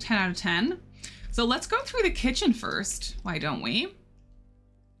 Yep, 10 out of 10. So let's go through the kitchen first. Why don't we?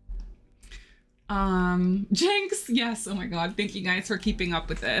 Jinx, yes. Oh my God. Thank you guys for keeping up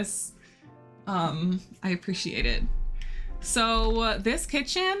with this. I appreciate it. So this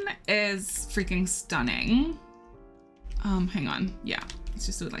kitchen is freaking stunning. Hang on. Yeah, let's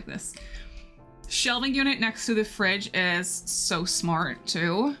just do it like this. Shelving unit next to the fridge is so smart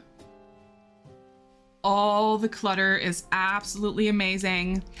too. All the clutter is absolutely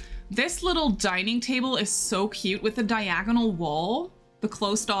amazing. This little dining table is so cute with the diagonal wall, the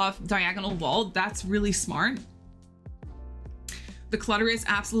closed off diagonal wall. That's really smart. The clutter is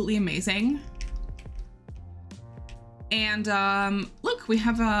absolutely amazing. And look, we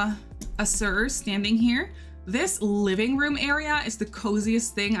have a sir standing here. This living room area is the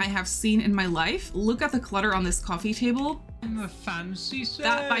coziest thing I have seen in my life. Look at the clutter on this coffee table. I'm a fancy sir.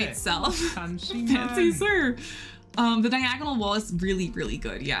 That by itself. Fancy Fancy sir. The diagonal wall is really, really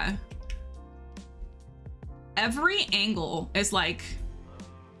good, yeah. Every angle is like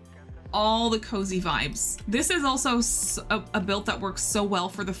all the cozy vibes. This is also a build that works so well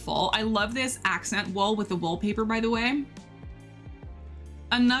for the fall. I love this accent wall with the wallpaper, by the way.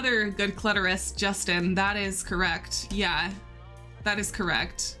 Another good clutterist, Justin. That is correct. Yeah, that is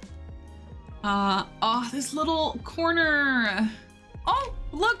correct. Oh, this little corner. Oh,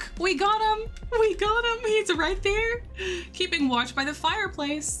 look, we got him. We got him. He's right there, keeping watch by the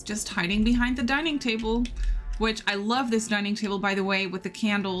fireplace, just hiding behind the dining table, which I love this dining table, by the way, with the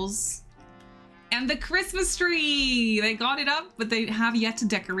candles and the Christmas tree. They got it up, but they have yet to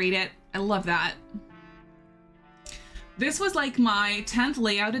decorate it. I love that. This was like my 10th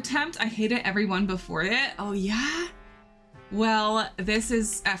layout attempt. I hated everyone before it. Oh yeah? Well, this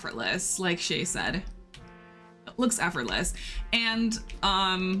is effortless, like Shay said. It looks effortless. And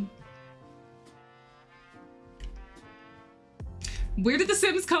where did the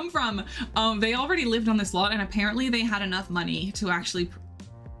Sims come from? They already lived on this lot and apparently they had enough money to actually,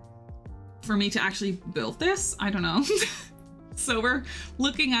 for me to actually build this. I don't know. So we're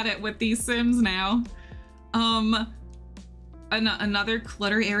looking at it with these Sims now. Another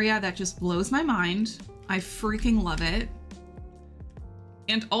clutter area that just blows my mind. I freaking love it.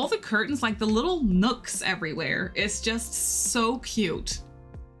 And all the curtains, like the little nooks everywhere, it's just so cute.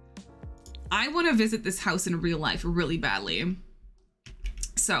 I want to visit this house in real life really badly.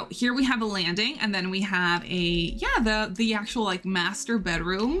 So here we have a landing and then we have a, yeah, the actual like master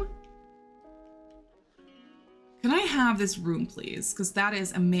bedroom. Can I have this room, please? Because that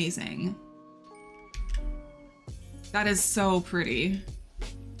is amazing. That is so pretty.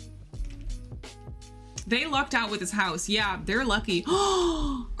 They lucked out with this house. Yeah, they're lucky.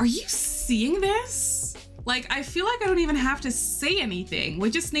 Oh, are you seeing this? Like, I feel like I don't even have to say anything.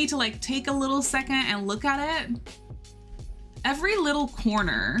 We just need to like take a little second and look at it. Every little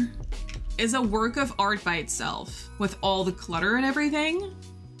corner is a work of art by itself with all the clutter and everything.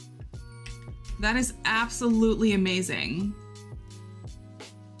 That is absolutely amazing.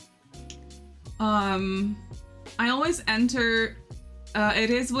 I always enter it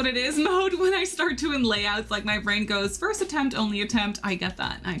is what it is mode when I start doing layouts. Like my brain goes, first attempt, only attempt. I get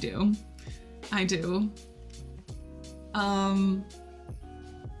that. I do. I do.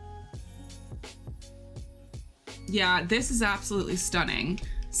 Yeah, this is absolutely stunning.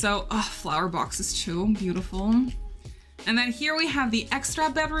 So, flower boxes too, beautiful. And then here we have the extra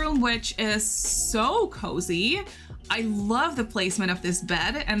bedroom, which is so cozy. I love the placement of this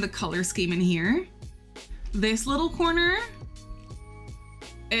bed and the color scheme in here. This little corner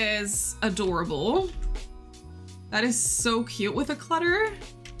is adorable. That is so cute with the clutter.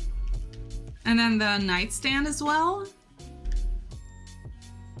 And then the nightstand as well.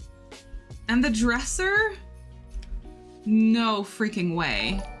 And the dresser? No freaking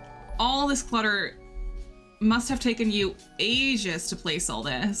way. All this clutter must have taken you ages to place all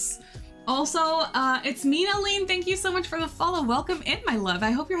this. Also, it's Nina Lane. Thank you so much for the follow. Welcome in, my love. I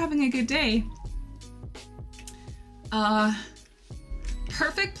hope you're having a good day.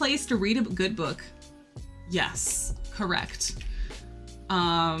 Perfect place to read a good book. Yes, correct.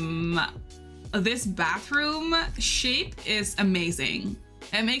 This bathroom shape is amazing.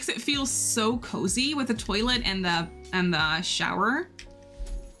 It makes it feel so cozy with the toilet and the shower.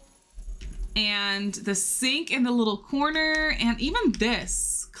 And the sink in the little corner, and even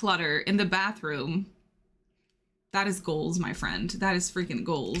this clutter in the bathroom. That is goals, my friend. That is freaking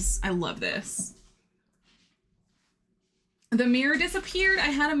goals. I love this. The mirror disappeared. I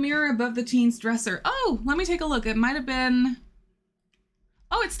had a mirror above the teen's dresser. Oh, let me take a look. It might have been...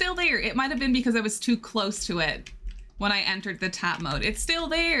 Oh, it's still there. It might have been because I was too close to it when I entered the tap mode. It's still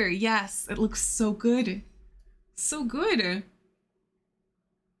there. Yes, it looks so good. So good.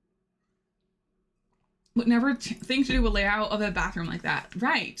 Would never think to do a layout of a bathroom like that.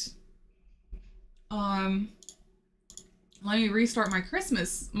 Right. Let me restart my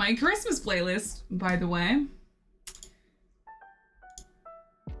Christmas playlist, by the way.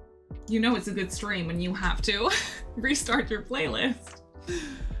 You know it's a good stream when you have to restart your playlist.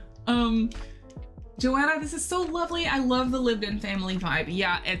 Joanna, this is so lovely. I love the lived-in family vibe.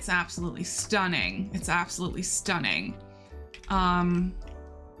 Yeah, it's absolutely stunning. It's absolutely stunning.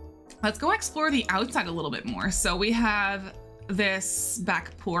 Let's go explore the outside a little bit more. So we have this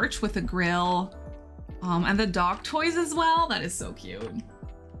back porch with a grill, and the dog toys as well. That is so cute.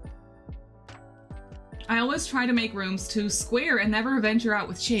 I always try to make rooms too square and never venture out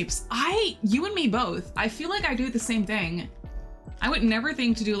with shapes. You and me both. I feel like I do the same thing. I would never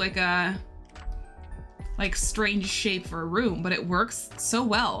think to do like a strange shape for a room, but it works so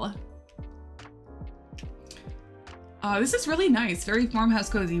well. This is really nice. Very farmhouse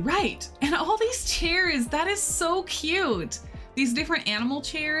cozy. Right. And all these chairs, that is so cute. These different animal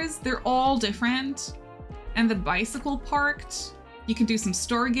chairs, they're all different. And the bicycle parked. You can do some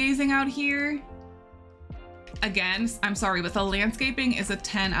stargazing out here. Again, I'm sorry, but the landscaping is a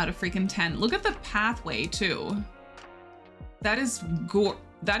 10 out of freaking 10. Look at the pathway too. That is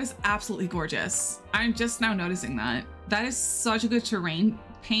absolutely gorgeous. I'm just now noticing that. That is such a good terrain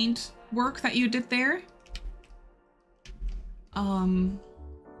paint work that you did there.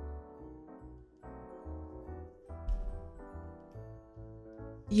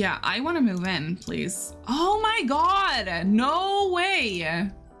 Yeah, I want to move in, please. Oh my God, no way.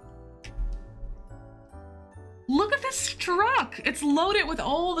 Look at this truck. It's loaded with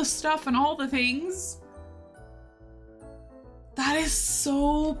all the stuff and all the things. That is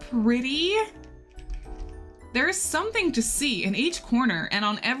so pretty. There is something to see in each corner and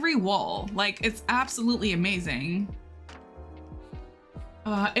on every wall. Like, it's absolutely amazing.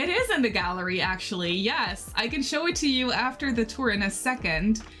 It is in the gallery, actually. Yes, I can show it to you after the tour in a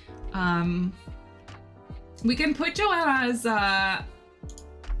second. We can put Joanna's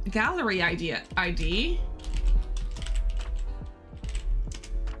gallery ID.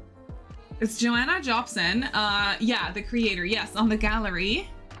 It's Joanna Jobson. Yeah, the creator. Yes, on the gallery.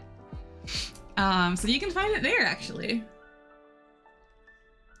 So you can find it there, actually.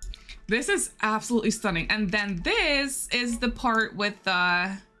 This is absolutely stunning. And then this is the part with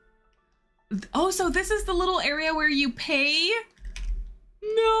the... Oh, so this is the little area where you pay?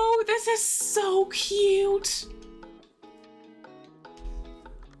 No, this is so cute.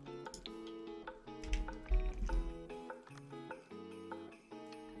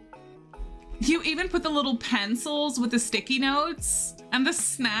 You even put the little pencils with the sticky notes and the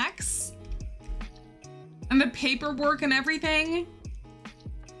snacks and the paperwork and everything.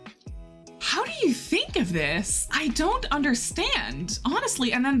 How do you think of this? I don't understand,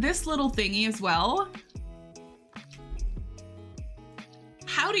 honestly. And then this little thingy as well.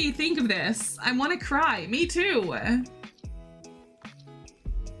 How do you think of this? I want to cry. Me too.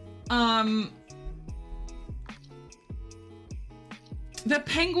 The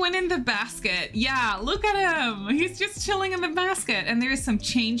penguin in the basket. Yeah, look at him. He's just chilling in the basket. And there's some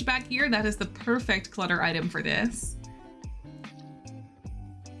change back here. That is the perfect clutter item for this.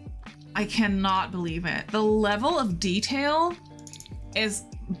 I cannot believe it. The level of detail is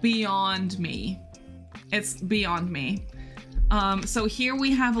beyond me. It's beyond me. So here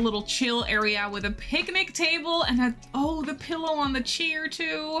we have a little chill area with a picnic table and oh, the pillow on the chair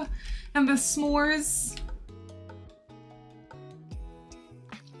too, and the s'mores.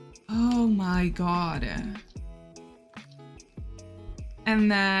 Oh my god.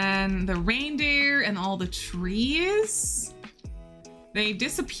 And then the reindeer and all the trees. They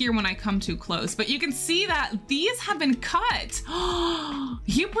disappear when I come too close, but you can see that these have been cut.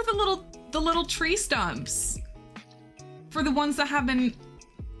 You put the little tree stumps for the ones that have been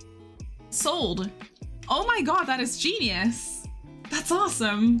sold. Oh my god, that is genius. That's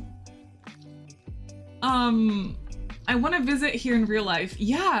awesome. I want to visit here in real life.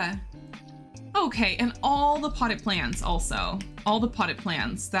 Yeah. Okay, and all the potted plants also. All the potted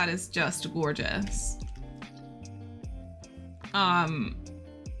plants. That is just gorgeous.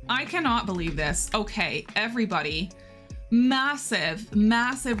 I cannot believe this. Okay, everybody. Massive,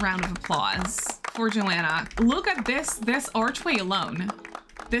 massive round of applause for Joanna. Look at this archway alone.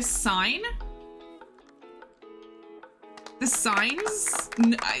 This sign? The signs?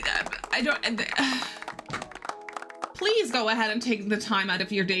 I don't... Please go ahead and take the time out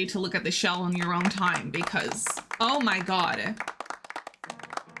of your day to look at the shell on your own time because, oh my god.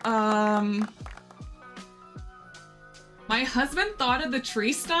 My husband thought of the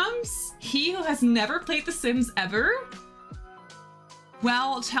tree stumps? He who has never played The Sims ever?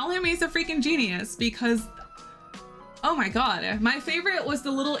 Well, tell him he's a freaking genius because, oh my god. My favorite was the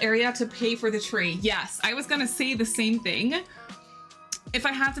little area to pay for the tree. Yes, I was gonna say the same thing. If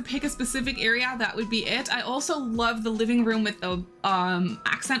I had to pick a specific area, that would be it. I also love the living room with the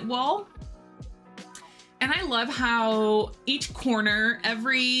accent wall. And I love how each corner,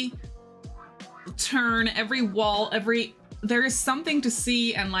 every turn, every wall, there is something to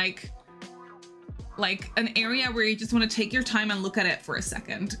see and like an area where you just want to take your time and look at it for a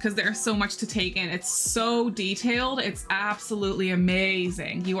second because there's so much to take in. It's so detailed. It's absolutely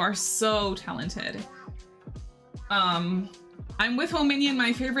amazing. You are so talented. I'm with Home Minion.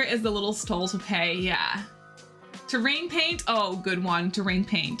 My favorite is the little stall to pay. Yeah. Terrain paint. Oh, good one. Terrain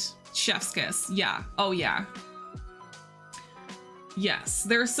paint. Chef's kiss. Yeah. Oh, yeah. Yes.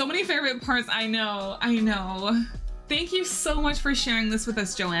 There are so many favorite parts. I know. I know. Thank you so much for sharing this with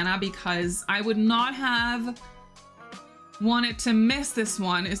us, Joanna, because I would not have wanted to miss this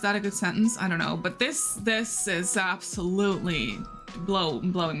one. Is that a good sentence? I don't know. But this is absolutely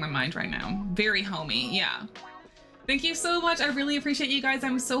blowing my mind right now. Very homey. Yeah. Thank you so much. I really appreciate you guys.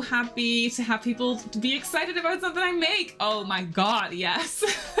 I'm so happy to have people to be excited about something I make. Oh my god, yes.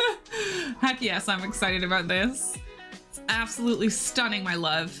 Heck yes, I'm excited about this. It's absolutely stunning, my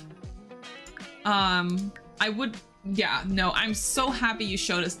love. Yeah, no, I'm so happy you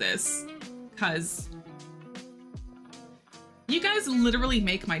showed us this because you guys literally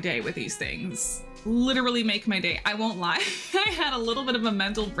make my day with these things. Literally make my day. I won't lie. I had a little bit of a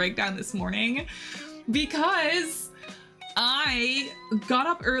mental breakdown this morning because I got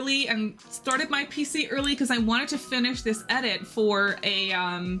up early and started my PC early because I wanted to finish this edit for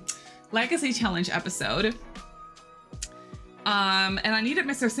a Legacy Challenge episode. And I needed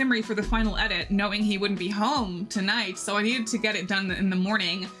Mr. Simmery for the final edit, knowing he wouldn't be home tonight, so I needed to get it done in the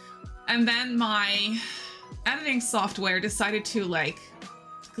morning. And then my editing software decided to like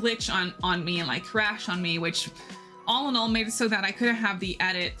glitch on me and like crash on me, which all in all made it so that I couldn't have the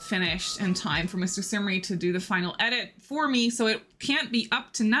edit finished in time for Mr. Simmery to do the final edit for me, so it can't be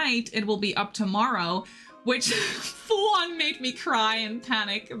up tonight, it will be up tomorrow, which full on made me cry and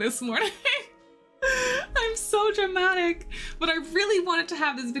panic this morning. I'm so dramatic, but I really wanted to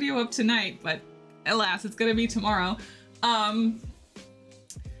have this video up tonight, but alas, it's gonna be tomorrow.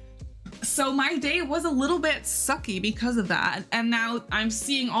 So my day was a little bit sucky because of that, and now I'm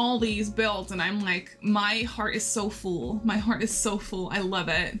seeing all these builds and I'm like, my heart is so full. My heart is so full. I love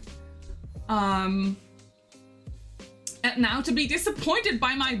it. And now to be disappointed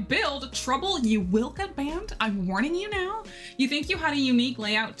by my build, Trouble, you will get banned. I'm warning you now. You think you had a unique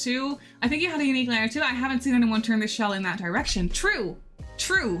layout too? I think you had a unique layout too. I haven't seen anyone turn the shell in that direction. True,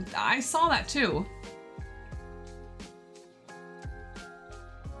 true. I saw that too.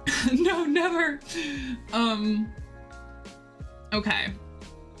 No, never. Okay.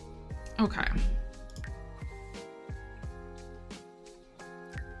 Okay.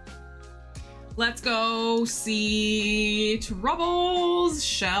 Let's go see Trouble's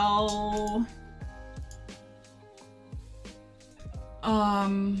shell.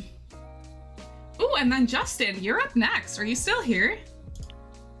 Ooh, and then Justin, you're up next. Are you still here?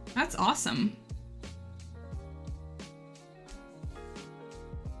 That's awesome.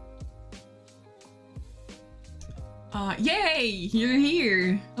 Yay, you're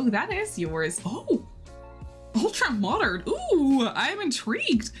here. Oh, that is yours. Oh, Ultra modern. Ooh, I'm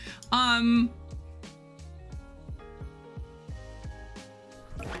intrigued.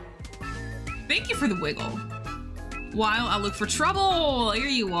 Thank you for the wiggle. While I look for trouble, here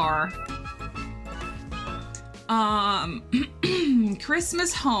you are.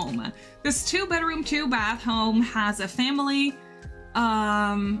 Christmas home. This 2-bedroom, 2-bath home has a family.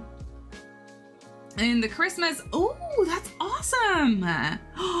 And the Christmas, oh, that's awesome.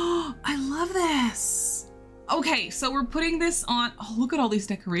 Oh, I love this. Okay, so we're putting this on. Oh, look at all these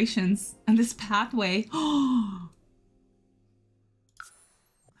decorations and this pathway. Oh,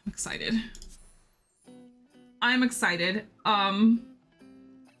 I'm excited. I'm excited.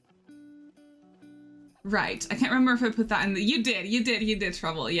 Right, I can't remember if I put that in the, you did,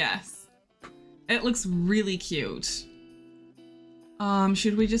 Trouble, yes. It looks really cute.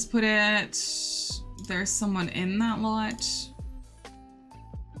 Should we just put it, there's someone in that lot?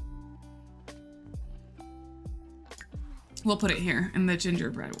 We'll put it here in the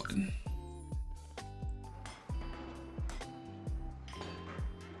gingerbread one.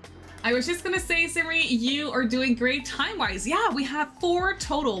 I was just gonna say, Simri, you are doing great time-wise. Yeah, we have 4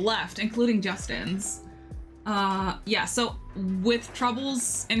 total left, including Justin's. Yeah, so with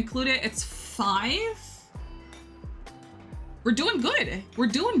Troubles included, it's 5. We're doing good. We're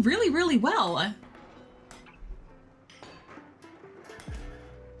doing really, really well.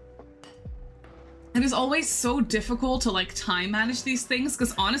 It is always so difficult to like time manage these things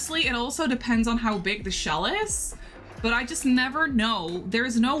because honestly, it also depends on how big the shell is. But I just never know.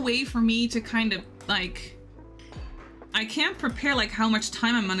 There's no way for me to kind of like, I can't prepare like how much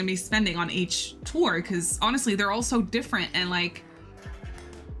time I'm gonna be spending on each tour because honestly, they're all so different and like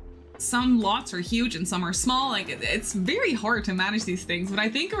some lots are huge and some are small. Like it's very hard to manage these things, but I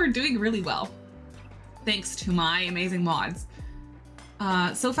think we're doing really well. Thanks to my amazing mods.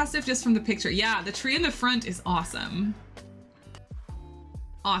 So festive just from the picture. Yeah, the tree in the front is awesome.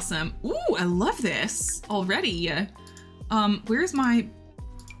 Awesome. Ooh, I love this already. Where's my,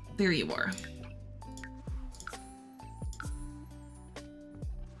 there you are.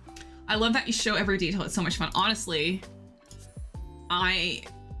 I love that you show every detail. It's so much fun. Honestly, I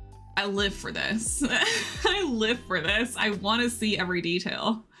live for this. I live for this. I want to see every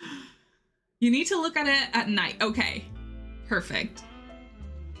detail. You need to look at it at night. Okay, perfect.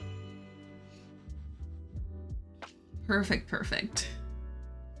 Perfect, perfect.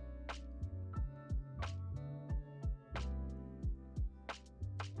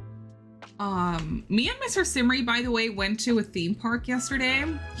 Me and Mr. Simri, by the way, went to a theme park yesterday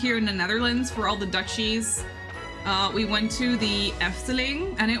here in the Netherlands for all the Dutchies. We went to the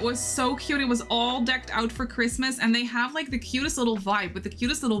Efteling and it was so cute. It was all decked out for Christmas and they have like the cutest little vibe with the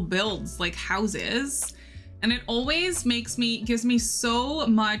cutest little builds, like houses. And it always gives me so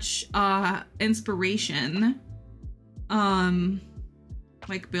much inspiration.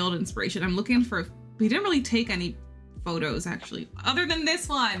 Like build inspiration. I'm looking for, we didn't really take any photos actually, other than this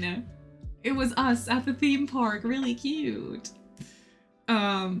one. It was us at the theme park, really cute.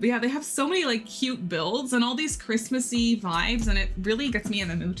 But yeah, they have so many like cute builds and all these Christmassy vibes and it really gets me in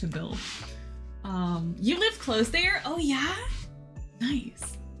the mood to build. You live close there? Oh yeah?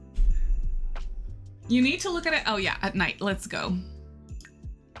 Nice. You need to look at it, oh yeah, at night, let's go.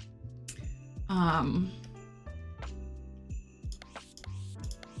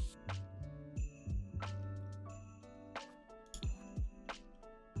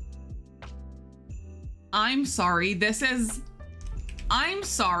 I'm sorry, I'm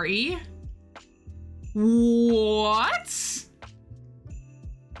sorry. What?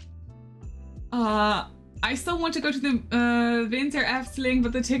 I still want to go to the Winter Efteling,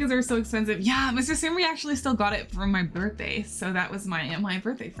 but the tickets are so expensive. Yeah, Mr. Simri actually still got it for my birthday, so that was my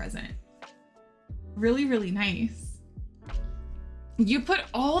birthday present. Really, really nice. You put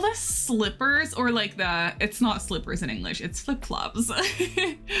all the slippers, or like it's not slippers in English, it's flip-flops.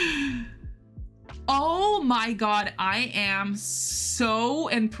 Oh my god, I am so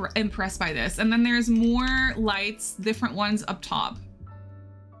impressed by this. And then there's more lights, different ones up top.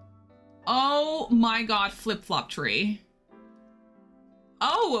 Oh my god, flip-flop tree.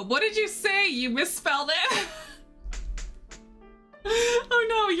 Oh, what did you say? You misspelled it? Oh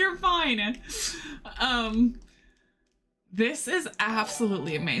no, you're fine. This is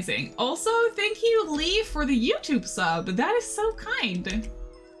absolutely amazing. Also, thank you, Lee, for the YouTube sub. That is so kind.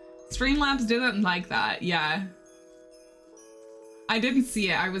 Streamlabs didn't like that, yeah. I didn't see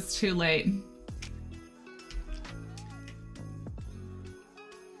it, I was too late.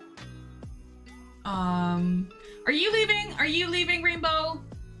 Are you leaving? Are you leaving, Rainbow?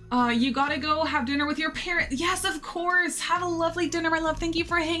 You gotta go have dinner with your parents. Yes, of course. Have a lovely dinner, my love. Thank you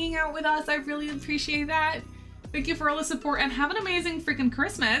for hanging out with us. I really appreciate that. Thank you for all the support and have an amazing freaking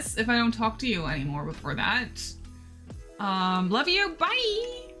Christmas if I don't talk to you anymore before that. Love you.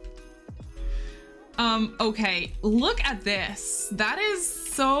 Bye. Okay, look at this. That is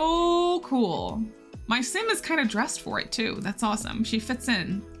so cool. My sim is kind of dressed for it too. That's awesome. She fits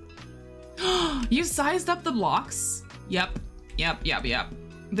in. You sized up the blocks? Yep.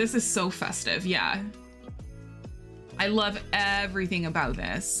 This is so festive, yeah. I love everything about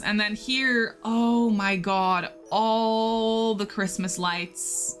this. And then here, oh my God, all the Christmas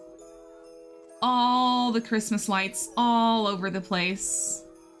lights. All the Christmas lights all over the place.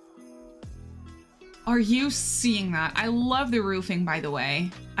 Are you seeing that? I love the roofing, by the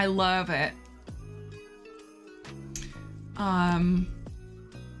way. I love it.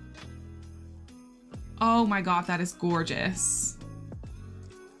 Oh my God, that is gorgeous.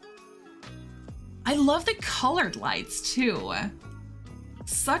 I love the colored lights too.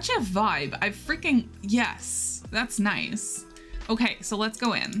 Such a vibe. I freaking, yes, that's nice. Okay, so let's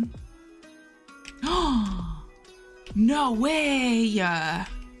go in. Oh, no way.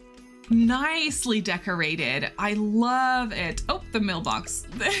 Nicely decorated. I love it. Oh, the mailbox.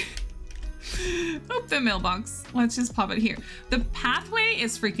 Oh, the mailbox. Let's just pop it here. The pathway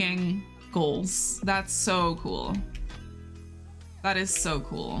is freaking goals. That's so cool. That is so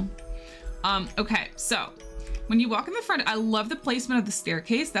cool. Okay, so when you walk in the front, I love the placement of the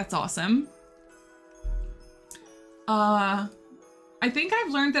staircase. That's awesome. I think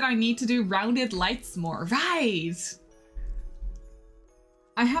I've learned that I need to do rounded lights more. Right.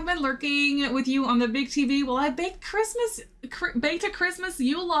 I have been lurking with you on the big TV while I baked a Christmas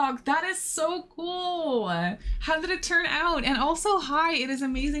Yule log. That is so cool. How did it turn out? And also, hi, it is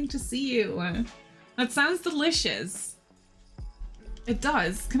amazing to see you. That sounds delicious. It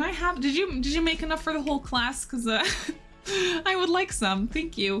does. Can I have, did you make enough for the whole class? Cause I would like some,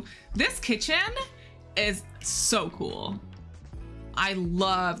 thank you. This kitchen is so cool. I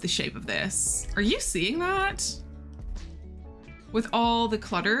love the shape of this. Are you seeing that? With all the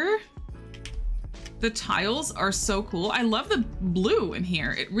clutter. The tiles are so cool. I love the blue in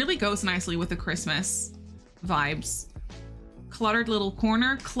here. It really goes nicely with the Christmas vibes. Cluttered little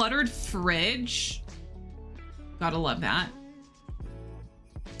corner, cluttered fridge. Gotta love that.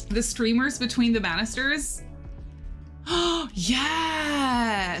 The streamers between the banisters. Oh,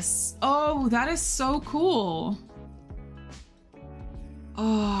 yes. Oh, that is so cool.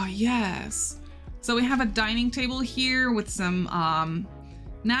 Oh, yes. So we have a dining table here with some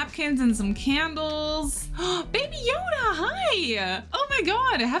napkins and some candles. Baby Yoda, hi. Oh my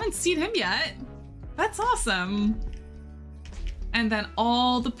God, I haven't seen him yet. That's awesome. And then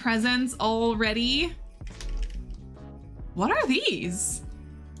all the presents all ready. What are these?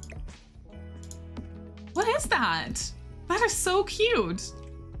 What is that? That is so cute.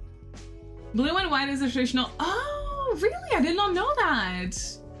 Blue and white is a traditional. Oh, really? I did not know that.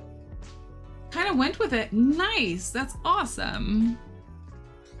 Kind of went with it. Nice. That's awesome.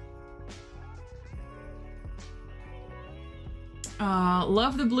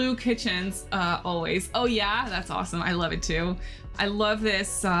 Love the blue kitchens always. Oh yeah, that's awesome. I love it too. I love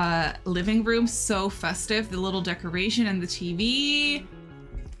this living room. So festive. The little decoration and the TV.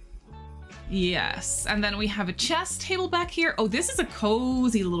 Yes, and then we have a chess table back here. Oh, this is a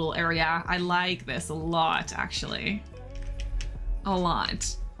cozy little area. I like this a lot, actually. A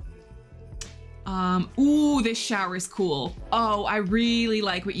lot. Ooh, this shower is cool. Oh, I really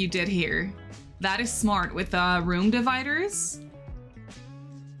like what you did here. That is smart with the room dividers.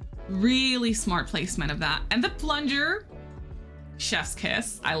 Really smart placement of that. And the plunger. Chef's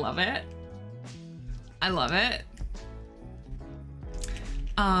kiss. I love it. I love it.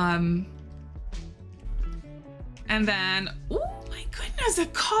 And then, oh my goodness, a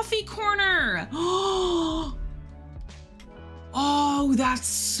coffee corner. Oh, that's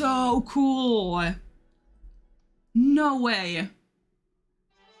so cool. No way.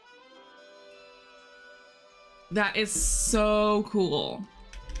 That is so cool.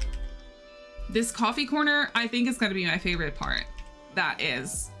 This coffee corner, I think is gonna be my favorite part. That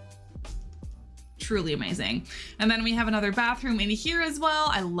is truly amazing. And then we have another bathroom in here as well.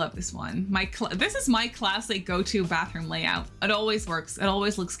 I love this one. This is my classic go-to bathroom layout. It always works. It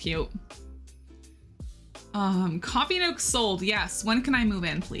always looks cute. Coffee nook sold. Yes. When can I move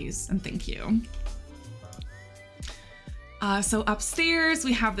in, please? And thank you. So upstairs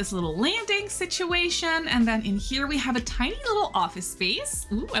we have this little landing situation, and then in here we have a tiny little office space.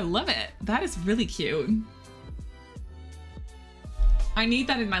 Ooh, I love it. That is really cute. I need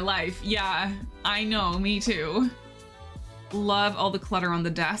that in my life. Yeah, I know, me too. Love all the clutter on the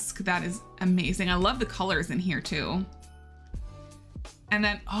desk. That is amazing. I love the colors in here too. And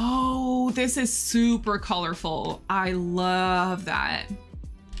then, oh, this is super colorful. I love that.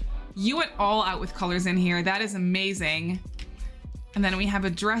 You went all out with colors in here. That is amazing. And then we have a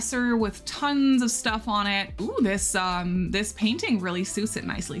dresser with tons of stuff on it. Ooh, this painting really suits it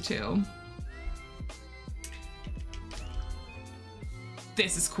nicely too.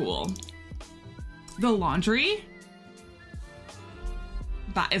 This is cool. The laundry.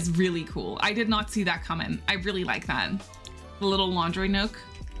 That is really cool. I did not see that coming. I really like that. The little laundry nook.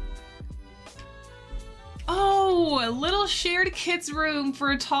 Oh, a little shared kids room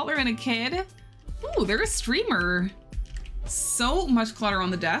for a toddler and a kid. Ooh, they're a streamer. So much clutter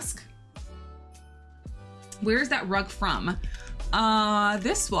on the desk. Where's that rug from?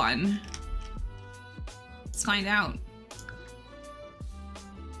 This one. Let's find out.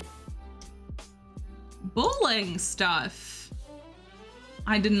 Bowling stuff.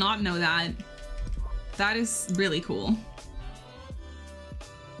 I did not know that. That is really cool.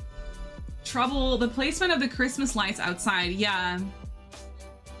 Trouble, the placement of the Christmas lights outside. Yeah.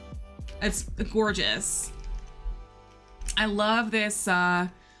 It's gorgeous. I love this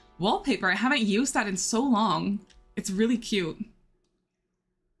wallpaper. I haven't used that in so long. It's really cute.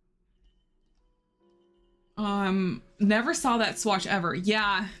 Never saw that swatch ever.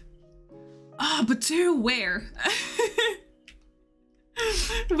 Yeah. Ah, Batu, where?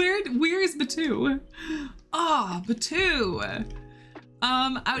 Where is Batu? Ah, Batu.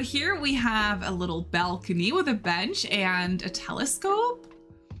 Out here we have a little balcony with a bench and a telescope.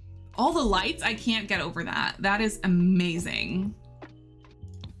 All the lights, I can't get over that. That is amazing.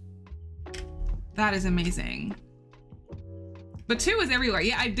 That is amazing. Batu is everywhere.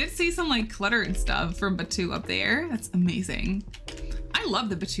 Yeah, I did see some like clutter and stuff from Batu up there. That's amazing. I love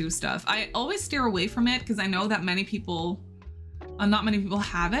the Batu stuff. I always steer away from it because I know that many people, not many people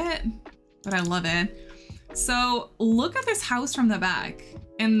have it, but I love it. So look at this house from the back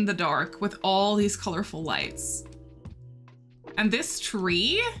in the dark with all these colorful lights. And this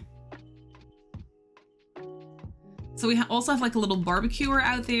tree. So we also have like a little barbecuer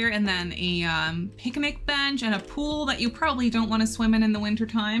out there and then a picnic bench and a pool that you probably don't want to swim in the winter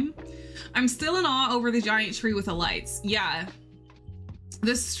time. I'm still in awe over the giant tree with the lights. Yeah.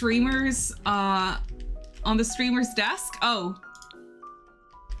 The streamers, on the streamer's desk. Oh.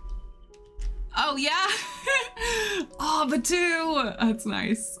 Oh yeah. Oh, Batu. That's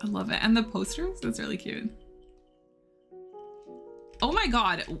nice. I love it. And the posters, that's really cute. Oh my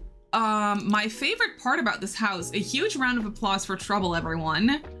God. My favorite part about this house, a huge round of applause for Trouble,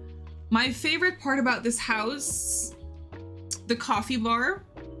 everyone. My favorite part about this house, the coffee bar,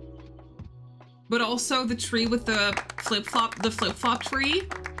 but also the tree with the flip-flop tree,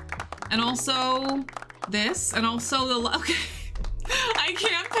 and also this, and also the, okay, I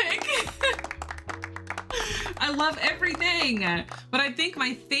can't pick. I love everything, but I think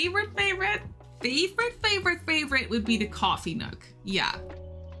my favorite would be the coffee nook. Yeah.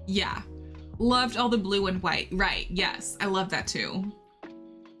 Yeah, loved all the blue and white. Right, yes, I love that too.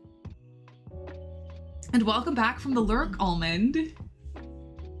 And welcome back from the lurk, Almond.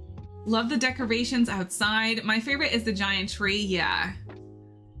 Love the decorations outside. My favorite is the giant tree. Yeah,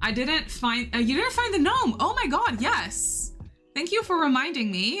 I didn't find, you didn't find the gnome. Oh my God, yes. Thank you for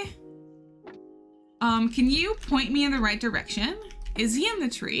reminding me. Can you point me in the right direction? Is he in the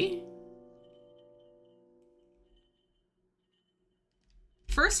tree?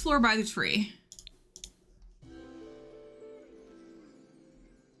 First floor by the tree.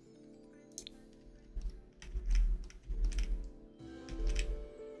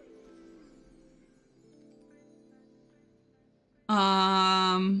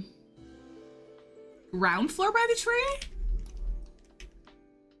 Ground floor by the tree?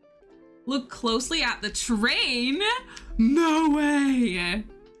 Look closely at the train? No way!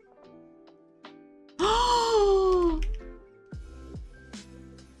 Oh!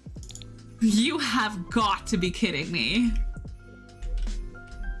 You have got to be kidding me.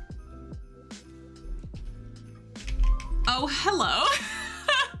 Oh, hello.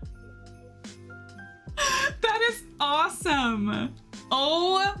 That is awesome.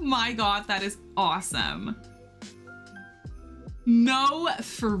 Oh my God, that is awesome. No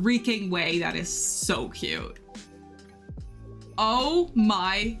freaking way, that is so cute. Oh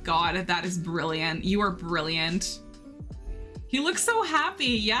my God, that is brilliant. You are brilliant. He looks so happy.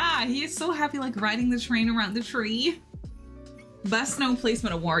 Yeah, he is so happy, like riding the train around the tree. Best Snow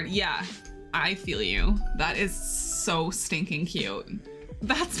Placement Award. Yeah, I feel you. That is so stinking cute.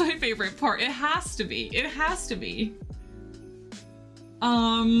 That's my favorite part. It has to be. It has to be.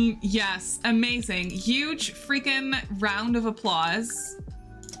 Yes, amazing. Huge freaking round of applause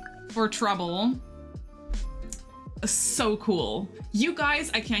for Trouble. So cool. You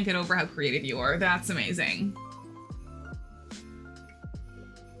guys, I can't get over how creative you are. That's amazing.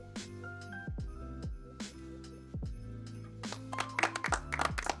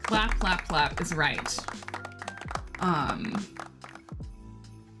 Clap, clap, clap is right.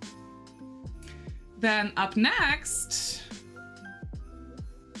 Then up next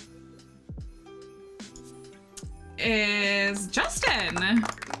is Justin.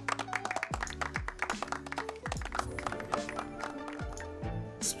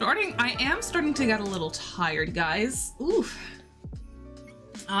 I am starting to get a little tired, guys. Oof.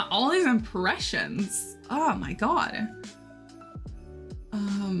 All these impressions. Oh my god.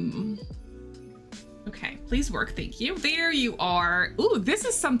 Okay, please work, thank you. There you are. Ooh, this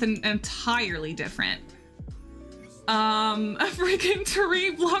is something entirely different. A freaking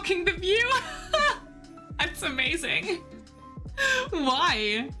tree blocking the view. That's amazing.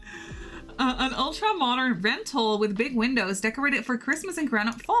 Why? An ultra-modern rental with big windows decorated for Christmas in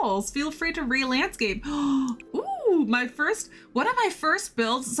Granite Falls. Feel free to re-landscape. Ooh, one of my first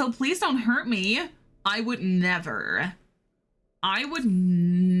builds, so please don't hurt me. I would never. I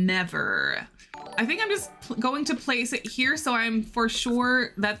think I'm just going to place it here so I'm for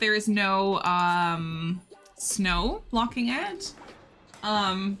sure that there is no snow blocking it.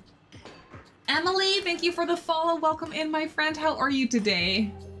 Emily, thank you for the follow. Welcome in, my friend. How are you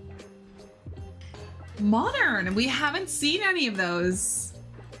today? Modern. We haven't seen any of those.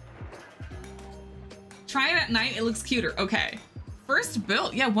 Try it at night. It looks cuter. Okay. First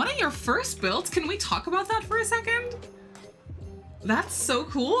build. Yeah, one of your first builds. Can we talk about that for a second? That's so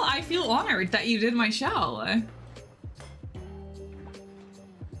cool. I feel honored that you did my shell.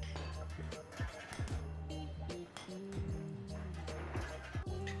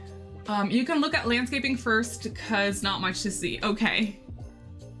 You can look at landscaping first because not much to see. Okay.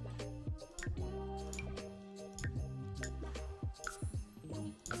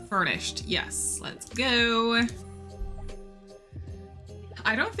 Furnished. Yes, let's go.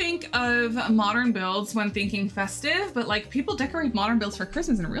 I don't think of modern builds when thinking festive, but like people decorate modern builds for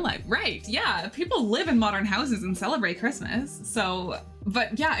Christmas in real life. Right, yeah, people live in modern houses and celebrate Christmas. So,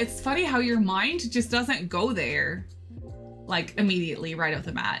 but yeah, it's funny how your mind just doesn't go there like immediately right off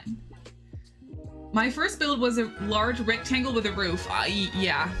the bat. My first build was a large rectangle with a roof.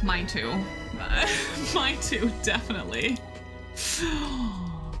 Yeah, mine too. Mine too, definitely.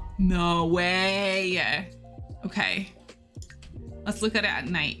 No way. Okay. Let's look at it at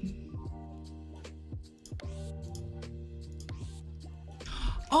night.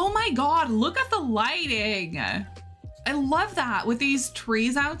 Oh my god, look at the lighting. I love that with these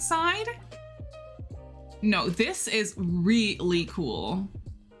trees outside. No, this is really cool.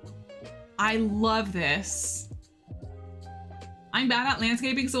 I love this. I'm bad at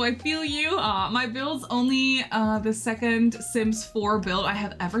landscaping, so I feel you. My build's only the second Sims 4 build I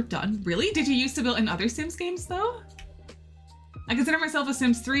have ever done. Really? Did you used to build in other Sims games though? I consider myself a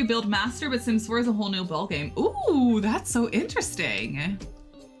Sims 3 build master, but Sims 4 is a whole new ballgame. Ooh, that's so interesting.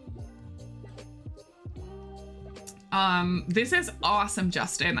 This is awesome,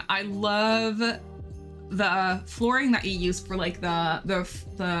 Justin. I love the flooring that you use for like the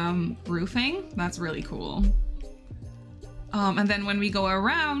roofing. That's really cool. And then when we go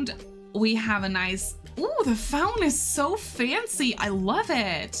around, we have a nice, ooh, the fountain is so fancy. I love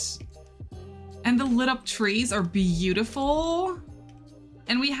it. And the lit up trees are beautiful.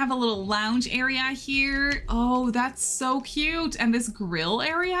 And we have a little lounge area here. Oh, that's so cute. And this grill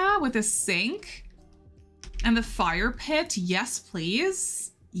area with a sink and the fire pit. Yes,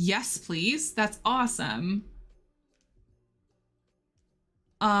 please. Yes, please. That's awesome.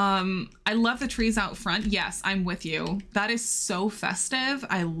 I love the trees out front. Yes, I'm with you. That is so festive.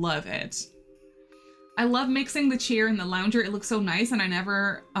 I love it. I love mixing the chair and the lounger. It looks so nice, and I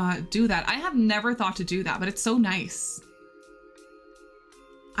never do that. I have never thought to do that, but it's so nice.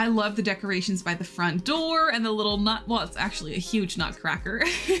 I love the decorations by the front door and the little nut. Well, it's actually a huge nutcracker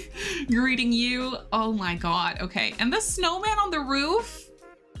greeting you. Oh my god. Okay, and the snowman on the roof.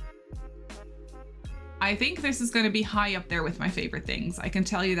 I think this is going to be high up there with my favorite things. I can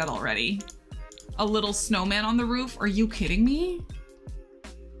tell you that already. A little snowman on the roof. Are you kidding me?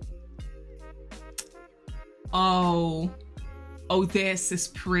 Oh. Oh, this is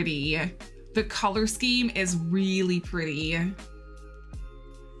pretty. The color scheme is really pretty.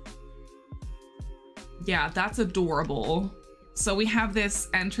 Yeah, that's adorable. So we have this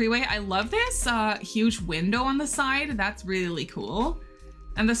entryway. I love this huge window on the side. That's really cool.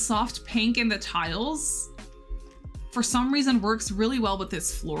 And the soft pink in the tiles, for some reason, works really well with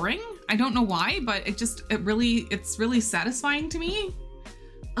this flooring. I don't know why, but it's really satisfying to me.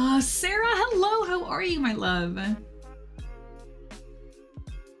 Sarah, hello, how are you, my love?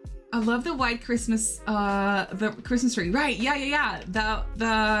 I love the white Christmas, the Christmas tree. Right, yeah.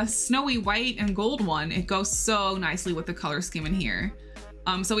 The snowy white and gold one. It goes so nicely with the color scheme in here.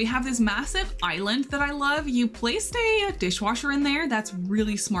 So we have this massive island that I love. You placed a dishwasher in there. That's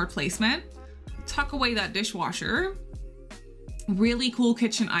really smart placement. Tuck away that dishwasher. Really cool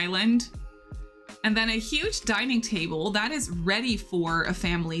kitchen island. And then a huge dining table that is ready for a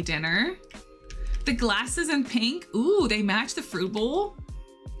family dinner. The glasses in pink, ooh, they match the fruit bowl.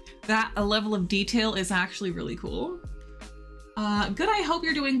 That level of detail is actually really cool. Good, I hope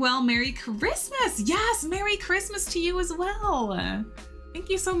you're doing well. Merry Christmas. Yes, Merry Christmas to you as well. Thank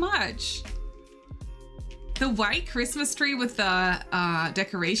you so much. The white Christmas tree with the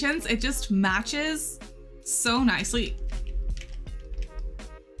decorations, it just matches so nicely.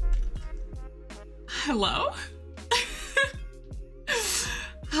 Hello?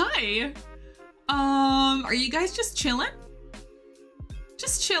 Hi. Are you guys just chilling?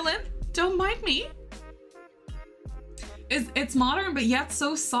 Just chilling. Don't mind me. It's modern, but yet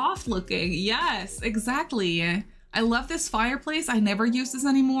so soft looking. Yes, exactly. I love this fireplace. I never use this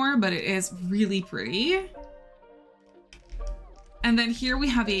anymore, but it is really pretty. And then here we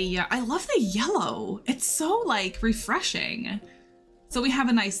have I love the yellow. It's so like refreshing. So we have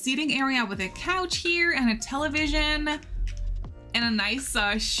a nice seating area with a couch here and a television and a nice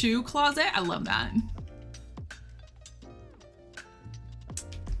shoe closet. I love that.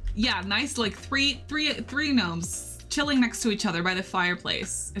 Yeah, nice like three gnomes chilling next to each other by the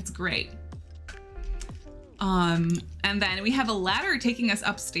fireplace. It's great. And then we have a ladder taking us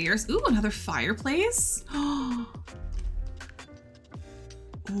upstairs. Ooh, another fireplace. Ooh,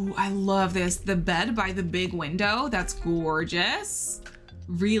 I love this. The bed by the big window. That's gorgeous.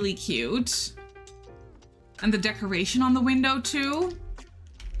 Really cute. And the decoration on the window too.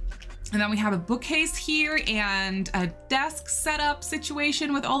 And then we have a bookcase here and a desk setup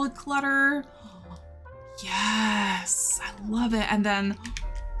situation with all the clutter. Yes, I love it. And then,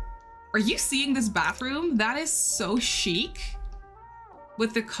 are you seeing this bathroom? That is so chic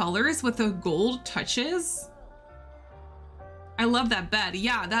with the colors, with the gold touches. I love that bed.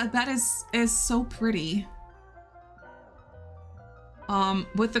 Yeah, that bed is so pretty.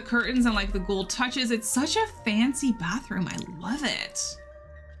 With the curtains and like the gold touches, it's such a fancy bathroom. I love it.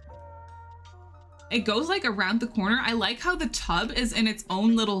 It goes like around the corner. I like how the tub is in its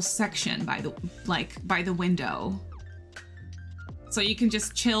own little section by the window. So you can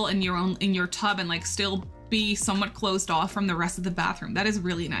just chill in your tub and like still be somewhat closed off from the rest of the bathroom. That is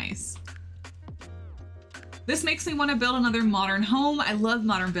really nice. This makes me want to build another modern home. I love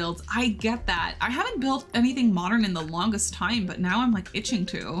modern builds. I get that. I haven't built anything modern in the longest time, but now I'm like itching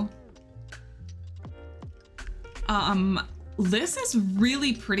to. This is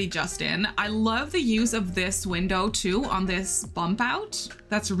really pretty, Justin. I love the use of this window too on this bump out.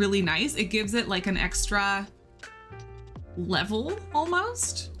 That's really nice. It gives it like an extra level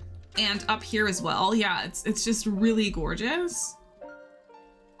almost. And up here as well. Yeah, it's just really gorgeous.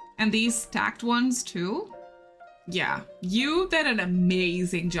 And these stacked ones too. Yeah, you did an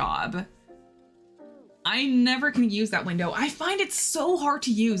amazing job. I never can use that window. I find it so hard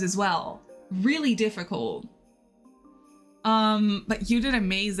to use as well. Really difficult. But you did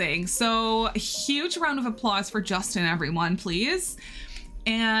amazing. So a huge round of applause for Justin, everyone, please.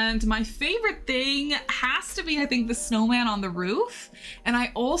 And my favorite thing has to be, I think, the snowman on the roof. And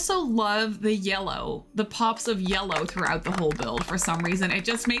I also love the yellow, the pops of yellow throughout the whole build for some reason. It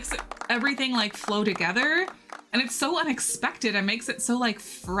just makes everything like flow together. And it's so unexpected. It makes it so like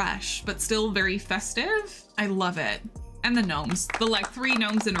fresh, but still very festive. I love it. And the gnomes, the like 3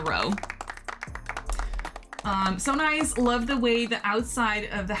 gnomes in a row. So nice. Love the way the outside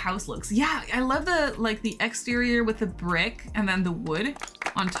of the house looks. Yeah, I love the like the exterior with the brick and then the wood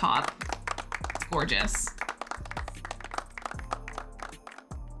on top. It's gorgeous.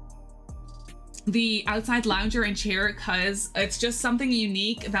 The outside lounger and chair, cause it's just something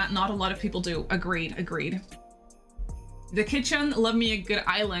unique that not a lot of people do. Agreed, agreed. The kitchen, love me a good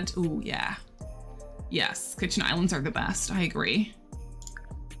island. Ooh, yeah. Yes, kitchen islands are the best. I agree.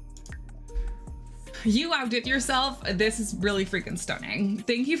 You outdid yourself. This is really freaking stunning.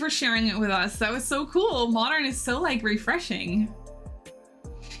 Thank you for sharing it with us. That was so cool. Modern is so like refreshing.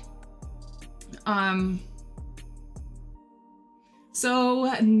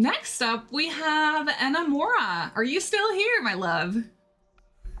 So next up we have Enamora. Are you still here, my love?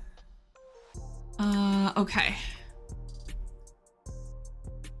 Okay.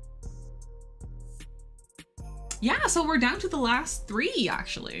 Yeah, so we're down to the last 3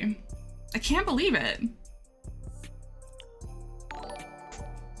 actually. I can't believe it.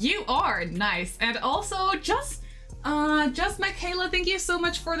 You are nice. And also just Just Michaela, thank you so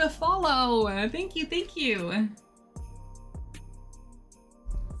much for the follow. Thank you, thank you.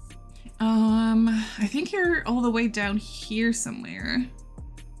 I think you're all the way down here somewhere.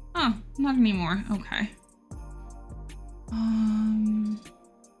 Oh, not anymore. Okay.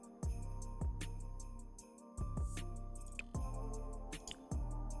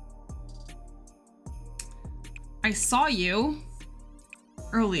 I saw you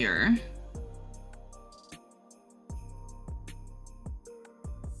earlier.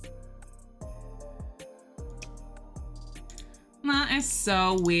 That is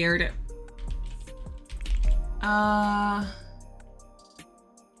so weird.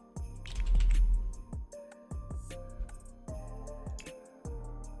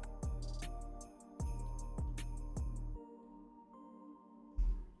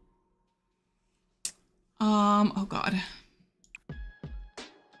 Oh God.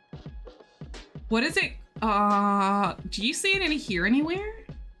 What is it? Do you see it in here anywhere?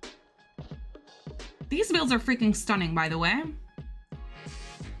 These builds are freaking stunning, by the way.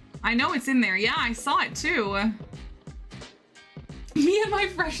 I know it's in there. Yeah, I saw it too. Me and my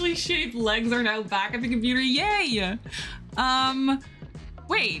freshly shaved legs are now back at the computer. Yay!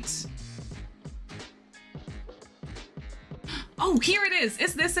 Wait. Oh, here it is.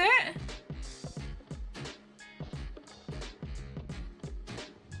 Is this it?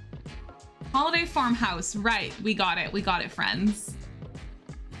 Holiday farmhouse. Right. We got it. We got it, friends.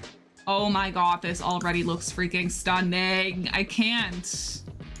 Oh my God. This already looks freaking stunning. I can't.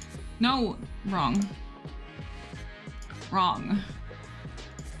 No. Wrong. Wrong.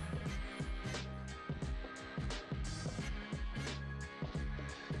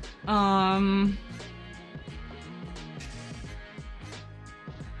 I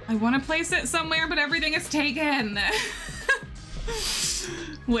want to place it somewhere, but everything is taken.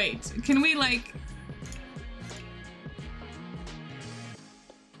 Wait, can we like...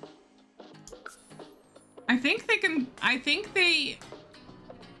 I think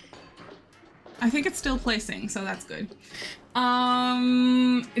it's still placing, so that's good.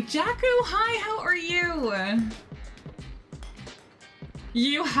 Jakku, hi, how are you?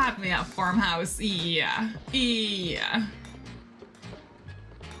 You had me at farmhouse, yeah, yeah.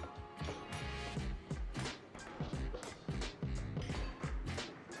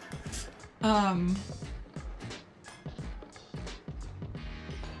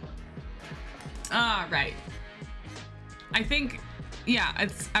 Right. I think, yeah,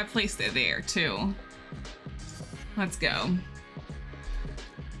 I placed it there too. Let's go.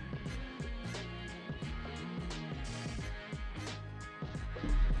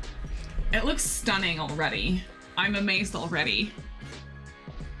 It looks stunning already. I'm amazed already.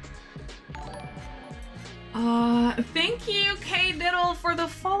 Thank you, K Diddle, for the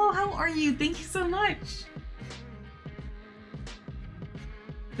follow. How are you? Thank you so much.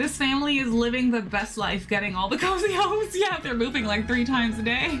 This family is living the best life, getting all the cozy homes. Yeah, they're moving like 3 times a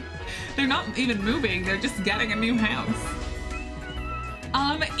day. They're not even moving, they're just getting a new house.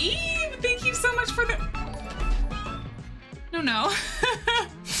 Eve, thank you so much for the... No, no.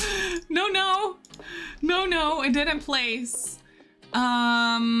 No, no. No, no, it didn't place.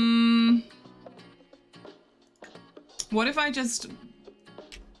 What if I just...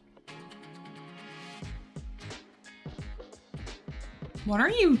 What are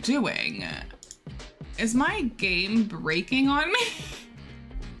you doing? Is my game breaking on me?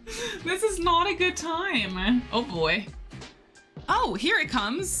 This is not a good time. Oh boy. Oh, here it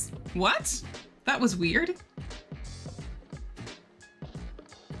comes. What? That was weird.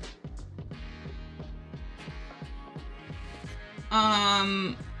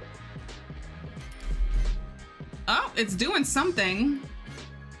 Oh, it's doing something.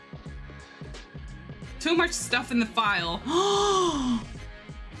 Too much stuff in the file.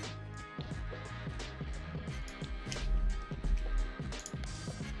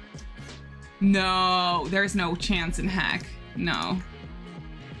 No, there's no chance in heck. No.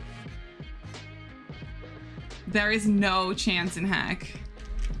 There is no chance in heck.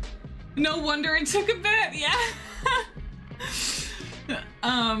 No wonder it took a bit, yeah.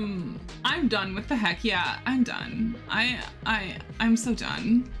 I'm done with the heck. Yeah, I'm done. I'm so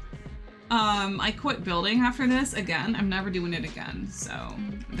done. I quit building after this again. I'm never doing it again. So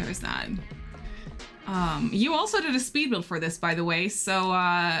there's that. You also did a speed build for this, by the way. So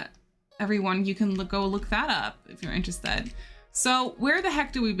everyone, you can go look that up if you're interested. So where the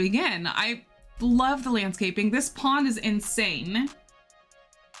heck do we begin? I love the landscaping. This pond is insane.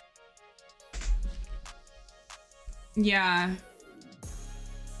 Yeah.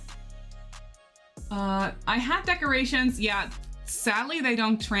 I had decorations. Yeah, sadly they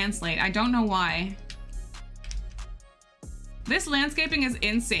don't translate. I don't know why. This landscaping is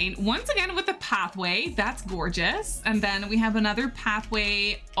insane. Once again with the pathway, that's gorgeous. And then we have another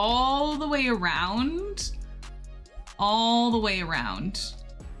pathway all the way around. All the way around.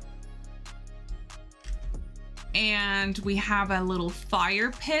 And we have a little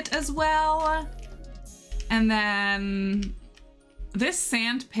fire pit as well. And then this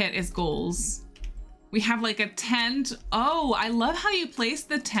sand pit is goals. We have like a tent. Oh, I love how you place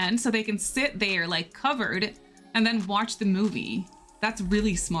the tent so they can sit there like covered and then watch the movie. That's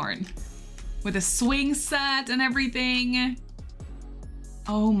really smart. With a swing set and everything.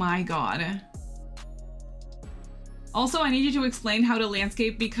 Oh my God. Also, I need you to explain how to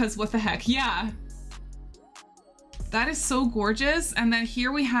landscape because what the heck? Yeah. That is so gorgeous. And then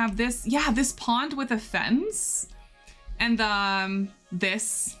here we have this, yeah, this pond with a fence. And the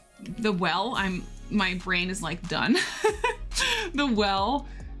well, my brain is like done. The well,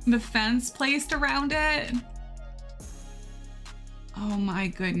 the fence placed around it. Oh my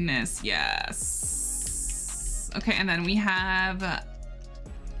goodness, yes. Okay, and then we have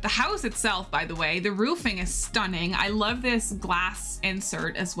the house itself, by the way. The roofing is stunning. I love this glass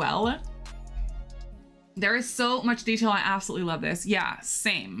insert as well. There is so much detail. I absolutely love this. Yeah,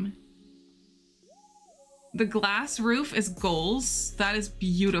 same. The glass roof is goals. That is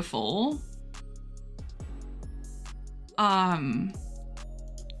beautiful.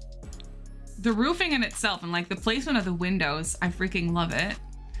 The roofing in itself and like the placement of the windows, I freaking love it.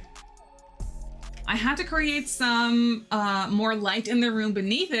 I had to create some more light in the room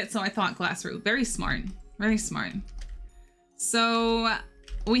beneath it, so I thought glass roof. Very smart, very smart. So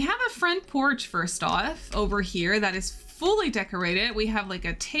we have a front porch first off over here that is fully decorated. We have like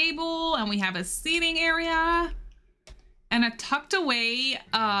a table and we have a seating area and a tucked away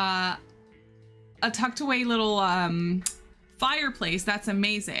little fireplace. That's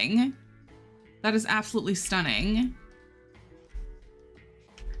amazing. That is absolutely stunning.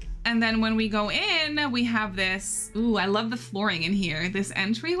 And then when we go in, we have this, ooh, I love the flooring in here. This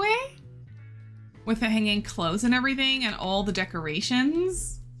entryway with the hanging clothes and everything and all the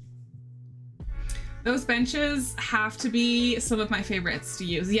decorations. Those benches have to be some of my favorites to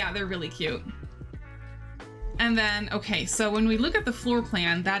use. Yeah, they're really cute. And then, okay, so when we look at the floor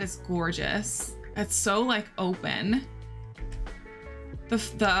plan, that is gorgeous. It's so like open.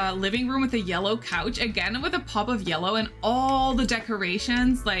 The living room with the yellow couch, again with a pop of yellow and all the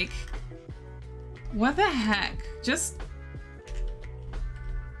decorations, like, what the heck? Just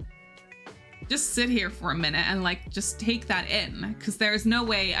sit here for a minute and like, just take that in, because there's no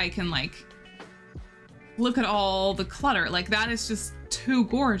way I can like, look at all the clutter. Like that is just too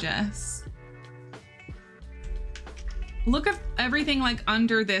gorgeous. Look at everything like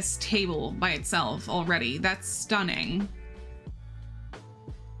under this table by itself already. That's stunning.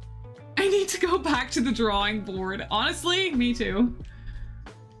 I need to go back to the drawing board. Honestly, me too.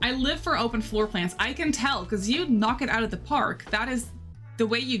 I live for open floor plans. I can tell because you knock it out of the park. That is the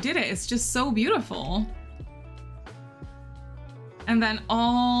way you did it. It's just so beautiful. And then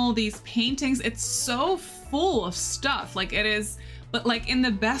all these paintings, it's so full of stuff. Like it is, but like in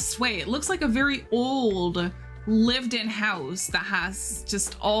the best way. It looks like a very old lived-in house that has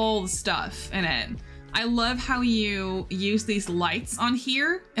just all the stuff in it. I love how you use these lights on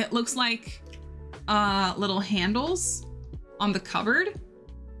here. It looks like little handles on the cupboard.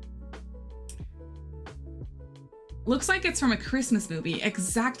 Looks like it's from a Christmas movie.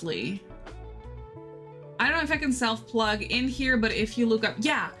 Exactly. I don't know if I can self-plug in here, but if you look up,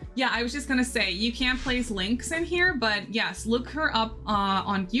 yeah, I was just gonna say, you can't place links in here, but yes, look her up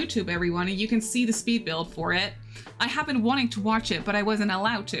on YouTube, everyone, and you can see the speed build for it. I have been wanting to watch it, but I wasn't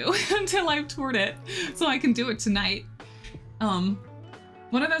allowed to until I've toured it, so I can do it tonight. One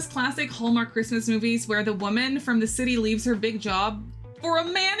of those classic Hallmark Christmas movies where the woman from the city leaves her big job for a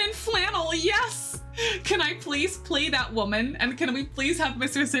man in flannel. Yes! Can I please play that woman? And can we please have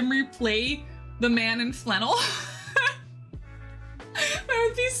Mr. Simmery play the man in flannel? That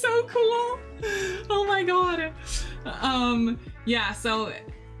would be so cool. Oh my god. Yeah, so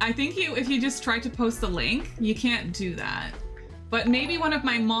I think if you just try to post the link, you can't do that. But maybe one of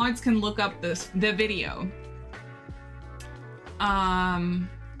my mods can look up the video. And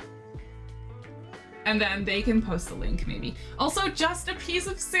then they can post the link maybe. Also, Just a Piece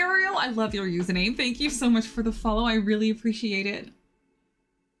of Cereal, I love your username. Thank you so much for the follow. I really appreciate it.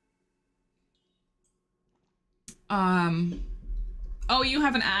 Oh, you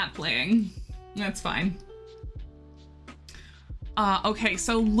have an ad playing. That's fine. Okay,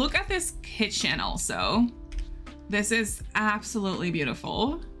 so look at this kitchen also. This is absolutely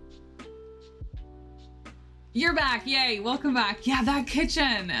beautiful. You're back, yay, welcome back. Yeah, that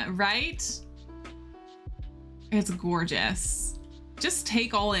kitchen, right? It's gorgeous. Just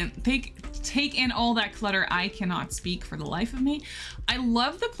take in all that clutter. I cannot speak for the life of me. I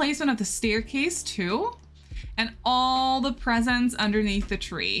love the placement of the staircase too. And all the presents underneath the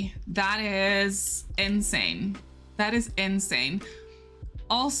tree. That is insane. That is insane.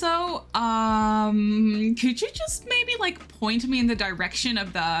 Also, could you just maybe like point me in the direction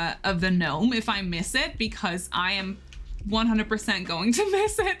of the gnome if I miss it? Because I am 100% going to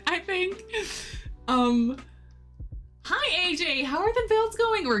miss it, I think. Hi AJ, how are the builds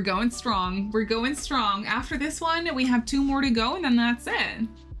going? We're going strong. We're going strong. After this one, we have 2 more to go and then that's it.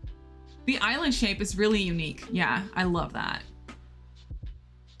 The island shape is really unique. Yeah, I love that.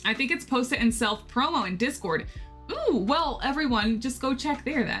 I think it's posted in self-promo in Discord. Ooh, well, everyone, just go check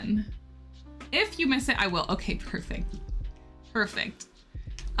there then. If you miss it, I will. Okay, perfect. Perfect.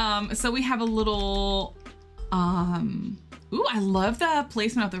 So we have a little, ooh, I love the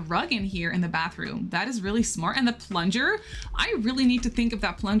placement of the rug in here in the bathroom. That is really smart. And the plunger, I really need to think of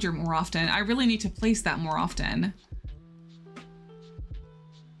that plunger more often. I really need to place that more often.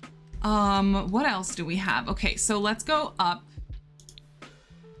 What else do we have? Okay, so let's go up.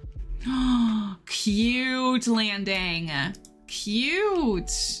 Cute landing.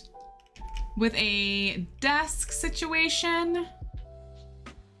 Cute. With a desk situation.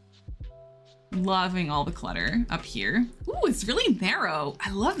 Loving all the clutter up here. Ooh, it's really narrow.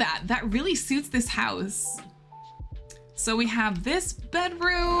 I love that. That really suits this house. So we have this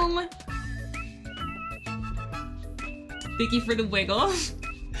bedroom. Thank you for the wiggle.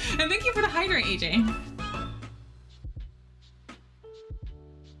 And thank you for the hydrant, AJ.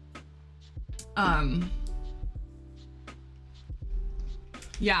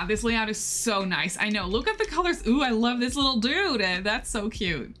 Yeah, this layout is so nice. I know, look at the colors. Ooh, I love this little dude. That's so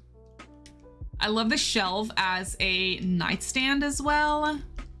cute. I love the shelf as a nightstand as well.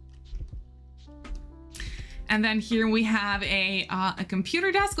 And then here we have a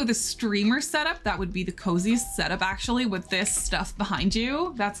computer desk with a streamer setup. That would be the coziest setup actually, with this stuff behind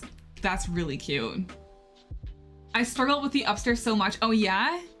you. That's really cute. I struggled with the upstairs so much. Oh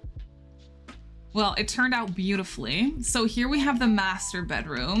yeah? Well, it turned out beautifully. So here we have the master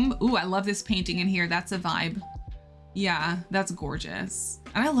bedroom. Ooh, I love this painting in here. That's a vibe. Yeah, that's gorgeous.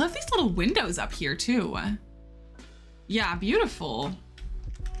 And I love these little windows up here too. Yeah, beautiful.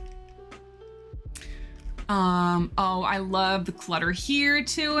 Oh, I love the clutter here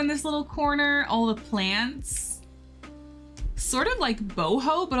too in this little corner. All the plants. Sort of like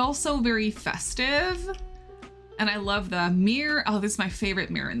boho, but also very festive. And I love the mirror. Oh, this is my favorite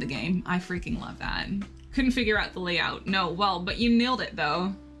mirror in the game. I freaking love that. Couldn't figure out the layout. No, well, but you nailed it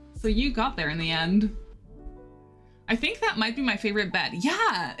though. So you got there in the end. I think that might be my favorite bed.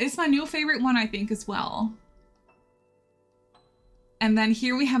 Yeah, it's my new favorite one, I think, as well. And then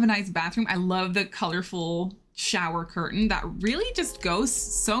here we have a nice bathroom. I love the colorful shower curtain that really just goes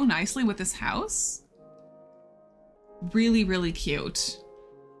so nicely with this house. Really, really cute.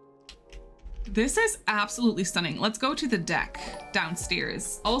 This is absolutely stunning. Let's go to the deck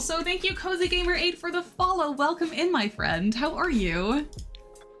downstairs. Also, thank you, Cozy Gamer 8, for the follow. Welcome in, my friend. How are you?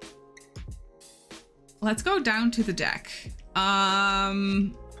 Let's go down to the deck.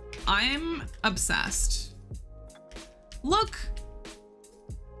 I'm obsessed. Look.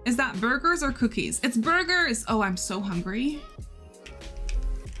 Is that burgers or cookies? It's burgers. Oh, I'm so hungry.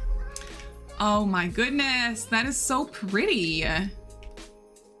 Oh my goodness, that is so pretty.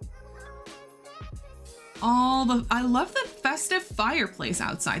 I love the festive fireplace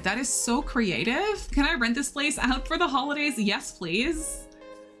outside. That is so creative. Can I rent this place out for the holidays? Yes, please.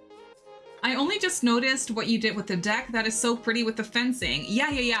 I only just noticed what you did with the deck. That is so pretty with the fencing.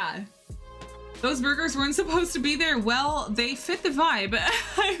 Yeah. Those burgers weren't supposed to be there. Well, they fit the vibe.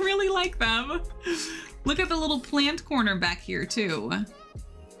 I really like them. Look at the little plant corner back here too.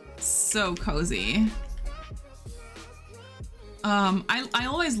 So cozy. I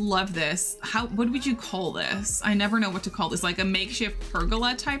always love this. What would you call this? I never know what to call this. Like a makeshift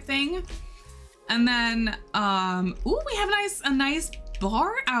pergola type thing. And then, ooh, we have a nice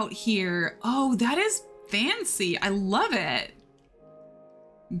bar out here. Oh, that is fancy. I love it.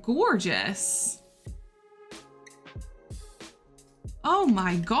 Gorgeous. Oh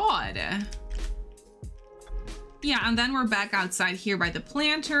my God. Yeah, and then we're back outside here by the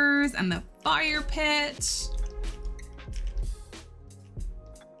planters and the fire pit.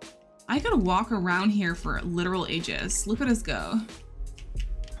 I gotta walk around here for literal ages. Look at us go.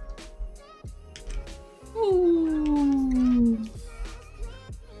 Ooh.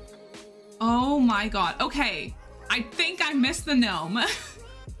 Oh my God. Okay, I think I missed the gnome.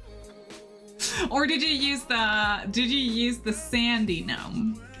 Or did you use the sandy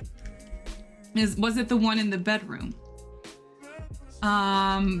gnome? Was it the one in the bedroom?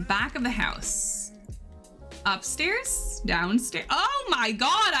 Back of the house. Upstairs? Downstairs? Oh my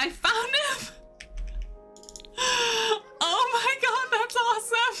god, I found him! Oh my god, that's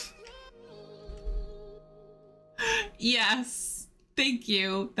awesome! Yes, thank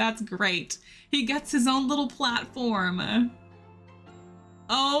you. That's great. He gets his own little platform.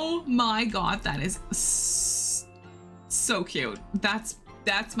 Oh my god, that is so cute. That's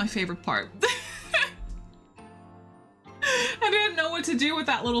my favorite part. I didn't know what to do with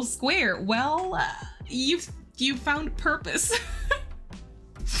that little square. Well, you found purpose.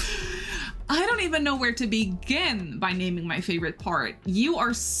 I don't even know where to begin by naming my favorite part. You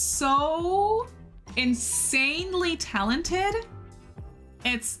are so insanely talented.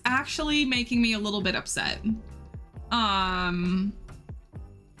 It's actually making me a little bit upset.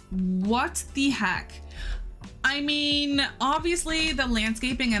 What the heck? I mean, obviously the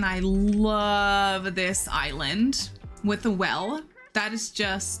landscaping, and I love this island with the well. That is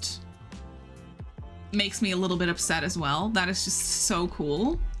just makes me a little bit upset as well. That is just so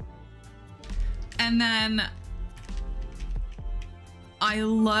cool. And then I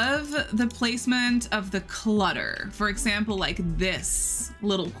love the placement of the clutter. For example, like this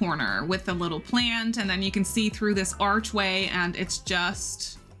little corner with the little plant, and then you can see through this archway, and it's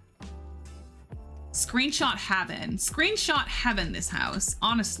just screenshot heaven. Screenshot heaven, this house,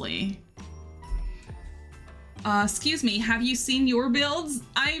 honestly. Excuse me, have you seen your builds?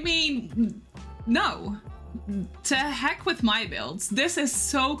 I mean, no. To heck with my builds. This is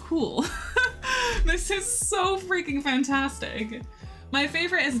so cool. This is so freaking fantastic. My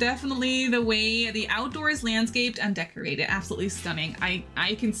favorite is definitely the way the outdoor is landscaped and decorated. Absolutely stunning.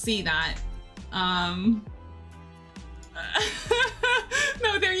 I can see that.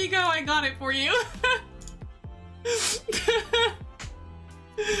 No, there you go. I got it for you.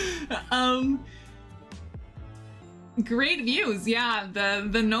 Great views. Yeah,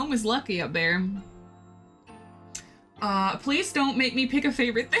 the gnome is lucky up there. Please don't make me pick a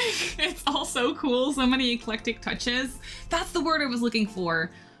favorite thing. It's all so cool. So many eclectic touches. That's the word I was looking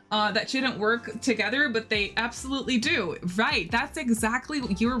for. That shouldn't work together, but they absolutely do. Right. That's exactly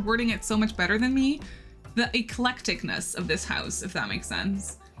what you're wording it so much better than me. The eclecticness of this house, if that makes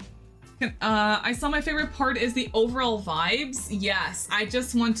sense. I saw my favorite part is the overall vibes. Yes, I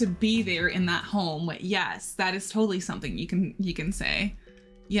just want to be there in that home. Yes, that is totally something you can say.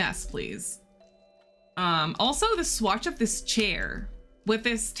 Yes, please. Also the swatch of this chair with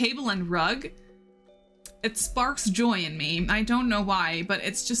this table and rug, it sparks joy in me. I don't know why, but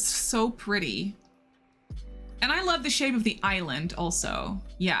it's just so pretty. And I love the shape of the island also.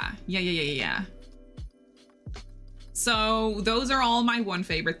 Yeah. So those are all my one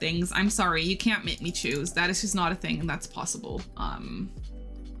favorite things. I'm sorry, you can't make me choose. That is just not a thing that's possible.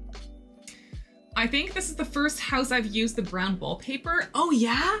 I think this is the first house I've used the brown wallpaper. Oh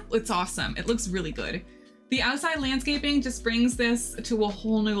yeah? It's awesome. It looks really good. The outside landscaping just brings this to a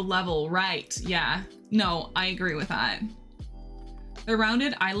whole new level, right? Yeah. No, I agree with that. The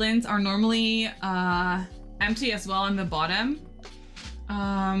rounded islands are normally empty as well in the bottom.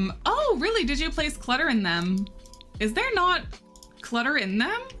 Oh, really? Did you place clutter in them? Is there not clutter in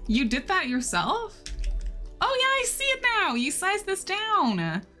them? You did that yourself? Oh yeah, I see it now. You sized this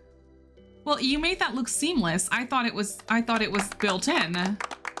down. Well, you made that look seamless. I thought it was built in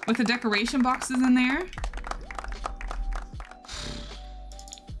with the decoration boxes in there.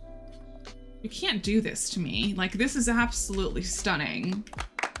 You can't do this to me. Like, this is absolutely stunning.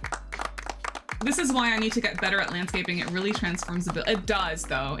 This is why I need to get better at landscaping. It really transforms the build. It does,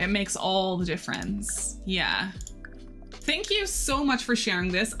 though. It makes all the difference. Yeah. Thank you so much for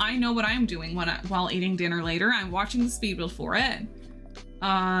sharing this. I know what I'm doing while eating dinner later. I'm watching the speed build for it.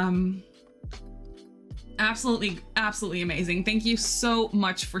 Absolutely amazing. Thank you so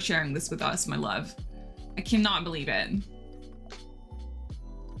much for sharing this with us, my love. I cannot believe it.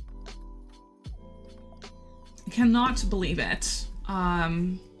 I cannot believe it.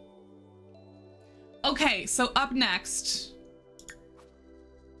 Okay, so up next,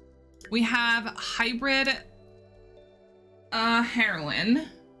 we have hybrid heroine.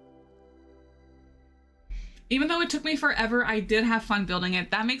 Even though it took me forever, I did have fun building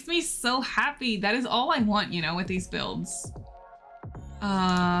it. That makes me so happy. That is all I want, you know, with these builds.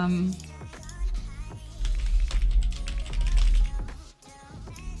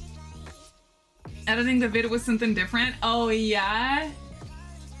 Editing the video was something different. Oh yeah?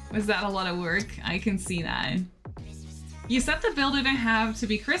 Was that a lot of work? I can see that. You set the build didn't have to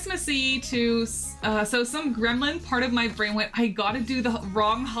be Christmassy to, so some gremlin part of my brain went, I gotta do the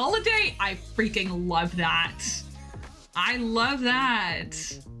wrong holiday. I freaking love that. I love that.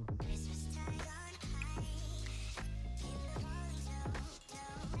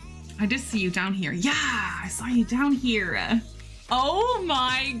 I did see you down here. Yeah, I saw you down here. Oh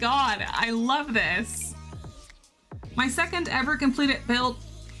my god, I love this. My second ever completed build.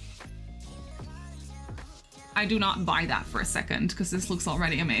 I do not buy that for a second because this looks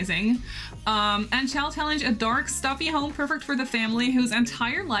already amazing. And shall challenge a dark, stuffy home perfect for the family whose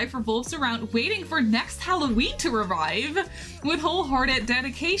entire life revolves around waiting for next Halloween to arrive with wholehearted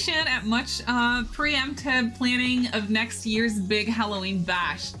dedication and much preemptive planning of next year's big Halloween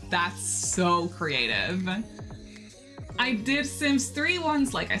bash. That's so creative. I did Sims 3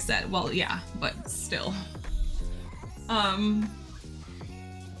 once, like I said. Well, yeah, but still.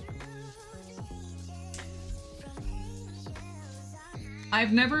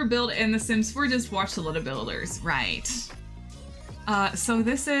 I've never built in The Sims 4, just watched a lot of builders. Right. So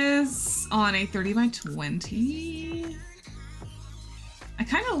this is on a 30 by 20. I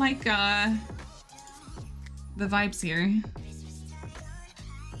kind of like the vibes here.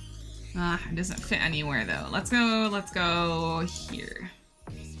 It doesn't fit anywhere though. Let's go here.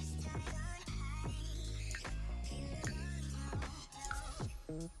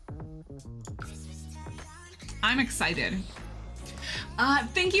 I'm excited.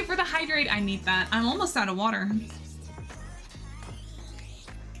 Thank you for the hydrate. I need that. I'm almost out of water.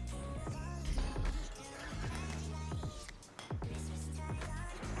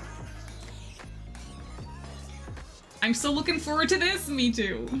 I'm so looking forward to this. Me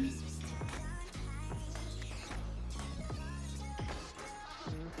too.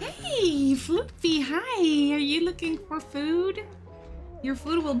 Hey, Floopy. Hi. Are you looking for food? Your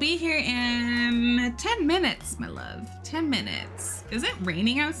food will be here in 10 minutes, my love. 10 minutes. Is it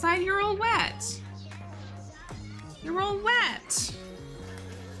raining outside? You're all wet. You're all wet.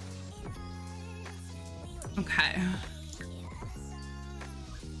 Okay.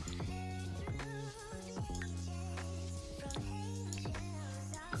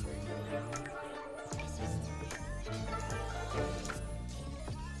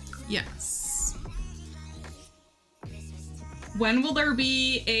 Yes. When will there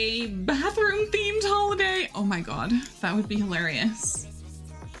be a bathroom themed holiday? Oh my god, that would be hilarious.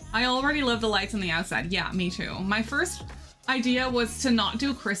 I already love the lights on the outside. Yeah, me too. My first idea was to not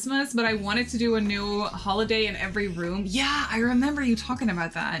do Christmas, but I wanted to do a new holiday in every room. Yeah, I remember you talking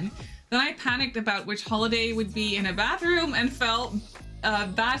about that. Then I panicked about which holiday would be in a bathroom and felt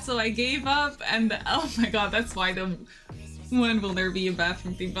bad, so I gave up. And oh my god, that's why the when will there be a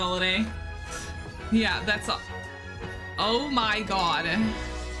bathroom themed holiday? Yeah, that's all. Oh my god.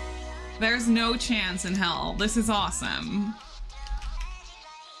 There's no chance in hell. This is awesome.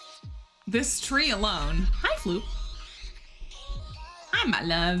 This tree alone. Hi, Floop. Hi, my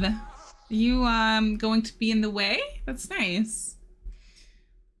love. Are you going to be in the way? That's nice.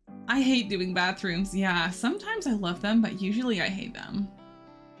 I hate doing bathrooms. Yeah, sometimes I love them, but usually I hate them.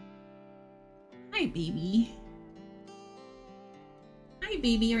 Hi, baby. Hi,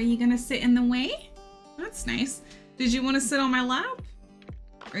 baby. Are you gonna sit in the way? That's nice. Did you want to sit on my lap?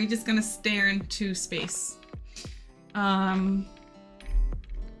 Or are you just gonna stare into space? And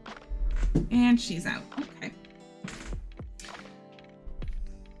she's out. Okay.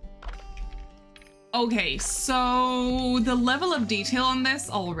 Okay, so the level of detail on this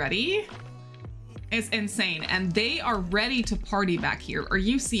already is insane, and they are ready to party back here. Are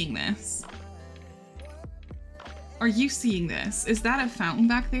you seeing this? Are you seeing this? Is that a fountain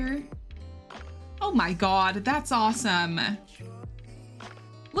back there? Oh my god, that's awesome.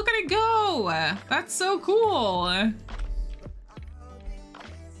 Look at it go. That's so cool.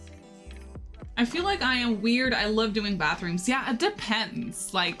 I feel like I am weird. I love doing bathrooms. Yeah, it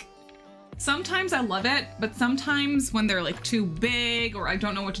depends. Like, sometimes I love it, but sometimes when they're like too big or I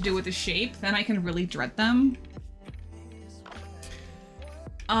don't know what to do with the shape, then I can really dread them.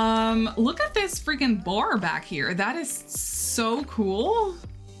 Look at this freaking bar back here. That is so cool.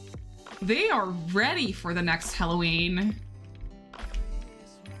 They are ready for the next Halloween.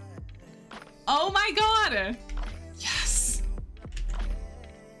 Oh my god! Yes!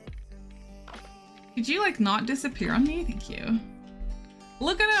 Could you like not disappear on me? Thank you.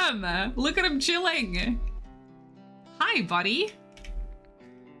 Look at him! Look at him chilling! Hi, buddy!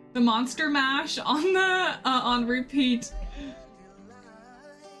 The Monster Mash on the, on repeat.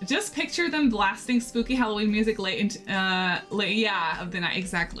 Just picture them blasting spooky Halloween music late into, yeah, of the night,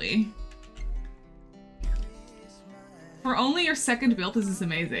 exactly. For only your second build, this is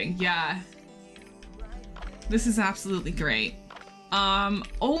amazing. Yeah. This is absolutely great.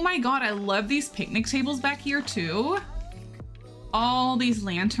 Oh my god, I love these picnic tables back here too. All these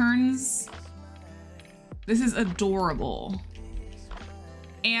lanterns. This is adorable.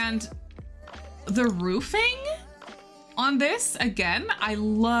 And the roofing On this, again, I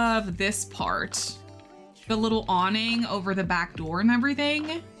love this part. The little awning over the back door and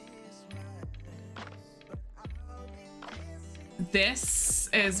everything. This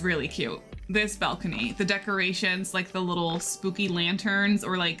is really cute. This balcony, the decorations, like the little spooky lanterns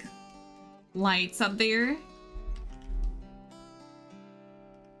or like lights up there.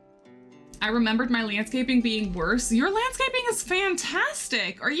 I remembered my landscaping being worse. Your landscaping is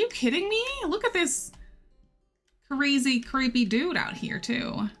fantastic. Are you kidding me? Look at this crazy, creepy dude out here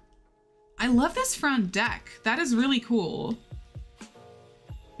too. I love this front deck. That is really cool.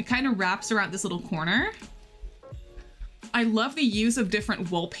 It kind of wraps around this little corner. I love the use of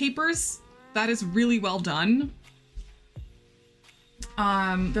different wallpapers. That is really well done.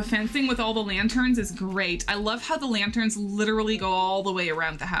 The fencing with all the lanterns is great. I love how the lanterns literally go all the way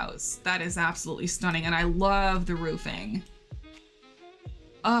around the house. That is absolutely stunning, and I love the roofing.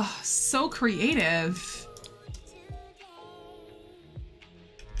 Oh, so creative.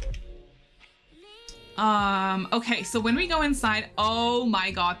 Okay, so when we go inside, oh my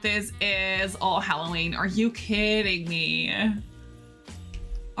god, this is all Halloween. Are you kidding me?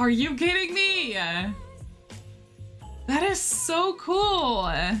 Are you kidding me? That is so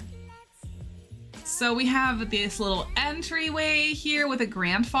cool. So we have this little entryway here with a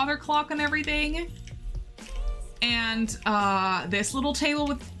grandfather clock and everything. And this little table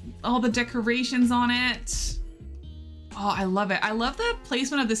with all the decorations on it. Oh, I love it. I love the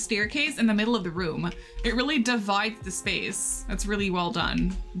placement of the staircase in the middle of the room. It really divides the space. That's really well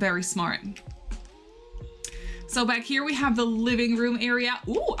done. Very smart. So back here we have the living room area.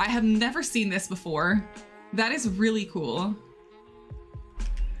 Ooh, I have never seen this before. That is really cool.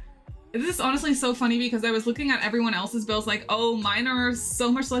 This is honestly so funny because I was looking at everyone else's builds like, oh, mine are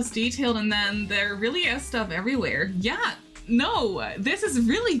so much less detailed, and then there really is stuff everywhere. Yeah, no, this is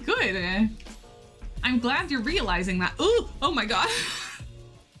really good. I'm glad you're realizing that. Ooh, oh my god.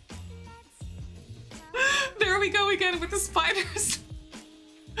 There we go again with the spiders.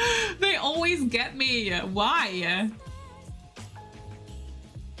 They always get me. Why?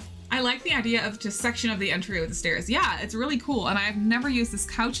 I like the idea of just section of the entry with the stairs. Yeah, it's really cool. And I've never used this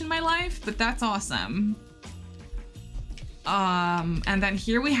couch in my life, but that's awesome. And then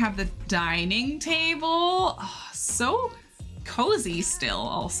here we have the dining table. Oh, so cozy still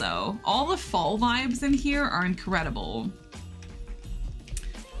also. All the fall vibes in here are incredible.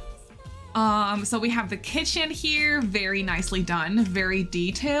 So we have the kitchen here, very nicely done, very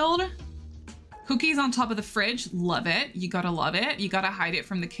detailed. Cookies on top of the fridge, love it. You gotta love it. You gotta hide it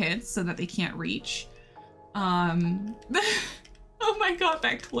from the kids so that they can't reach. Oh my god,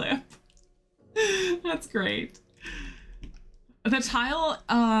 that clip. That's great. The tile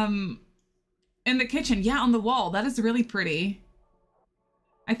in the kitchen, yeah, on the wall, that is really pretty.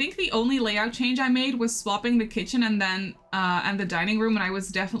 I think the only layout change I made was swapping the kitchen and then and the dining room, and I was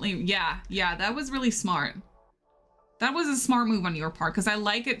definitely, yeah, that was really smart. That was a smart move on your part because I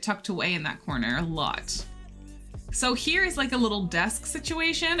like it tucked away in that corner a lot. So here is like a little desk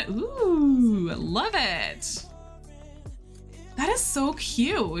situation. Ooh, love it. That is so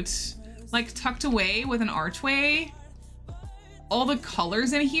cute. Like tucked away with an archway. All the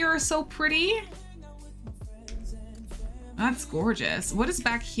colors in here are so pretty. That's gorgeous. What is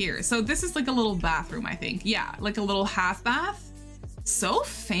back here? So this is like a little bathroom, I think. Yeah, like a little half bath. So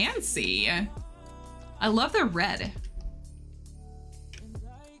fancy. I love the red.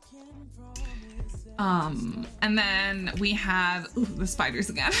 And then we have, ooh, the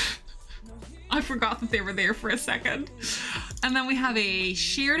spiders again. I forgot that they were there for a second. And then we have a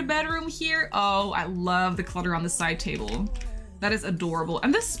shared bedroom here. Oh, I love the clutter on the side table. That is adorable.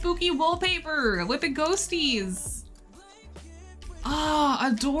 And the spooky wallpaper with the ghosties. Oh,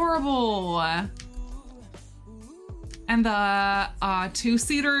 adorable. And the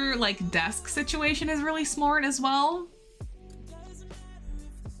two-seater like desk situation is really smart as well.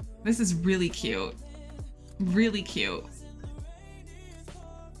 This is really cute. Really cute.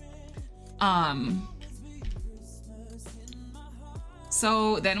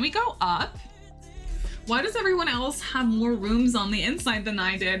 So then we go up. Why does everyone else have more rooms on the inside than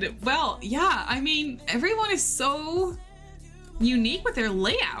I did? Well, yeah, I mean, everyone is so unique with their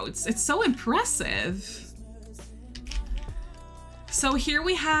layouts. It's so impressive. So here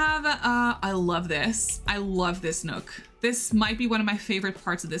we have, I love this. I love this nook. This might be one of my favorite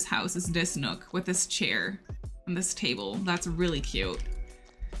parts of this house is this nook with this chair and this table. That's really cute.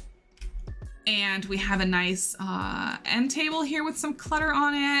 And we have a nice end table here with some clutter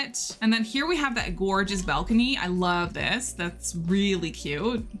on it. And then here we have that gorgeous balcony. I love this. That's really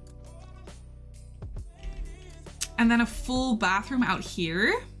cute. And then a full bathroom out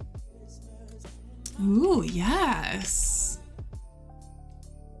here. Ooh, yes.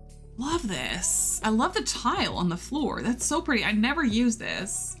 Love this. I love the tile on the floor. That's so pretty. I never use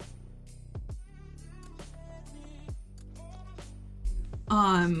this.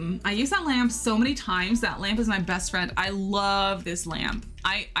 I use that lamp so many times. That lamp is my best friend. I love this lamp.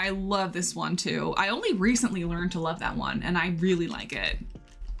 I love this one too. I only recently learned to love that one and I really like it.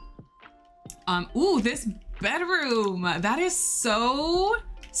 Ooh, this bedroom. That is so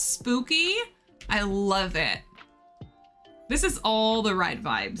spooky. I love it. This is all the right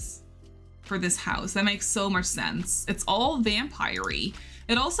vibes for this house. That makes so much sense. It's all vampire-y.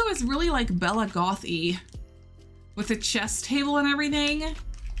 It also is really like Bella Goth-y with the chess table and everything.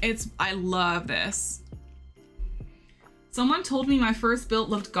 I love this. Someone told me my first build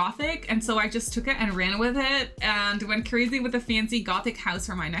looked gothic, and so I just took it and ran with it and went crazy with a fancy gothic house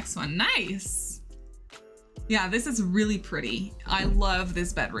for my next one. Nice. Yeah, this is really pretty. I love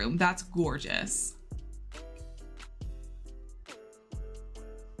this bedroom. That's gorgeous.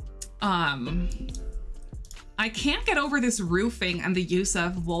 I can't get over this roofing and the use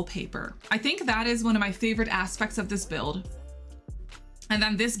of wallpaper. I think that is one of my favorite aspects of this build. And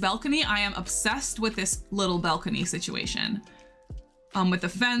then this balcony, I am obsessed with this little balcony situation. With the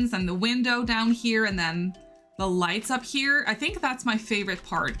fence and the window down here and then the lights up here. I think that's my favorite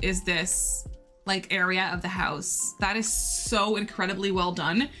part, is this like area of the house. That is so incredibly well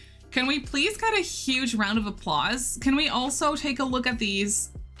done. Can we please get a huge round of applause? Can we also take a look at these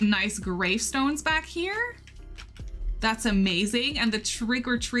nice gravestones back here? That's amazing. And the trick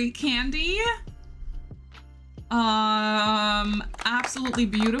or treat candy. Absolutely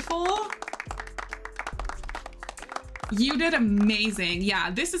beautiful. You did amazing.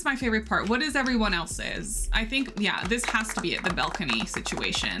 Yeah, this is my favorite part. What is everyone else's? I think, yeah, this has to be it, the balcony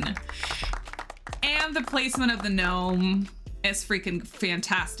situation. And the placement of the gnome is freaking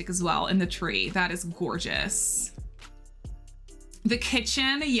fantastic as well in the tree. That is gorgeous. The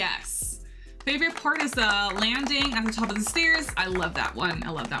kitchen, yes. Favorite part is the landing at the top of the stairs. I love that one. I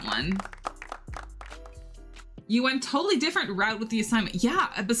love that one. You went totally different route with the assignment.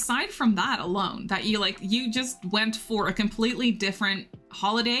 Yeah, beside from that alone, that you just went for a completely different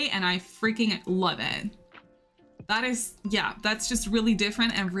holiday and I freaking love it. That is, yeah, that's just really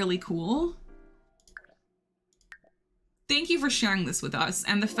different and really cool. Thank you for sharing this with us.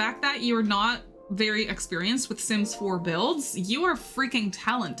 And the fact that you're not very experienced with Sims 4 builds, you are freaking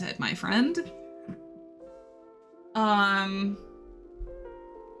talented, my friend.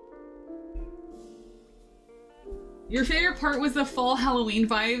 Your favorite part was the fall Halloween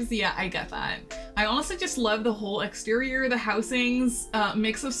vibes. Yeah, I get that. I honestly just love the whole exterior, the housings,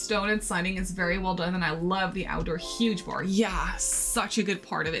 mix of stone and siding is very well done, and I love the outdoor huge bar. Yeah, such a good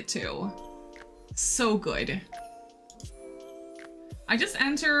part of it too. So good. I just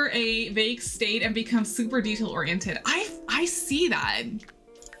enter a vague state and become super detail oriented. I see that.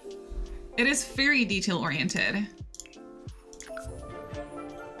 It is very detail oriented.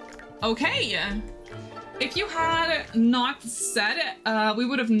 Okay. If you had not said it, we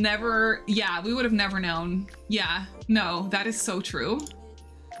would have never, yeah, we would have never known. Yeah, no, that is so true.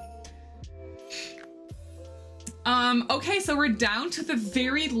 Okay, so we're down to the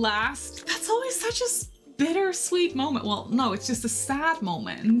very last. That's always such a bittersweet moment. Well, no, it's just a sad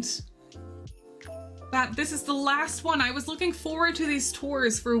moment. That this is the last one. I was looking forward to these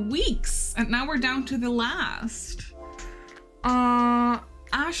tours for weeks, and now we're down to the last.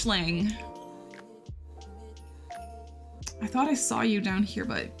 Ashling. I thought I saw you down here,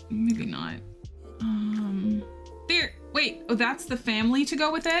 but maybe not. There, wait, oh, that's the family to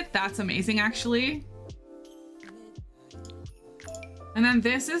go with it? That's amazing, actually. And then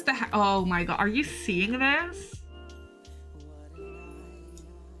this is the, oh my God, are you seeing this?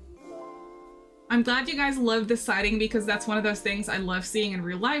 I'm glad you guys love the siding because that's one of those things I love seeing in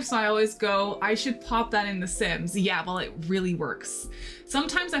real life. So I always go, I should pop that in The Sims. Yeah, well, it really works.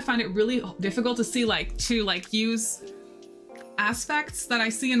 Sometimes I find it really difficult to see, use aspects that I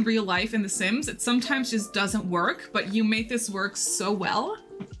see in real life in The Sims. It sometimes just doesn't work, but you make this work so well.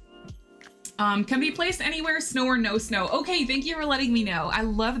 Can be placed anywhere, snow or no snow. Okay, thank you for letting me know. I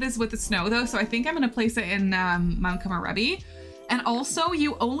love this with the snow though, so I think I'm gonna place it in Mount Kamarebi. And also,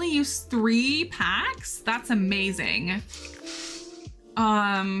 you only use 3 packs? That's amazing.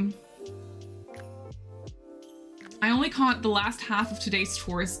 I only caught the last half of today's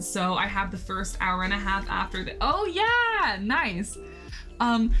tours, so I have the first hour and a half after the— oh yeah, nice.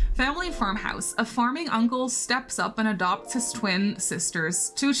 Family farmhouse. A farming uncle steps up and adopts his twin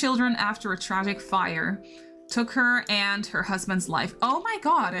sisters, 2 children after a tragic fire took her and her husband's life. Oh my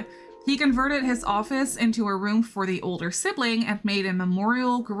God. He converted his office into a room for the older sibling and made a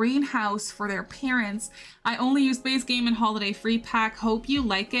memorial greenhouse for their parents. I only use base game and holiday free pack. Hope you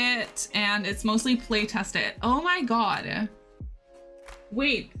like it. And it's mostly play tested. Oh my god.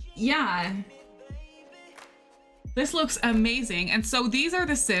 Wait, yeah. This looks amazing. And so these are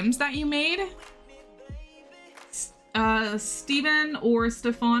the Sims that you made? Stephen or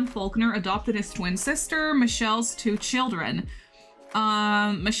Stefan Faulkner adopted his twin sister, Michelle's 2 children.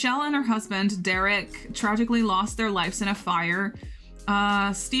 Michelle and her husband, Derek, tragically lost their lives in a fire.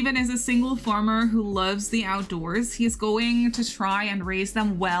 Stephen is a single farmer who loves the outdoors. He's going to try and raise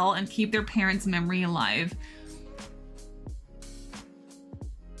them well and keep their parents' memory alive.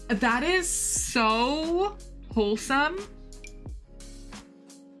 That is so wholesome.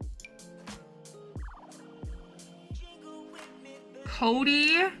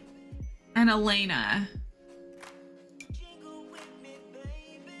 Cody and Elena.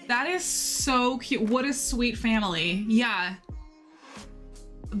 That is so cute. What a sweet family. Yeah.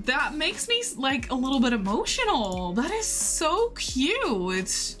 That makes me like a little bit emotional. That is so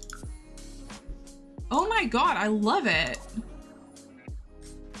cute. Oh my god, I love it.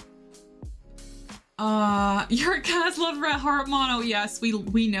 Your Kaz love Red Heart Mono. Yes,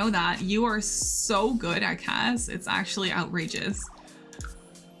 we know that. You are so good at Kaz. It's actually outrageous.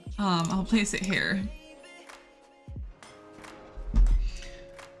 I'll place it here.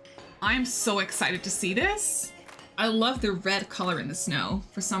 I'm so excited to see this. I love the red color in the snow.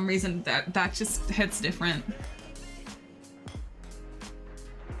 For some reason, that just hits different.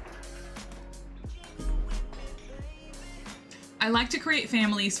 I like to create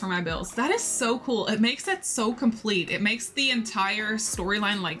families for my builds. That is so cool. It makes it so complete. It makes the entire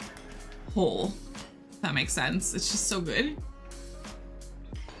storyline like whole. If that makes sense. It's just so good.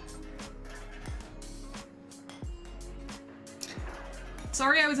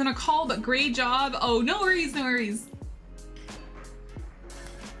 Sorry I was in a call, but great job. Oh, no worries, no worries.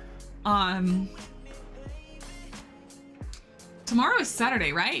 Tomorrow is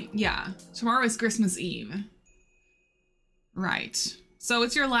Saturday, right? Yeah, tomorrow is Christmas Eve. Right. So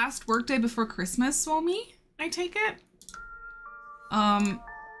it's your last workday before Christmas, Swomi? I take it?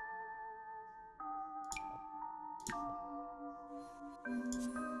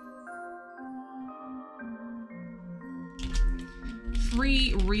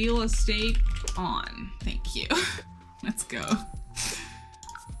 Free real estate on. Thank you. Let's go.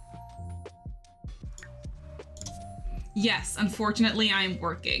 Yes, unfortunately I'm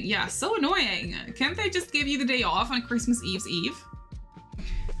working. Yeah, so annoying. Can't they just give you the day off on Christmas Eve's Eve?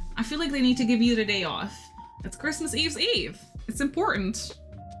 I feel like they need to give you the day off. It's Christmas Eve's Eve. It's important.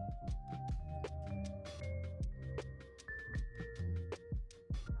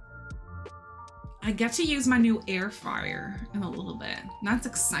 I get to use my new air fryer in a little bit. That's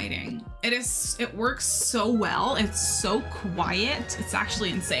exciting. It works so well. It's so quiet. It's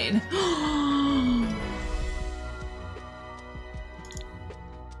actually insane.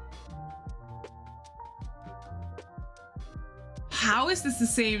 How is this the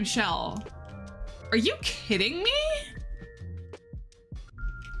same shell? Are you kidding me?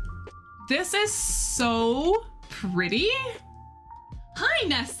 This is so pretty. Hi,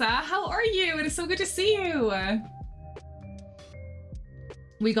 Nessa. How are you? It is so good to see you.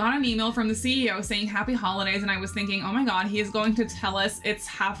 We got an email from the CEO saying happy holidays, and I was thinking, oh my god, he is going to tell us it's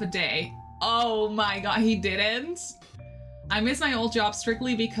half a day. Oh my god, he didn't? I miss my old job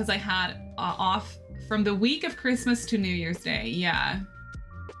strictly because I had off from the week of Christmas to New Year's Day. Yeah.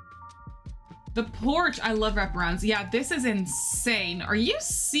 The porch, I love wraparounds. Yeah, this is insane. Are you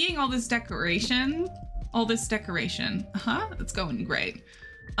seeing all this decoration? All this decoration. It's going great.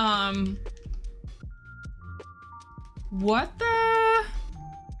 What the?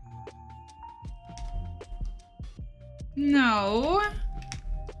 No.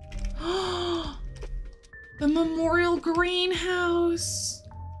 The memorial greenhouse.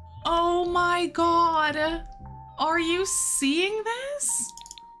 Oh my god. Are you seeing this?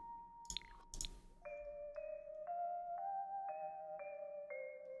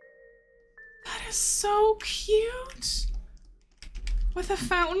 That is so cute. With a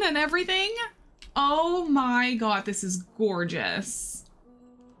fountain and everything. Oh my god, this is gorgeous.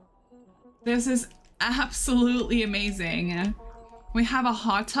 This is absolutely amazing. We have a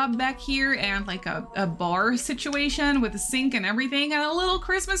hot tub back here and like a bar situation with a sink and everything and a little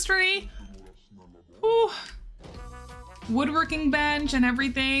Christmas tree. Ooh. Woodworking bench and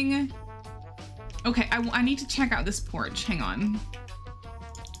everything. Okay, I need to check out this porch. Hang on.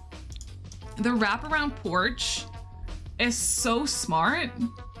 The wraparound porch is so smart.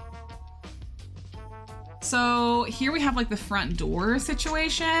 So here we have like the front door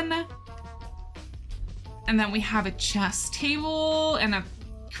situation. And then we have a chess table and a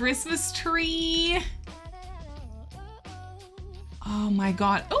Christmas tree. Oh my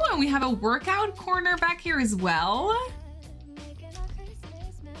god. Oh, and we have a workout corner back here as well.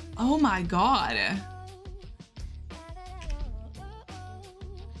 Oh my god.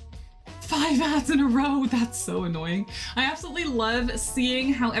 5 ads in a row. That's so annoying. I absolutely love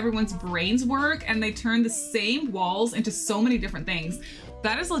seeing how everyone's brains work and they turn the same walls into so many different things.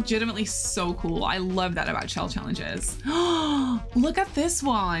 That is legitimately so cool. I love that about shell challenges. Look at this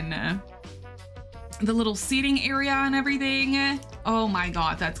one. The little seating area and everything. Oh my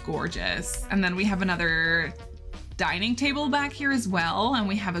god, that's gorgeous. And then we have another dining table back here as well, and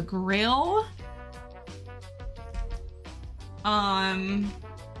we have a grill.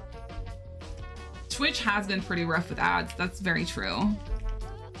 Twitch has been pretty rough with ads. That's very true.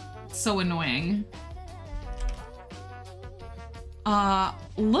 So annoying.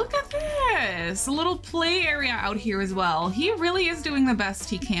 Look at this! A little play area out here as well. He really is doing the best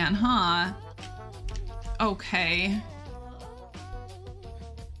he can, huh? Okay.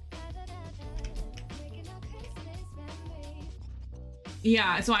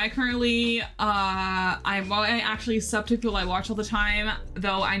 Yeah, so I currently, I actually sub to people I watch all the time,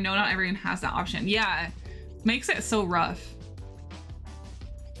 though I know not everyone has that option. Yeah, makes it so rough.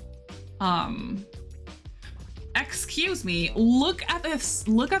 Excuse me, look at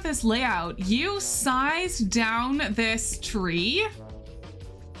this layout. You sized down this tree.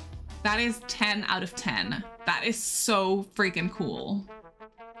 That is 10 out of 10. That is so freaking cool.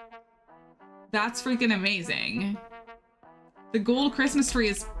 That's freaking amazing. The gold Christmas tree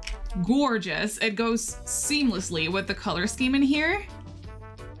is gorgeous. It goes seamlessly with the color scheme in here.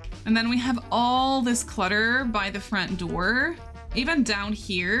 And then we have all this clutter by the front door. Even down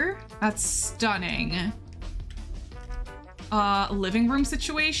here, that's stunning. Living room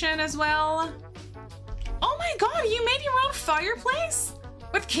situation as well. Oh my god, you made your own fireplace?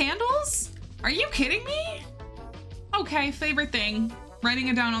 With candles? Are you kidding me? Okay, favorite thing. Writing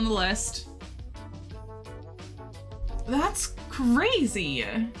it down on the list. That's crazy.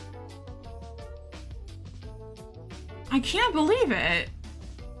 I can't believe it.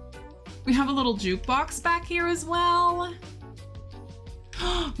 We have a little jukebox back here as well.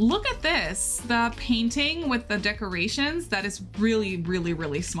 Look at this. The painting with the decorations. That is really, really,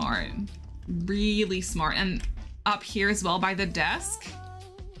 really smart. Really smart. And up here as well by the desk.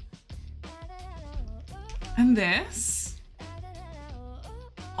 And this.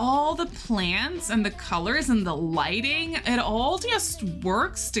 All the plants and the colors and the lighting, it all just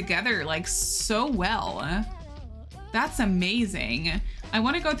works together like so well. That's amazing. I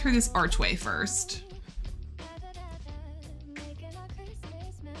want to go through this archway first.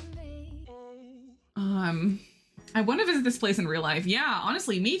 I want to visit this place in real life. Yeah,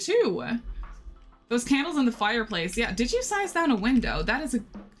 honestly, me too. Those candles in the fireplace. Yeah, did you size down a window? That is a...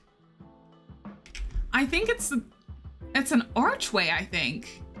 I think it's an archway, I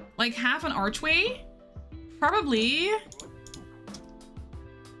think. Like half an archway? Probably.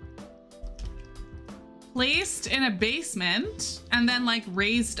 Placed in a basement and then like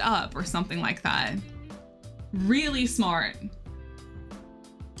raised up or something like that. Really smart.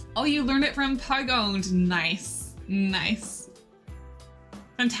 Oh, you learned it from Pugowned. Nice, nice.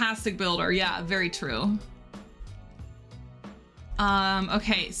 Fantastic builder. Yeah, very true.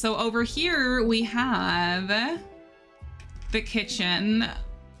 Okay, so over here we have the kitchen.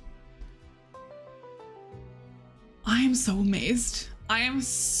 I am so amazed. I am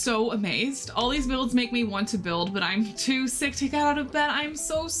so amazed. All these builds make me want to build, but I'm too sick to get out of bed. I'm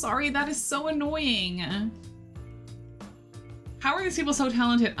so sorry. That is so annoying. How are these people so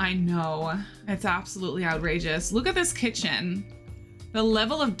talented? I know. It's absolutely outrageous. Look at this kitchen. The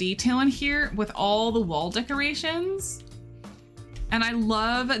level of detail in here with all the wall decorations. And I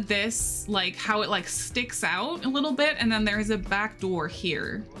love this, like how it like sticks out a little bit and then there's a back door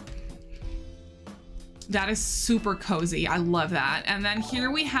here. That is super cozy. I love that. And then here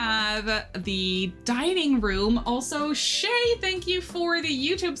we have the dining room. Also, Shay, thank you for the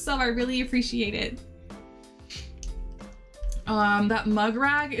YouTube sub. I really appreciate it. That mug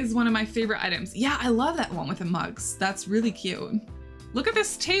rag is one of my favorite items. Yeah, I love that one with the mugs. That's really cute. Look at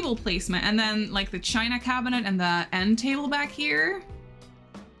this table placement and then like the china cabinet and the end table back here.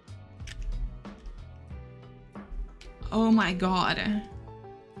 Oh my god.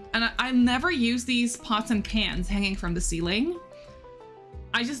 And I never use these pots and pans hanging from the ceiling.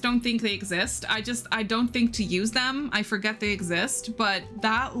 I just don't think they exist. I don't think to use them. I forget they exist, but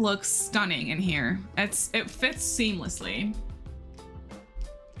that looks stunning in here. It fits seamlessly.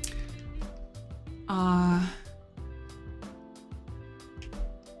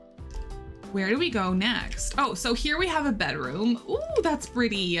 Where do we go next? Oh, so here we have a bedroom. Ooh, that's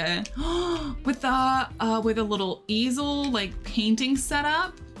pretty. With a little easel, like painting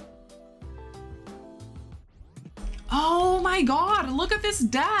setup. Oh my God, look at this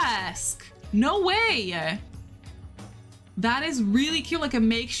desk. No way. That is really cute, like a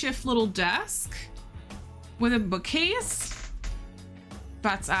makeshift little desk with a bookcase.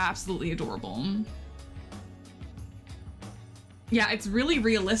 That's absolutely adorable. Yeah, it's really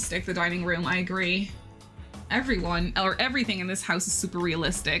realistic, the dining room, I agree. Everyone, or everything in this house is super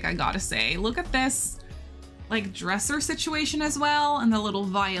realistic, I gotta say. Look at this, like, dresser situation as well, and the little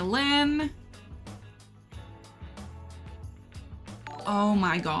violin. Oh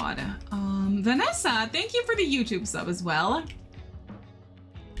my God. Vanessa, thank you for the YouTube sub as well.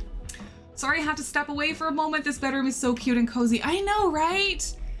 Sorry I have to step away for a moment. This bedroom is so cute and cozy. I know, right?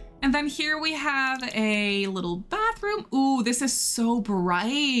 And then here we have a little bathroom. Ooh, this is so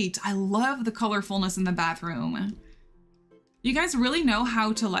bright. I love the colorfulness in the bathroom. You guys really know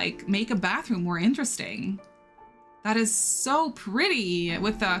how to like make a bathroom more interesting. That is so pretty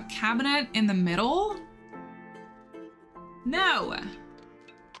with the cabinet in the middle. No.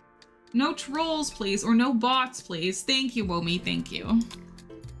 No trolls, please, or no bots, please. Thank you, Womi, thank you.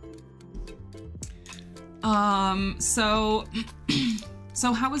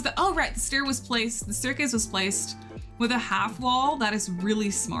 So how was the, oh right, the staircase was placed with a half wall. That is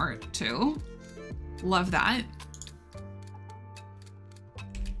really smart too. Love that.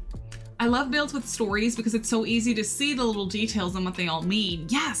 I love builds with stories because it's so easy to see the little details and what they all mean.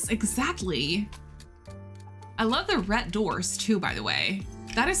 Yes, exactly. I love the red doors too, by the way.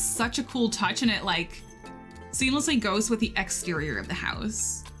 That is such a cool touch, and it like seamlessly goes with the exterior of the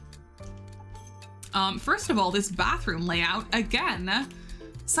house. First of all, this bathroom layout, again,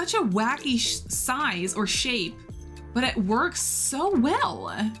 such a wacky size or shape, but it works so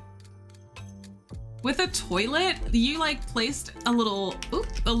well. With a toilet, you like placed a little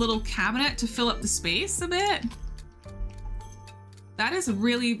cabinet to fill up the space a bit. That is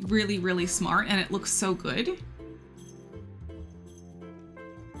really, really, really smart, and it looks so good.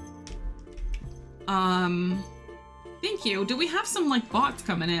 Thank you. Do we have some like bots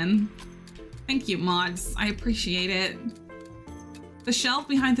coming in? Thank you, mods. I appreciate it. The shelf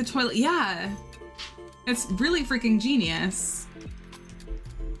behind the toilet. Yeah. It's really freaking genius.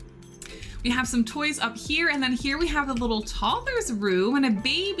 We have some toys up here, and then here we have the little toddler's room and a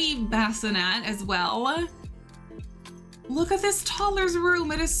baby bassinet as well. Look at this toddler's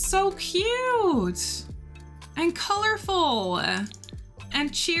room. It is so cute and colorful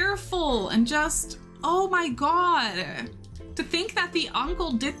and cheerful and just, oh my God. To think that the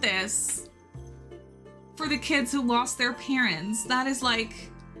uncle did this for the kids who lost their parents. That is like,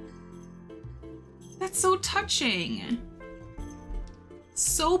 that's so touching.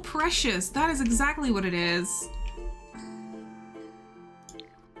 So precious. That is exactly what it is.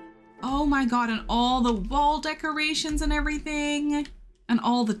 Oh my God, and all the wall decorations and everything, and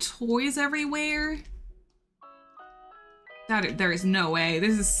all the toys everywhere. There is no way.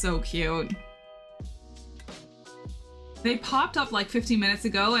 This is so cute. They popped up like 15 minutes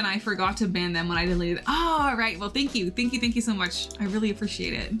ago and I forgot to ban them when I deleted. Oh, all right. Well, thank you. Thank you so much. I really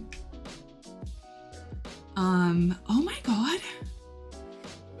appreciate it. Oh my God.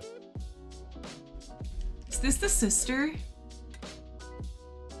 Is this the sister?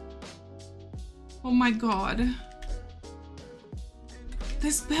 Oh my God.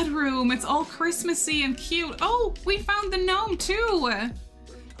 This bedroom, it's all Christmassy and cute. Oh, we found the gnome too.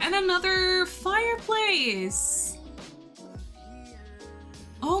 And another fireplace.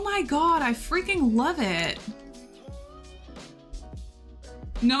 Oh my God, I freaking love it.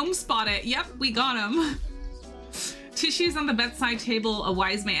 Gnome spotted. Yep, we got him. Tissues on the bedside table, a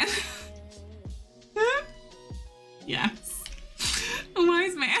wise man. Yes. A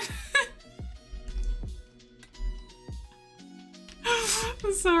wise man.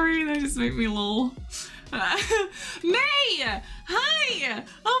 I'm sorry, that just made me a little... May! Hi!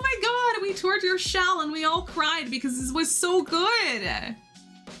 Oh my God, we toured your shell and we all cried because this was so good.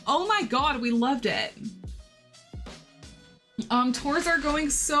 Oh my God, we loved it. Tours are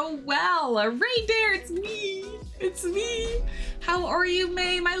going so well. Right there, it's me. It's me. How are you,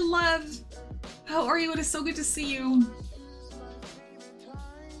 May, my love? How are you? It is so good to see you.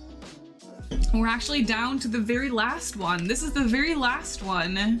 We're actually down to the very last one. This is the very last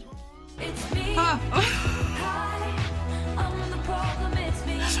one. It's me. Huh. Hi, I'm the problem, it's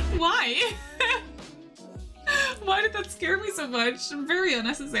me. Why? Why did that scare me so much? Very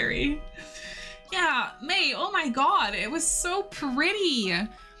unnecessary. Yeah, May, oh my God, it was so pretty.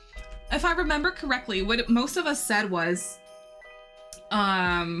 if I remember correctly, what most of us said was,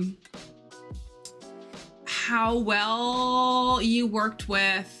 how well you worked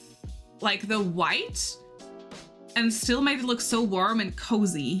with like the white and still made it look so warm and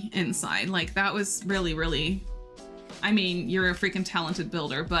cozy inside. Like that was really, really, I mean, you're a freaking talented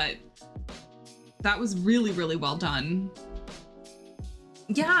builder, but that was really, really well done.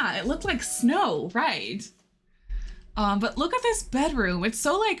 Yeah, it looked like snow, right? But look at this bedroom. It's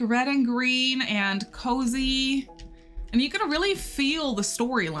so like red and green and cozy. And you can really feel the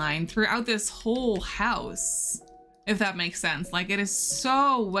storyline throughout this whole house, if that makes sense. Like, it is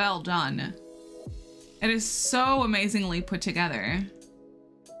so well done. It is so amazingly put together.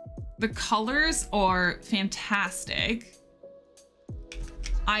 The colors are fantastic.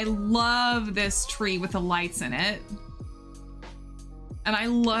 I love this tree with the lights in it. And I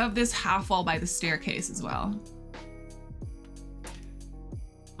love this half wall by the staircase as well.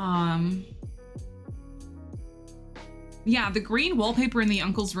 Yeah, the green wallpaper in the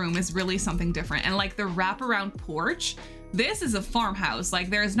uncle's room is really something different. And like the wraparound porch, this is a farmhouse. Like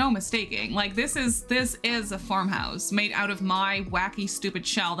there is no mistaking. Like this is a farmhouse made out of my wacky, stupid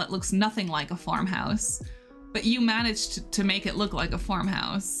shell that looks nothing like a farmhouse. But you managed to make it look like a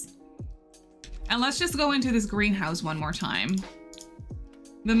farmhouse. And let's just go into this greenhouse one more time.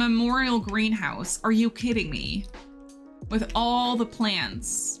 The memorial greenhouse. Are you kidding me? With all the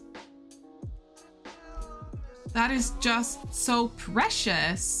plants. That is just so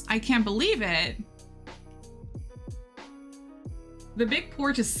precious. I can't believe it. The big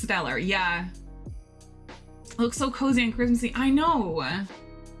porch is stellar, yeah. It looks so cozy and Christmassy. I know.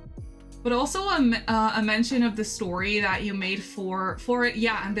 But also a mention of the story that you made for it.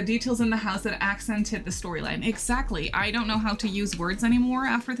 Yeah, and the details in the house that accented the storyline. Exactly. I don't know how to use words anymore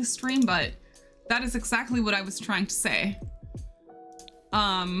after this stream, but that is exactly what I was trying to say.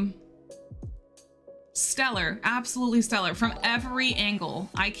 Stellar, absolutely stellar from every angle.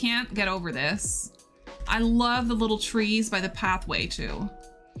 I can't get over this. I love the little trees by the pathway too.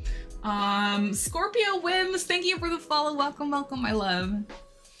 Scorpio Wims, thank you for the follow. Welcome, welcome, my love.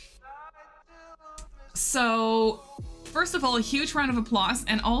 So, first of all, a huge round of applause.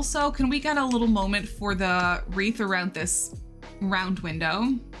 And also, can we get a little moment for the wreath around this round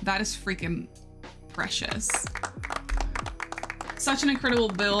window? That is freaking precious. Such an incredible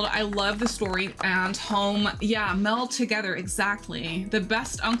build. I love the story and home. Yeah, meld together, exactly. The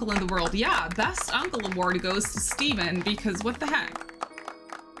best uncle in the world. Yeah, best uncle award goes to Steven because what the heck?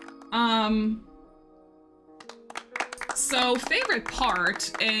 So favorite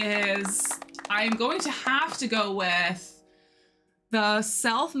part is I'm going to have to go with the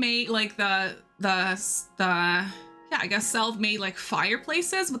self-made, like the yeah, I guess self-made like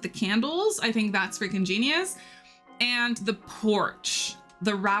fireplaces with the candles. I think that's freaking genius. And the porch,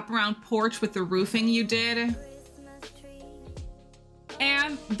 the wraparound porch with the roofing you did.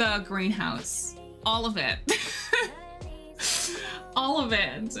 And the greenhouse, all of it. All of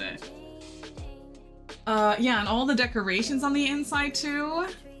it. Yeah, and all the decorations on the inside too.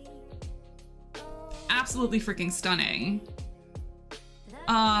 Absolutely freaking stunning.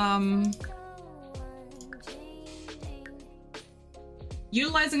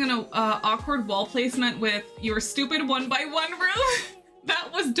 Utilizing an awkward wall placement with your stupid 1x1 roof.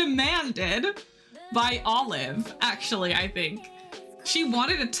 That was demanded by Olive, actually, I think. She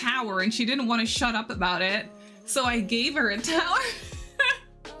wanted a tower and she didn't want to shut up about it, so I gave her a tower.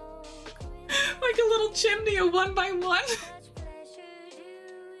 Like a little chimney, a 1x1.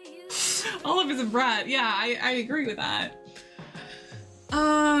 Olive is a brat. Yeah, I agree with that.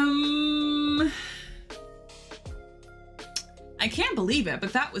 I can't believe it,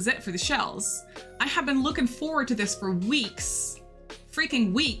 but that was it for the shells. I have been looking forward to this for weeks,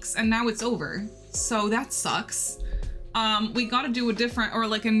 freaking weeks, and now it's over. So that sucks. We gotta do a different, or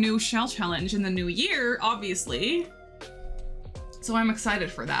like a new shell challenge in the new year, obviously. So I'm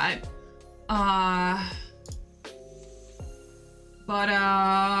excited for that.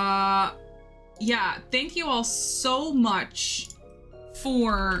 Yeah, thank you all so much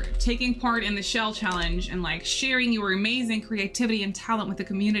for taking part in the shell challenge and like sharing your amazing creativity and talent with the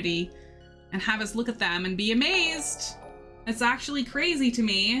community and have us look at them and be amazed. It's actually crazy to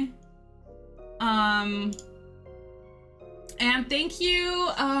me. And thank you,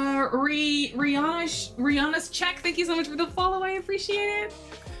 Rihanna's check. Thank you so much for the follow. I appreciate it.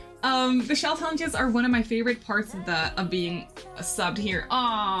 The shell challenges are one of my favorite parts of being subbed here.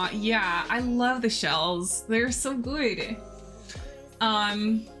 Aw, yeah, I love the shells. They're so good.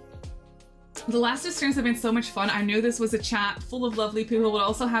 The last two streams have been so much fun. I knew this was a chat full of lovely people, but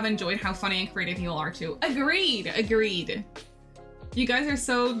also have enjoyed how funny and creative you all are too. Agreed, agreed. You guys are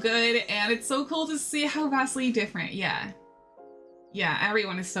so good, and it's so cool to see how vastly different. Yeah. Yeah,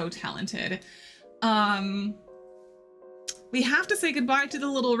 everyone is so talented. We have to say goodbye to the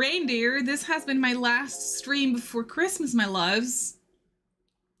little reindeer. This has been my last stream before Christmas, my loves.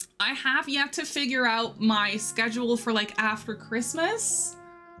 I have yet to figure out my schedule for like after Christmas.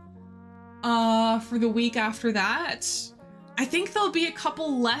 For the week after that. I think there'll be a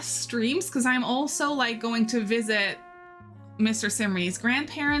couple less streams because I'm also like going to visit Mr. Simmary's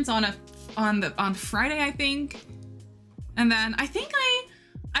grandparents on Friday, I think. And then I think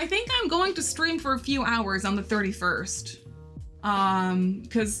I'm going to stream for a few hours on the 31st.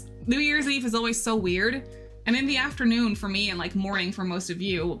 Because New Year's Eve is always so weird. And in the afternoon for me and like morning for most of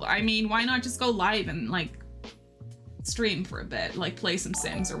you, I mean, why not just go live and like stream for a bit, like play some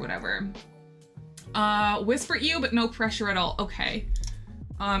Sims or whatever. Whisper at you, but no pressure at all. Okay.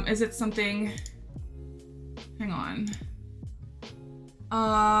 Is it something? Hang on.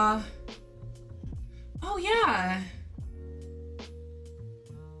 Oh yeah.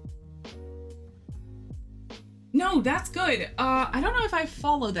 No, that's good. I don't know if I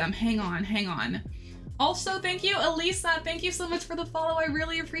follow them. Hang on. Also, thank you, Elisa. Thank you so much for the follow. I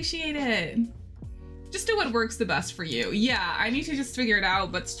really appreciate it. Just do what works the best for you. Yeah, I need to just figure it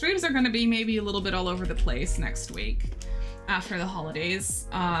out, but streams are gonna be maybe a little bit all over the place next week after the holidays.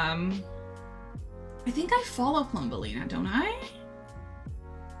 I think I follow Plumbelina, don't I?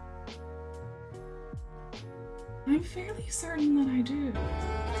 I'm fairly certain that I do.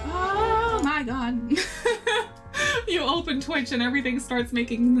 Oh my god. You open Twitch and everything starts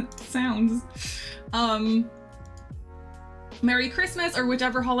making sounds. Merry Christmas or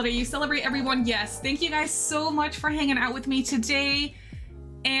whichever holiday you celebrate, everyone. Yes, thank you guys so much for hanging out with me today.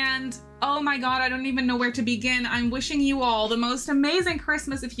 And oh my god, I don't even know where to begin. I'm wishing you all the most amazing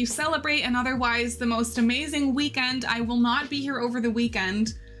Christmas if you celebrate, and otherwise the most amazing weekend. I will not be here over the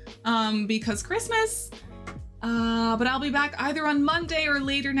weekend because Christmas. But I'll be back either on Monday or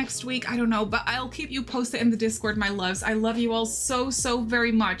later next week. I don't know, but I'll keep you posted in the Discord, my loves. I love you all so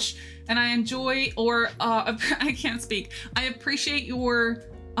very much. And I enjoy, or, I can't speak. I appreciate your,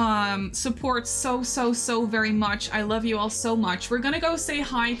 support so very much. I love you all so much. We're gonna go say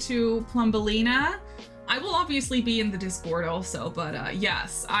hi to Plumbelina. I will obviously be in the Discord also, but,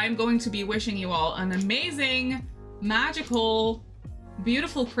 yes, I'm going to be wishing you all an amazing, magical,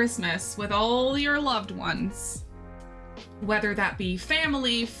 beautiful Christmas with all your loved ones, whether that be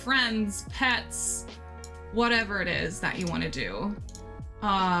family, friends, pets, whatever it is that you want to do.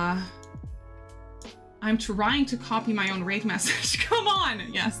 I'm trying to copy my own raid message. Come on.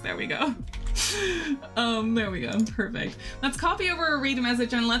 Yes, there we go. There we go. Perfect. Let's copy over a raid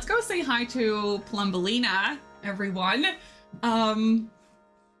message and let's go say hi to Plumbelina, everyone.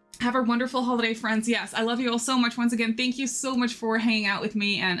 Have a wonderful holiday, friends. Yes, I love you all so much. Once again, thank you so much for hanging out with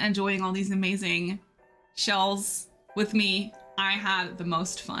me and enjoying all these amazing shells with me. I had the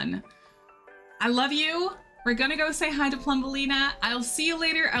most fun. I love you. We're gonna go say hi to Plumbelina. I'll see you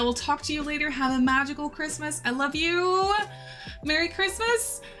later. I will talk to you later. Have a magical Christmas. I love you. Merry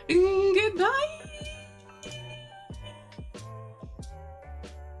Christmas. Goodbye.